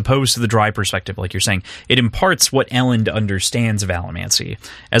perspective as opposed to the dry perspective, like you're saying. It imparts what Elend understands of Allomancy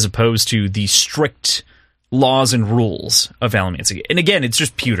as opposed to the strict laws and rules of Allomancy. And again, it's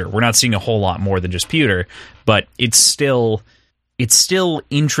just pewter. We're not seeing a whole lot more than just pewter, but it's still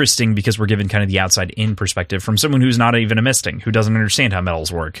interesting because we're given kind of the outside in perspective from someone who's not even a Misting, who doesn't understand how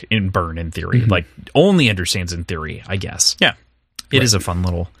metals work in burn in theory, like only understands in theory, I guess. Yeah. It is a fun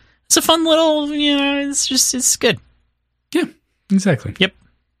little, it's good. Yeah, exactly. Yep.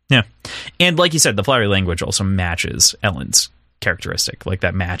 Yeah. And like you said, the flowery language also matches Elend's characteristic. Like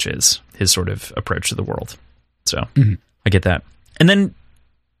that matches his sort of approach to the world. So I get that. And then,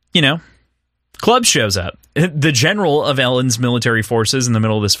 Club shows up. The general of Elend's military forces in the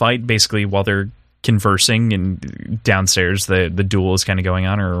middle of this fight, basically while they're conversing and downstairs the duel is kind of going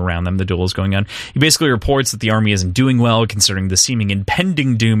on, or around them the duel is going on. He basically reports that the army isn't doing well considering the seeming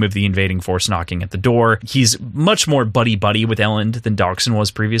impending doom of the invading force knocking at the door. He's much more buddy-buddy with Elend than Dockson was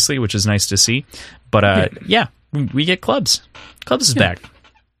previously, which is nice to see. But we get Clubs. Clubs is back.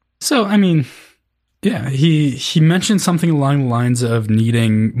 So, I mean, yeah, he mentioned something along the lines of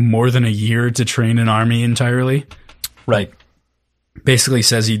needing more than a year to train an army entirely. Right. Basically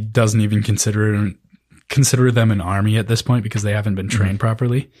says he doesn't even consider them an army at this point because they haven't been trained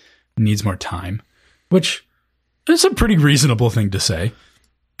properly. Needs more time, which is a pretty reasonable thing to say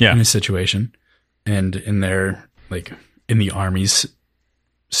in a situation and in their, like, in the army's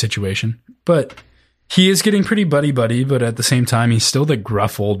situation. But he is getting pretty buddy-buddy, but at the same time, he's still the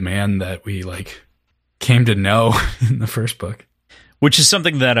gruff old man that we, like, came to know in the first book. Which is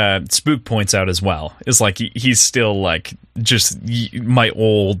something that Spook points out as well. Is like he's still like just my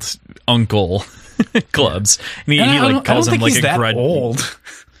old uncle Clubs. And he like calls him like a grudge. Old.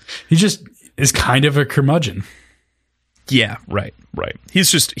 He just is kind of a curmudgeon. Yeah, right.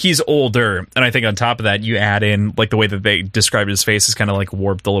 He's older, and I think on top of that, you add in like the way that they described his face is kind of like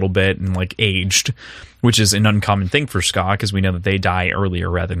warped a little bit and like aged, which is an uncommon thing for Ska because we know that they die earlier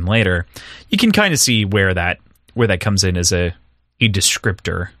rather than later. You can kind of see where that comes in as a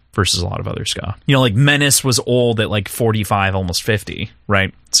descriptor versus a lot of other Ska. Like Menace was old at like 45, almost 50,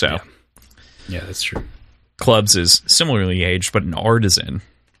 right? So, yeah, that's true. Clubs is similarly aged, but an artisan,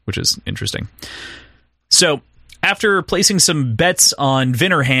 which is interesting. So, after placing some bets on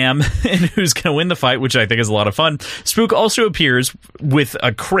Vinnerham and who's going to win the fight, which I think is a lot of fun, Spook also appears with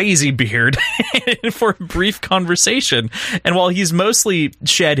a crazy beard for a brief conversation. And while he's mostly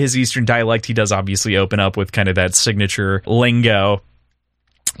shed his Eastern dialect, he does obviously open up with kind of that signature lingo.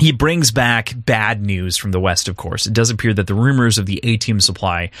 He brings back bad news from the West, of course. It does appear that the rumors of the A-Team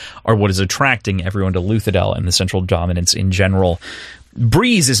supply are what is attracting everyone to Luthadel and the Central Dominance in general.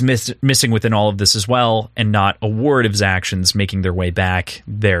 Breeze is missing within all of this as well, and not a word of his actions making their way back.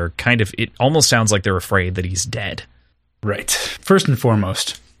 They're kind of, it almost sounds like they're afraid that he's dead. Right. First and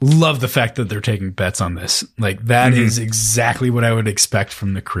foremost, love the fact that they're taking bets on this. Like, that is exactly what I would expect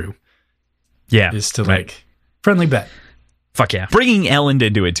from the crew. Yeah. Is to, like, friendly bet. Fuck yeah. Bringing Elend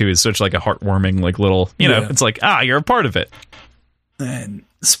into it, too, is such, like, a heartwarming, like, little, it's like, you're a part of it. And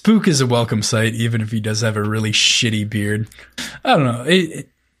Spook is a welcome sight, even if he does have a really shitty beard. I don't know.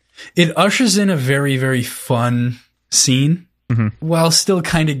 It ushers in a very, very fun scene while still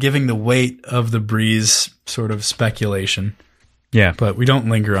kind of giving the weight of the Breeze sort of speculation. Yeah. But we don't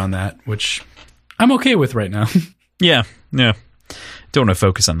linger on that, which I'm okay with right now. Yeah. Don't want to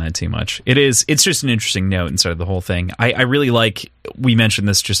focus on that too much. It's just an interesting note inside of the whole thing. I really like, we mentioned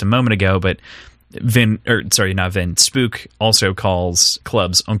this just a moment ago, but Spook also calls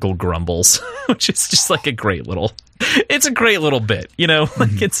Clubs Uncle Grumbles, which is just like a great little bit,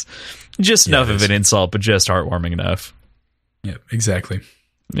 like it's just enough of an insult, but just heartwarming enough. Yeah, exactly.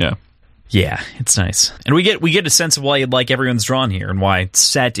 Yeah, it's nice. And we get a sense of why like everyone's drawn here and why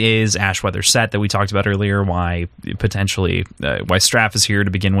Set is Ashweather Set that we talked about earlier, why potentially, why Straff is here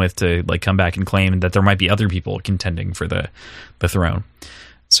to begin with to like come back and claim that there might be other people contending for the throne.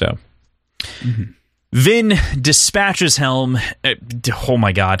 So, Vin dispatches Ham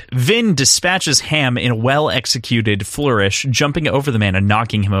in a well-executed flourish, jumping over the man and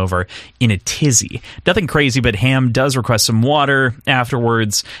knocking him over in a tizzy. Nothing crazy, but Ham does request some water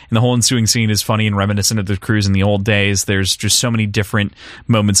afterwards, and the whole ensuing scene is funny and reminiscent of the cruise in the old days. There's just so many different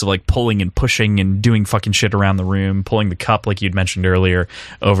moments of like pulling and pushing and doing fucking shit around the room, pulling the cup, like you'd mentioned earlier,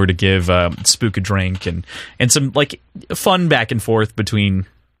 over to give Spook a drink, and some like fun back and forth between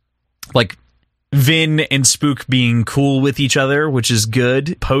like Vin and Spook being cool with each other, which is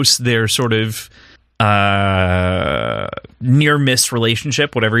good, post their sort of near-miss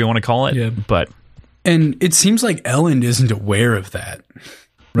relationship, whatever you want to call it. Yeah. And it seems like Ellen isn't aware of that.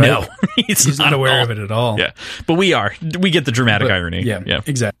 Right? No, he's not aware of it at all. Yeah, but we are. We get the dramatic irony. Yeah,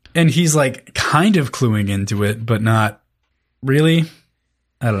 exactly. And he's like kind of cluing into it, but not really.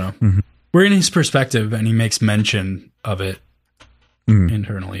 I don't know. Mm-hmm. We're in his perspective, and he makes mention of it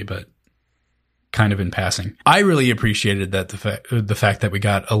internally, but kind of in passing. I really appreciated that the fact that we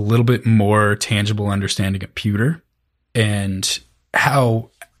got a little bit more tangible understanding of Pewter and how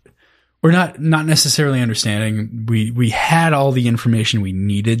we're not necessarily understanding. We had all the information we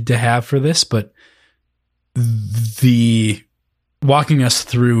needed to have for this, but the walking us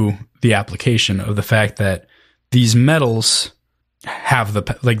through the application of the fact that these metals have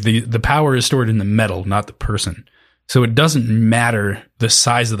the power is stored in the metal, not the person. So it doesn't matter the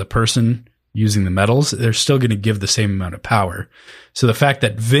size of the person using the metals, they're still going to give the same amount of power. So the fact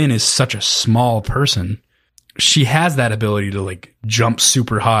that Vin is such a small person, she has that ability to like jump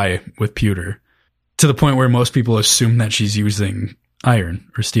super high with Pewter to the point where most people assume that she's using iron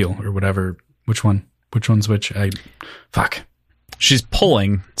or steel or whatever. Which one's which? Fuck. She's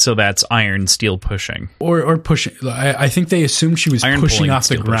pulling, so that's iron, steel pushing. Or pushing. I think they assumed she was iron pushing off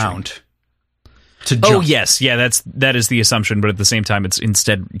the ground. Pushing. To jump. Oh yes, yeah, that is the assumption, but at the same time, it's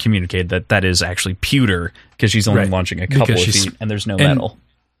instead communicated that is actually Pewter because she's only launching a couple of feet and there's no metal.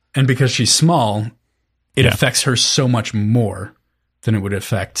 And because she's small, it affects her so much more than it would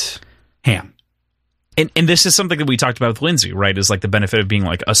affect Ham. And this is something that we talked about with Lindsay, right? Is like the benefit of being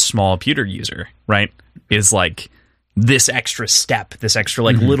like a small Pewter user, right? Is like this extra step, this extra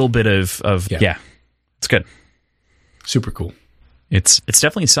like little bit of it's good, super cool. It's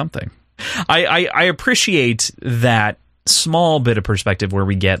definitely something. I appreciate that small bit of perspective where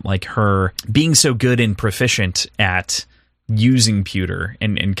we get like her being so good and proficient at using Pewter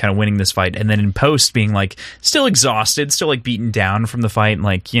and kind of winning this fight, and then in post being like still exhausted, still like beaten down from the fight and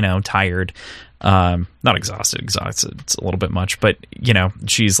like, you know, tired. Not exhausted, it's a little bit much, but you know,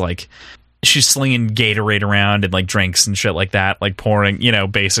 she's slinging Gatorade around and like drinks and shit like that, like pouring, you know,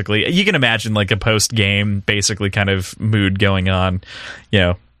 basically you can imagine like a post game basically kind of mood going on, you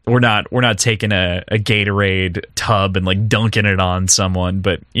know. We're not taking a Gatorade tub and like dunking it on someone,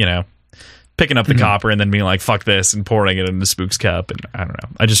 but you know, picking up the copper and then being like, fuck this, and pouring it into Spook's cup. And I don't know.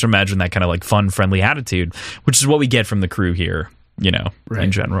 I just imagine that kind of like fun, friendly attitude, which is what we get from the crew here, you know,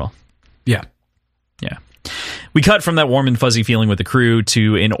 in general. Yeah. Yeah. We cut from that warm and fuzzy feeling with the crew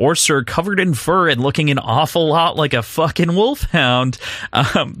to an Orser covered in fur and looking an awful lot like a fucking wolfhound.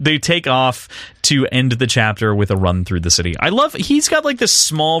 They take off to end the chapter with a run through the city. I love, he's got like this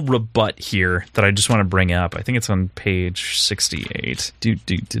small rebut here that I just want to bring up. I think it's on page 68.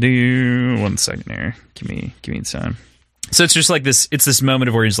 One second here. Give me time. So it's just like this, it's this moment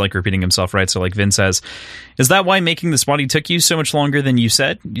of where he's like repeating himself, right? So like Vin says, "Is that why making this body took you so much longer than you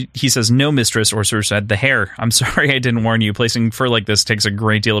said?" He says, "No, mistress," Orser said. "The hair. I'm sorry I didn't warn you. Placing fur like this takes a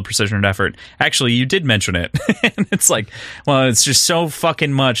great deal of precision and effort. Actually, you did mention it." And it's like, well, it's just so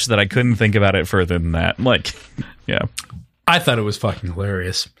fucking much that I couldn't think about it further than that. Like, yeah. I thought it was fucking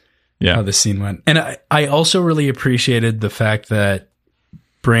hilarious how this scene went. And I also really appreciated the fact that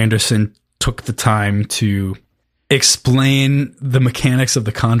Branderson took the time to explain the mechanics of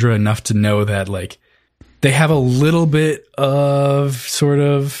the Kandra enough to know that like they have a little bit of sort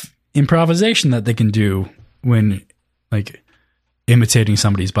of improvisation that they can do when like imitating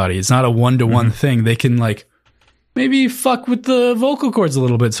somebody's body. It's not a one-to-one thing. They can like maybe fuck with the vocal cords a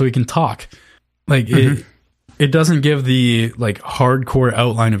little bit so he can talk. Like it doesn't give the like hardcore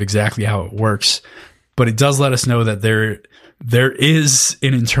outline of exactly how it works, but it does let us know that there is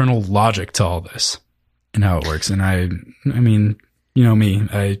an internal logic to all this and how it works. And I mean, you know me,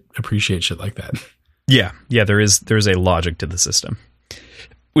 I appreciate shit like that. Yeah, there's a logic to the system,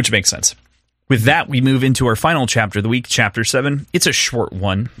 which makes sense. With that, we move into our final chapter of the week, Chapter 7. It's a short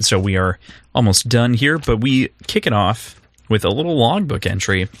one, so we are almost done here, but we kick it off with a little logbook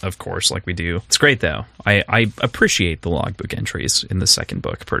entry, of course, like we do. It's great, though. I appreciate the logbook entries in the second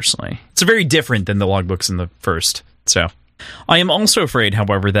book, personally. It's very different than the logbooks in the first, so I am also afraid,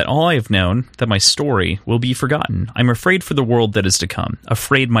 however, that all I have known, that my story will be forgotten. I'm afraid for the world that is to come,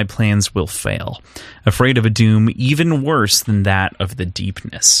 afraid my plans will fail, afraid of a doom even worse than that of the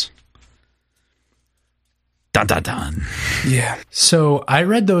deepness. Dun dun dun. Yeah. So I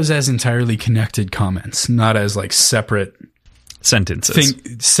read those as entirely connected comments, not as like separate sentences,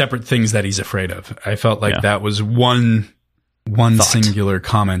 separate things that he's afraid of. I felt like that was one singular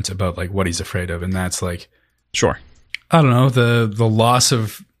comment about like what he's afraid of, and that's like, sure, I don't know, the loss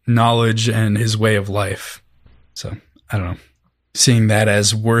of knowledge and his way of life. So I don't know. Seeing that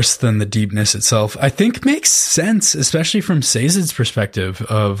as worse than the deepness itself, I think makes sense, especially from Sazed's perspective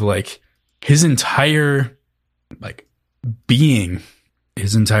of like his entire like being,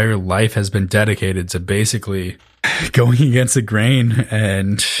 his entire life has been dedicated to basically going against the grain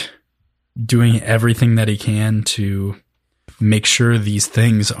and doing everything that he can to make sure these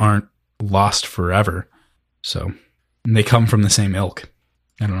things aren't lost forever. So they come from the same ilk.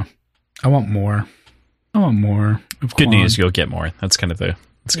 I don't know. I want more. Of Good news, you'll get more. That's kind of the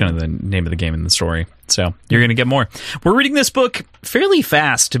name of the game in the story. So you're going to get more. We're reading this book fairly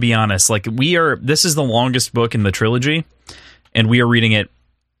fast, to be honest. Like this is the longest book in the trilogy, and we are reading it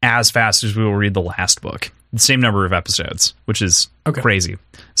as fast as we will read the last book. The same number of episodes, which is crazy.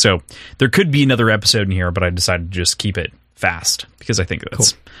 So there could be another episode in here, but I decided to just keep it fast because I think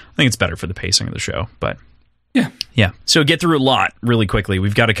it's better for the pacing of the show. But yeah. So get through a lot really quickly.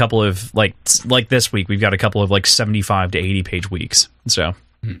 We've got a couple of like this week, we've got a couple of like 75 to 80 page weeks. So,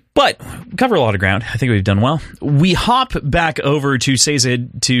 but cover a lot of ground. I think we've done well. We hop back over to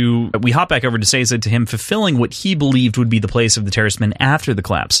Sazed to him fulfilling what he believed would be the place of the Terracemen after the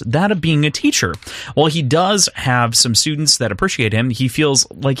collapse, that of being a teacher. While he does have some students that appreciate him, he feels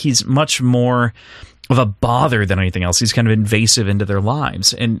like he's much more of a bother than anything else. He's kind of invasive into their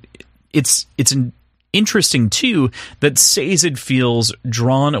lives, and it's interesting too that Sazed feels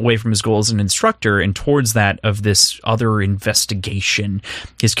drawn away from his goal as an instructor and towards that of this other investigation.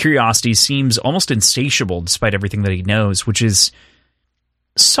 His curiosity seems almost insatiable despite everything that he knows, which is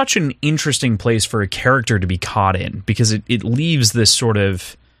such an interesting place for a character to be caught in, because it leaves this sort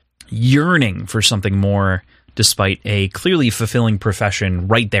of yearning for something more despite a clearly fulfilling profession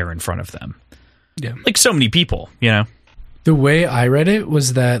right there in front of them. Yeah. Like so many people, you know? The way I read it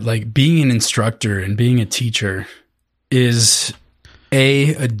was that like being an instructor and being a teacher is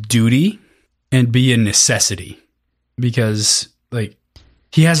a duty and B, a necessity, because like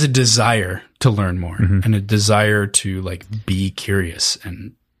he has a desire to learn more and a desire to like be curious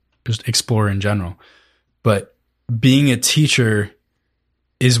and just explore in general. But being a teacher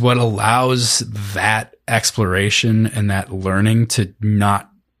is what allows that exploration and that learning to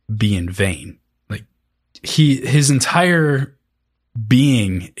not be in vain. His entire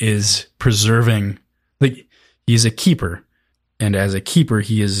being is preserving, like he's a keeper, and as a keeper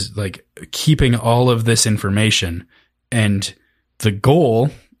he is like keeping all of this information, and the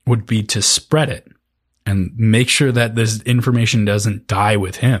goal would be to spread it and make sure that this information doesn't die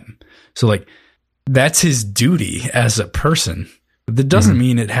with him. So like that's his duty as a person, but that doesn't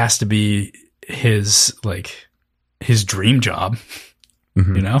mean it has to be his dream job,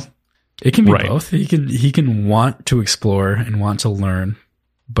 you know? It can be both. He can want to explore and want to learn,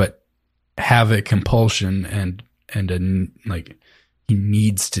 but have a compulsion and he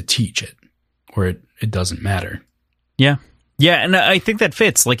needs to teach it, or it doesn't matter. Yeah. Yeah, and I think that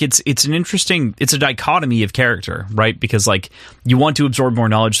fits. Like it's a dichotomy of character, right? Because like you want to absorb more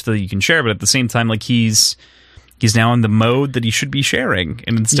knowledge so that you can share, but at the same time, like he's now in the mode that he should be sharing,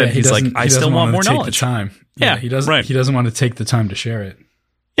 and instead he's like, I still want more knowledge. He doesn't want to take the time to share it.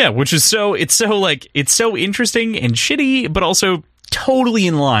 Yeah, which is it's so interesting and shitty, but also totally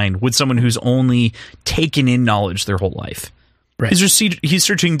in line with someone who's only taken in knowledge their whole life. Right. He's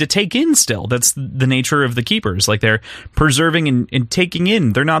searching to take in still. That's the nature of the keepers. Like they're preserving and taking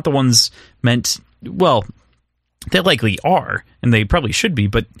in. They're not the ones meant, well, they likely are, and they probably should be,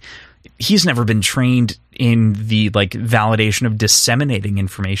 but he's never been trained in the like validation of disseminating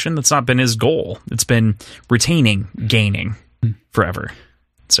information. That's not been his goal. It's been retaining, gaining forever.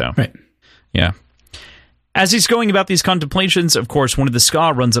 So, yeah. As he's going about these contemplations, of course, one of the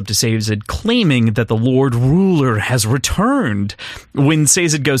Ska runs up to Sazed, claiming that the Lord Ruler has returned. When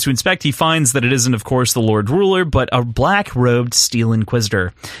Sazed goes to inspect, he finds that it isn't, of course, the Lord Ruler, but a black-robed Steel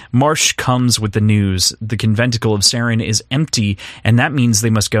Inquisitor. Marsh comes with the news. The conventicle of Saren is empty, and that means they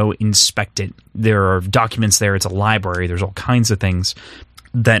must go inspect it. There are documents there. It's a library. There's all kinds of things.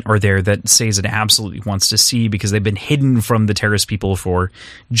 that are there that Sazed absolutely wants to see because they've been hidden from the Terrace people for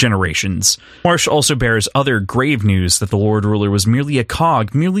generations. Marsh also bears other grave news that the Lord Ruler was merely a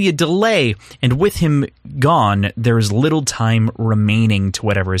cog, merely a delay, and with him gone, there is little time remaining to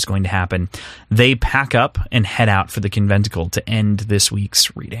whatever is going to happen. They pack up and head out for the conventicle to end this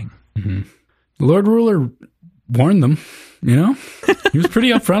week's reading. Mm-hmm. The Lord Ruler warned them, you know? He was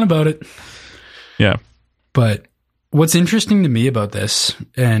pretty upfront about it. Yeah. But what's interesting to me about this,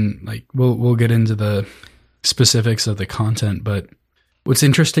 and like we'll get into the specifics of the content, but what's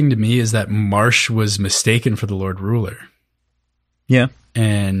interesting to me is that Marsh was mistaken for the Lord Ruler. Yeah.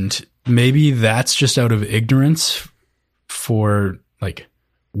 And maybe that's just out of ignorance for like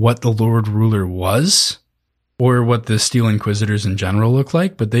what the Lord Ruler was or what the Steel Inquisitors in general look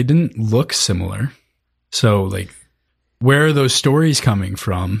like, but they didn't look similar. So like, where are those stories coming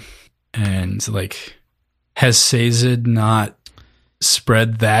from? And like, has Sazed not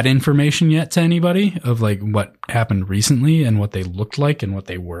spread that information yet to anybody of like what happened recently and what they looked like and what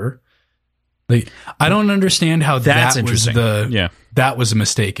they were? Like, I don't understand how that's that was that was a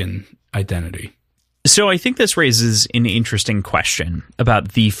mistaken identity. So I think this raises an interesting question about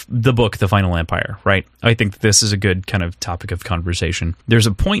the book, The Final Empire, right? I think this is a good kind of topic of conversation. There's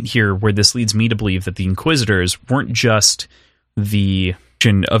a point here where this leads me to believe that the Inquisitors weren't just the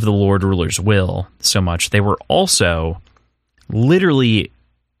of the Lord Ruler's will so much. They were also literally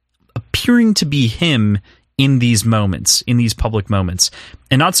appearing to be him in these moments, in these public moments.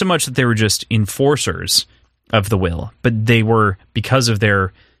 And not so much that they were just enforcers of the will, but they were, because of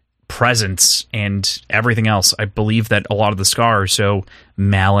their presence and everything else, I believe that a lot of the Scar are so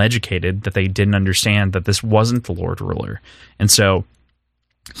mal-educated that they didn't understand that this wasn't the Lord Ruler. And so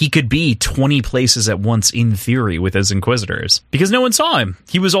he could be 20 places at once in theory with his Inquisitors because no one saw him.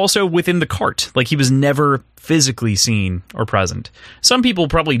 He was also within the cart. Like, he was never physically seen or present. Some people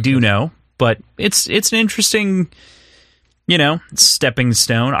probably do know, but it's an interesting, stepping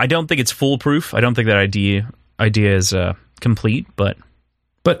stone. I don't think it's foolproof. I don't think that idea is complete, but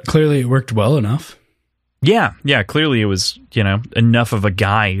clearly it worked well enough. Yeah, clearly it was, enough of a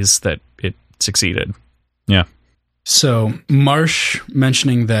guise that it succeeded. Yeah. So Marsh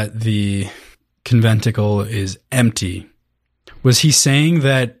mentioning that the conventicle is empty, was he saying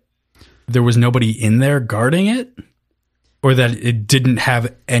that there was nobody in there guarding it, or that it didn't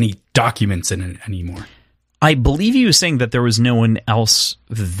have any documents in it anymore? I believe he was saying that there was no one else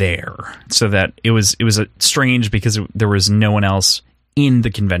there, so that it was strange because there was no one else in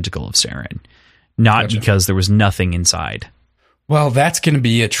the conventicle of Saren, not Gotcha. Because there was nothing inside. Well, that's going to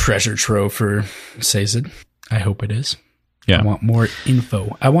be a treasure trove for Sazed. I hope it is. Yeah. I want more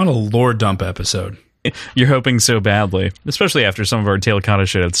info. I want a lore dump episode. You're hoping so badly, especially after some of our Telecata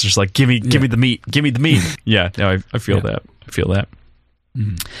shit. It's just like, give me the meat. Give me the meat. Yeah, no, I feel that. I feel that.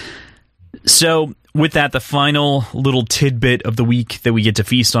 Mm-hmm. So with that, the final little tidbit of the week that we get to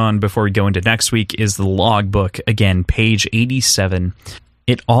feast on before we go into next week is the logbook. Again, page 87.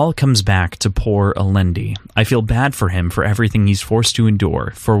 It all comes back to poor Alendi. I feel bad for him for everything he's forced to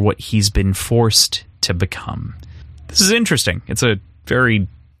endure, for what he's been forced to become. This is interesting. It's a very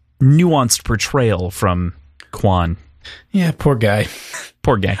nuanced portrayal from Quan. Yeah, poor guy.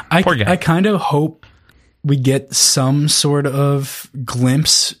 Poor guy. I kind of hope we get some sort of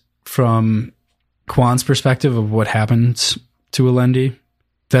glimpse from Quan's perspective of what happens to Alendi.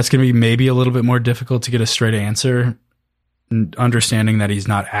 That's going to be maybe a little bit more difficult to get a straight answer, understanding that he's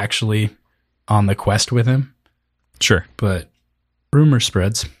not actually on the quest with him. Sure. But rumor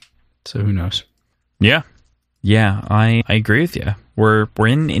spreads, so who knows? Yeah, I agree with you. We're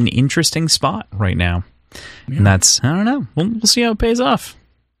in an interesting spot right now. Yeah. And that's, I don't know, we'll see how it pays off.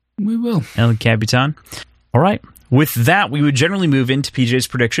 We will. El Capitan. All right. With that, we would generally move into PJ's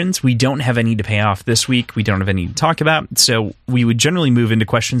predictions. We don't have any to pay off this week. We don't have any to talk about. So we would generally move into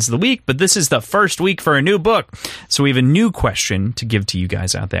questions of the week, but this is the first week for a new book. So we have a new question to give to you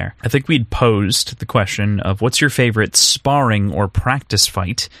guys out there. I think we'd posed the question of what's your favorite sparring or practice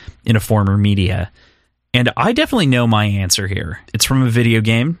fight in a former media? And I definitely know my answer here. It's from a video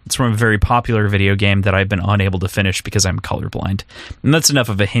game. It's from a very popular video game that I've been unable to finish because I'm colorblind. And that's enough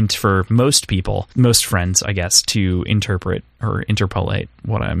of a hint for most people, most friends, I guess, to interpret or interpolate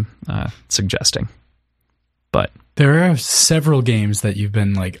what I'm suggesting. But there are several games that you've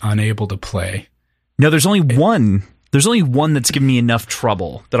been like unable to play. No, there's only one. There's only one that's given me enough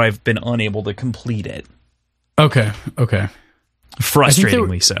trouble that I've been unable to complete it. Okay.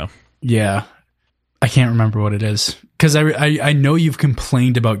 Frustratingly so. Yeah. I can't remember what it is because I know you've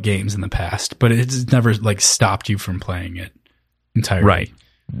complained about games in the past, but it's never like stopped you from playing it entirely. Right.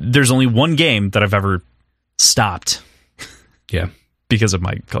 There's only one game that I've ever stopped. Yeah. because of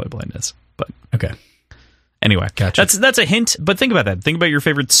my colorblindness. But Okay. anyway, Gotcha. that's a hint. But think about that. Think about your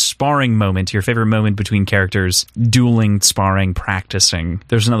favorite sparring moment, your favorite moment between characters, dueling, sparring, practicing.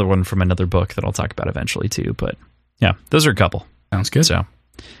 There's another one from another book that I'll talk about eventually too. But yeah, those are a couple. Sounds good. So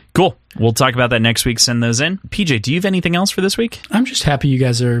cool. We'll talk about that next week. Send those in. PJ, do you have anything else for this week? I'm just happy you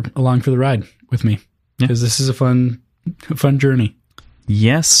guys are along for the ride with me because this is a fun journey.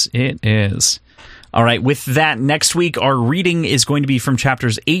 Yes, it is. All right, with that, next week, our reading is going to be from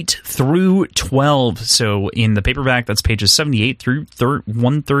chapters 8 through 12. So in the paperback, that's pages 78 through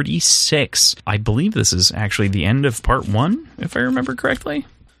 136. I believe this is actually the end of part 1, if I remember correctly.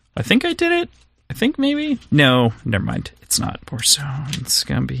 I think I did it. I think maybe. No, never mind. It's not. So it's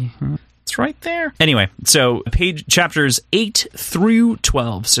going to be... It's right there. Anyway, so chapters 8 through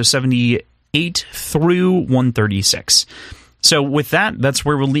 12. So 78 through 136. So with that, that's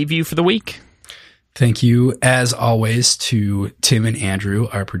where we'll leave you for the week. Thank you, as always, to Tim and Andrew,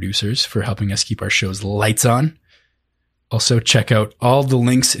 our producers, for helping us keep our show's lights on. Also, check out all the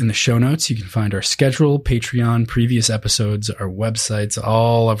links in the show notes. You can find our schedule, Patreon, previous episodes, our websites,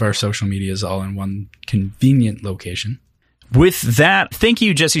 all of our social medias, all in one convenient location. With that, thank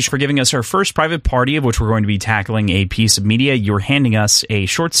you, Jesse, for giving us our first private party, of which we're going to be tackling a piece of media. You're handing us a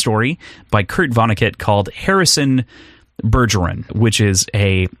short story by Kurt Vonnegut called Harrison Bergeron, which is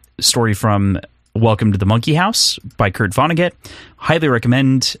a story from Welcome to the Monkey House by Kurt Vonnegut. Highly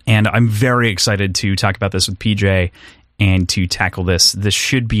recommend, and I'm very excited to talk about this with PJ and to tackle this. This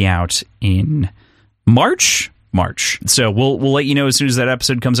should be out in March. So we'll let you know as soon as that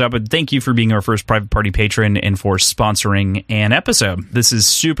episode comes out, but thank you for being our first private party patron and for sponsoring an episode. This is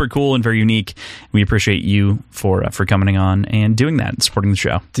super cool and very unique. We appreciate you for coming on and doing that and supporting the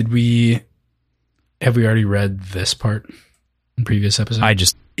show. Have we already read this part in previous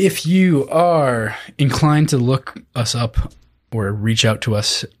episodes? If you are inclined to look us up or reach out to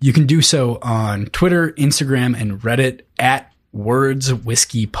us, you can do so on Twitter, Instagram, and Reddit at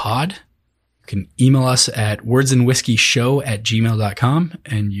WordsWhiskeyPod. You can email us at wordsandwhiskeyshow@gmail.com,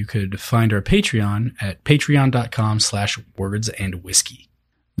 and you could find our Patreon at patreon.com/wordsandwhiskey.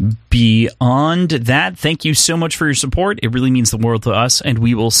 Beyond that, thank you so much for your support. It really means the world to us, and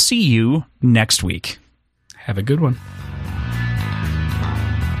we will see you next week. Have a good one.